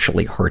you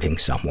actually hurting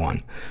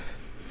someone.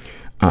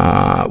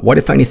 What,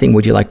 if anything,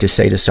 would you like to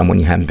say to someone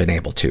you haven't been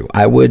able to?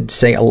 I would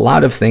say a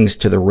lot of things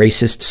to the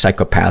racist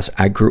psychopaths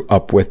I grew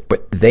up with,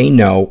 but they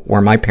know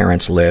where my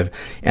parents live,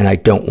 and I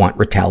don't want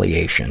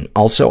retaliation.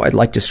 Also, I'd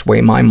like to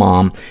sway my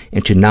mom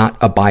into not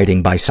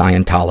abiding by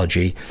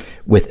Scientology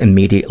with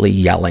immediately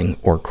yelling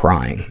or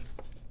crying.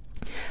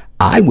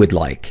 I would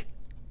like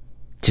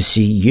to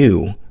see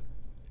you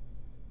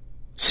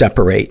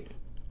separate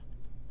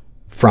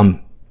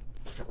from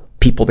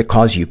people that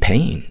cause you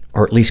pain,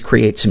 or at least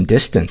create some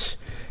distance,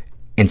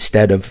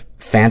 instead of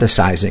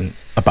fantasizing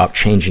about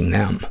changing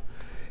them.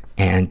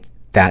 And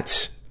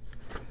that's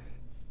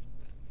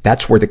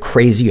where the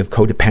crazy of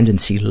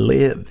codependency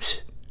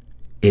lives,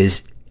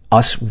 is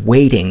us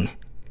waiting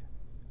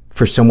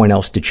for someone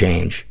else to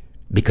change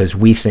because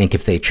we think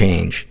if they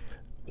change,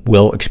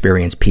 we'll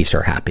experience peace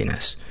or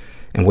happiness.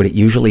 And what it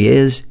usually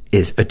is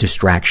a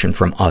distraction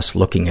from us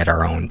looking at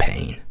our own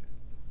pain.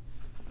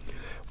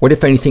 What,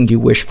 if anything, do you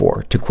wish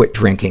for? To quit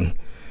drinking,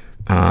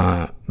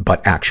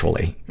 but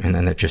actually, and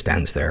then it just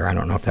ends there. I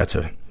don't know if that's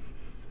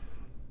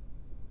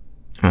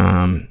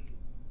I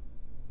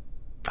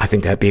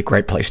think that'd be a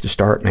great place to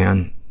start,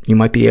 man. You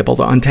might be able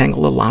to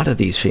untangle a lot of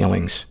these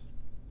feelings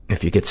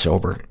if you get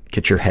sober.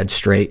 Get your head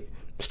straight.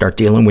 Start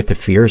dealing with the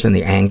fears and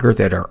the anger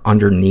that are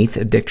underneath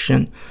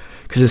addiction.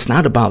 Because it's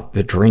not about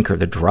the drink or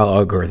the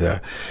drug or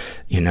the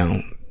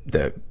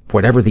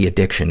whatever the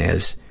addiction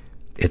is.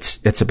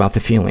 It's about the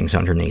feelings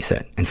underneath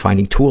it and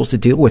finding tools to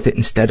deal with it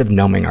instead of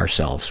numbing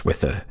ourselves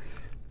with a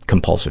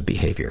compulsive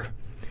behavior.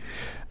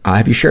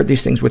 Have you shared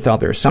these things with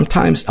others?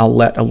 Sometimes I'll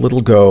let a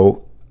little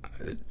go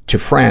to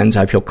friends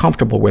I feel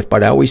comfortable with,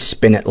 but I always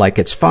spin it like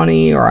it's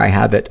funny or I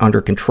have it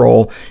under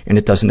control and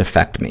it doesn't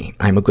affect me.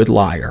 I'm a good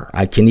liar.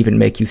 I can even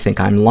make you think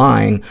I'm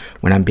lying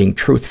when I'm being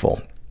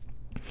truthful.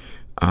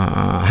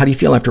 How do you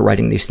feel after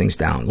writing these things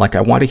down? Like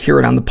I want to hear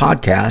it on the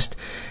podcast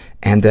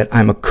and that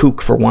I'm a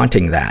kook for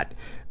wanting that.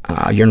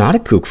 You're not a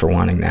kook for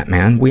wanting that,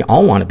 man. We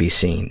all want to be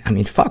seen. I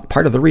mean, fuck,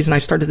 part of the reason I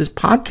started this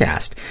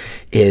podcast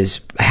is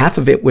half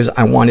of it was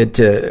I wanted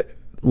to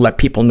let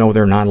people know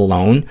they're not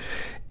alone.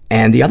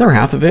 And the other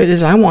half of it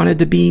is I wanted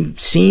to be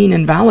seen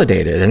and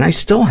validated. And I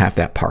still have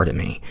that part of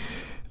me.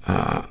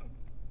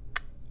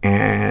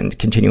 And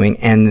continuing,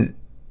 and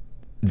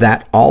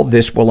that all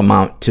this will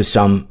amount to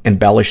some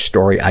embellished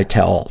story I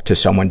tell to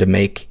someone to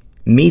make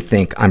me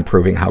think I'm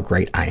proving how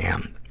great I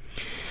am.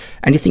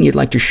 Anything you'd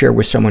like to share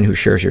with someone who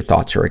shares your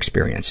thoughts or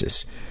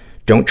experiences.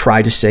 Don't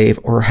try to save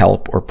or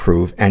help or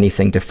prove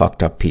anything to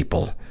fucked up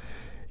people.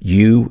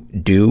 You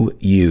do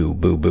you,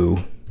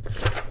 boo-boo.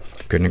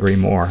 Couldn't agree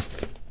more.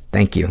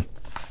 Thank you.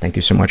 Thank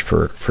you so much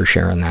for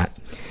sharing that.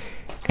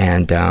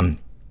 And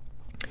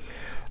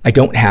I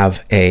don't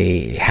have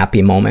a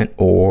happy moment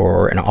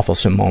or an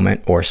awfulsome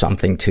moment or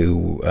something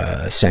to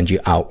send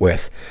you out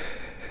with.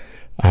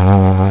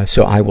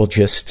 So I will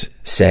just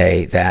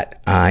say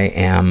that I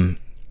am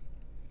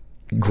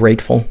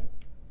grateful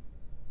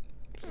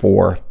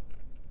for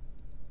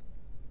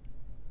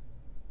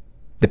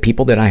the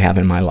people that I have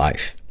in my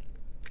life.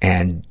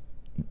 And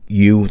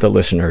you, the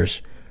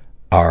listeners,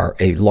 are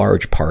a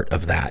large part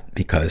of that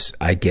because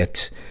I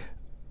get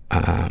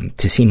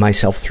to see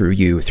myself through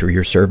you, through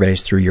your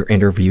surveys, through your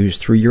interviews,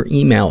 through your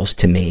emails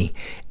to me,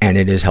 and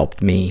it has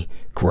helped me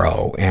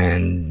grow.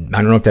 And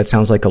I don't know if that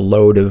sounds like a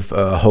load of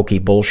hokey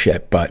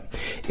bullshit, but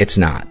it's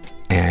not.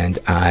 And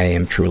I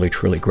am truly,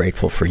 truly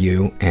grateful for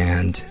you.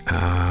 And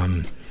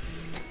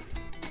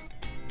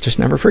just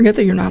never forget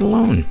that you're not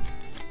alone.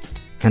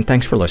 And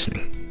thanks for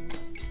listening.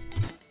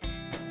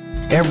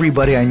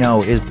 Everybody I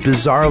know is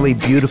bizarrely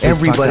beautifully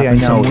Everybody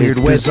fucked up I know in some weird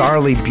way.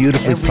 Bizarrely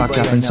beautifully fucked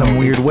up in some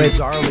weird way.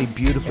 Bizarrely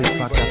beautifully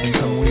fucked up in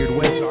some weird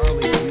way.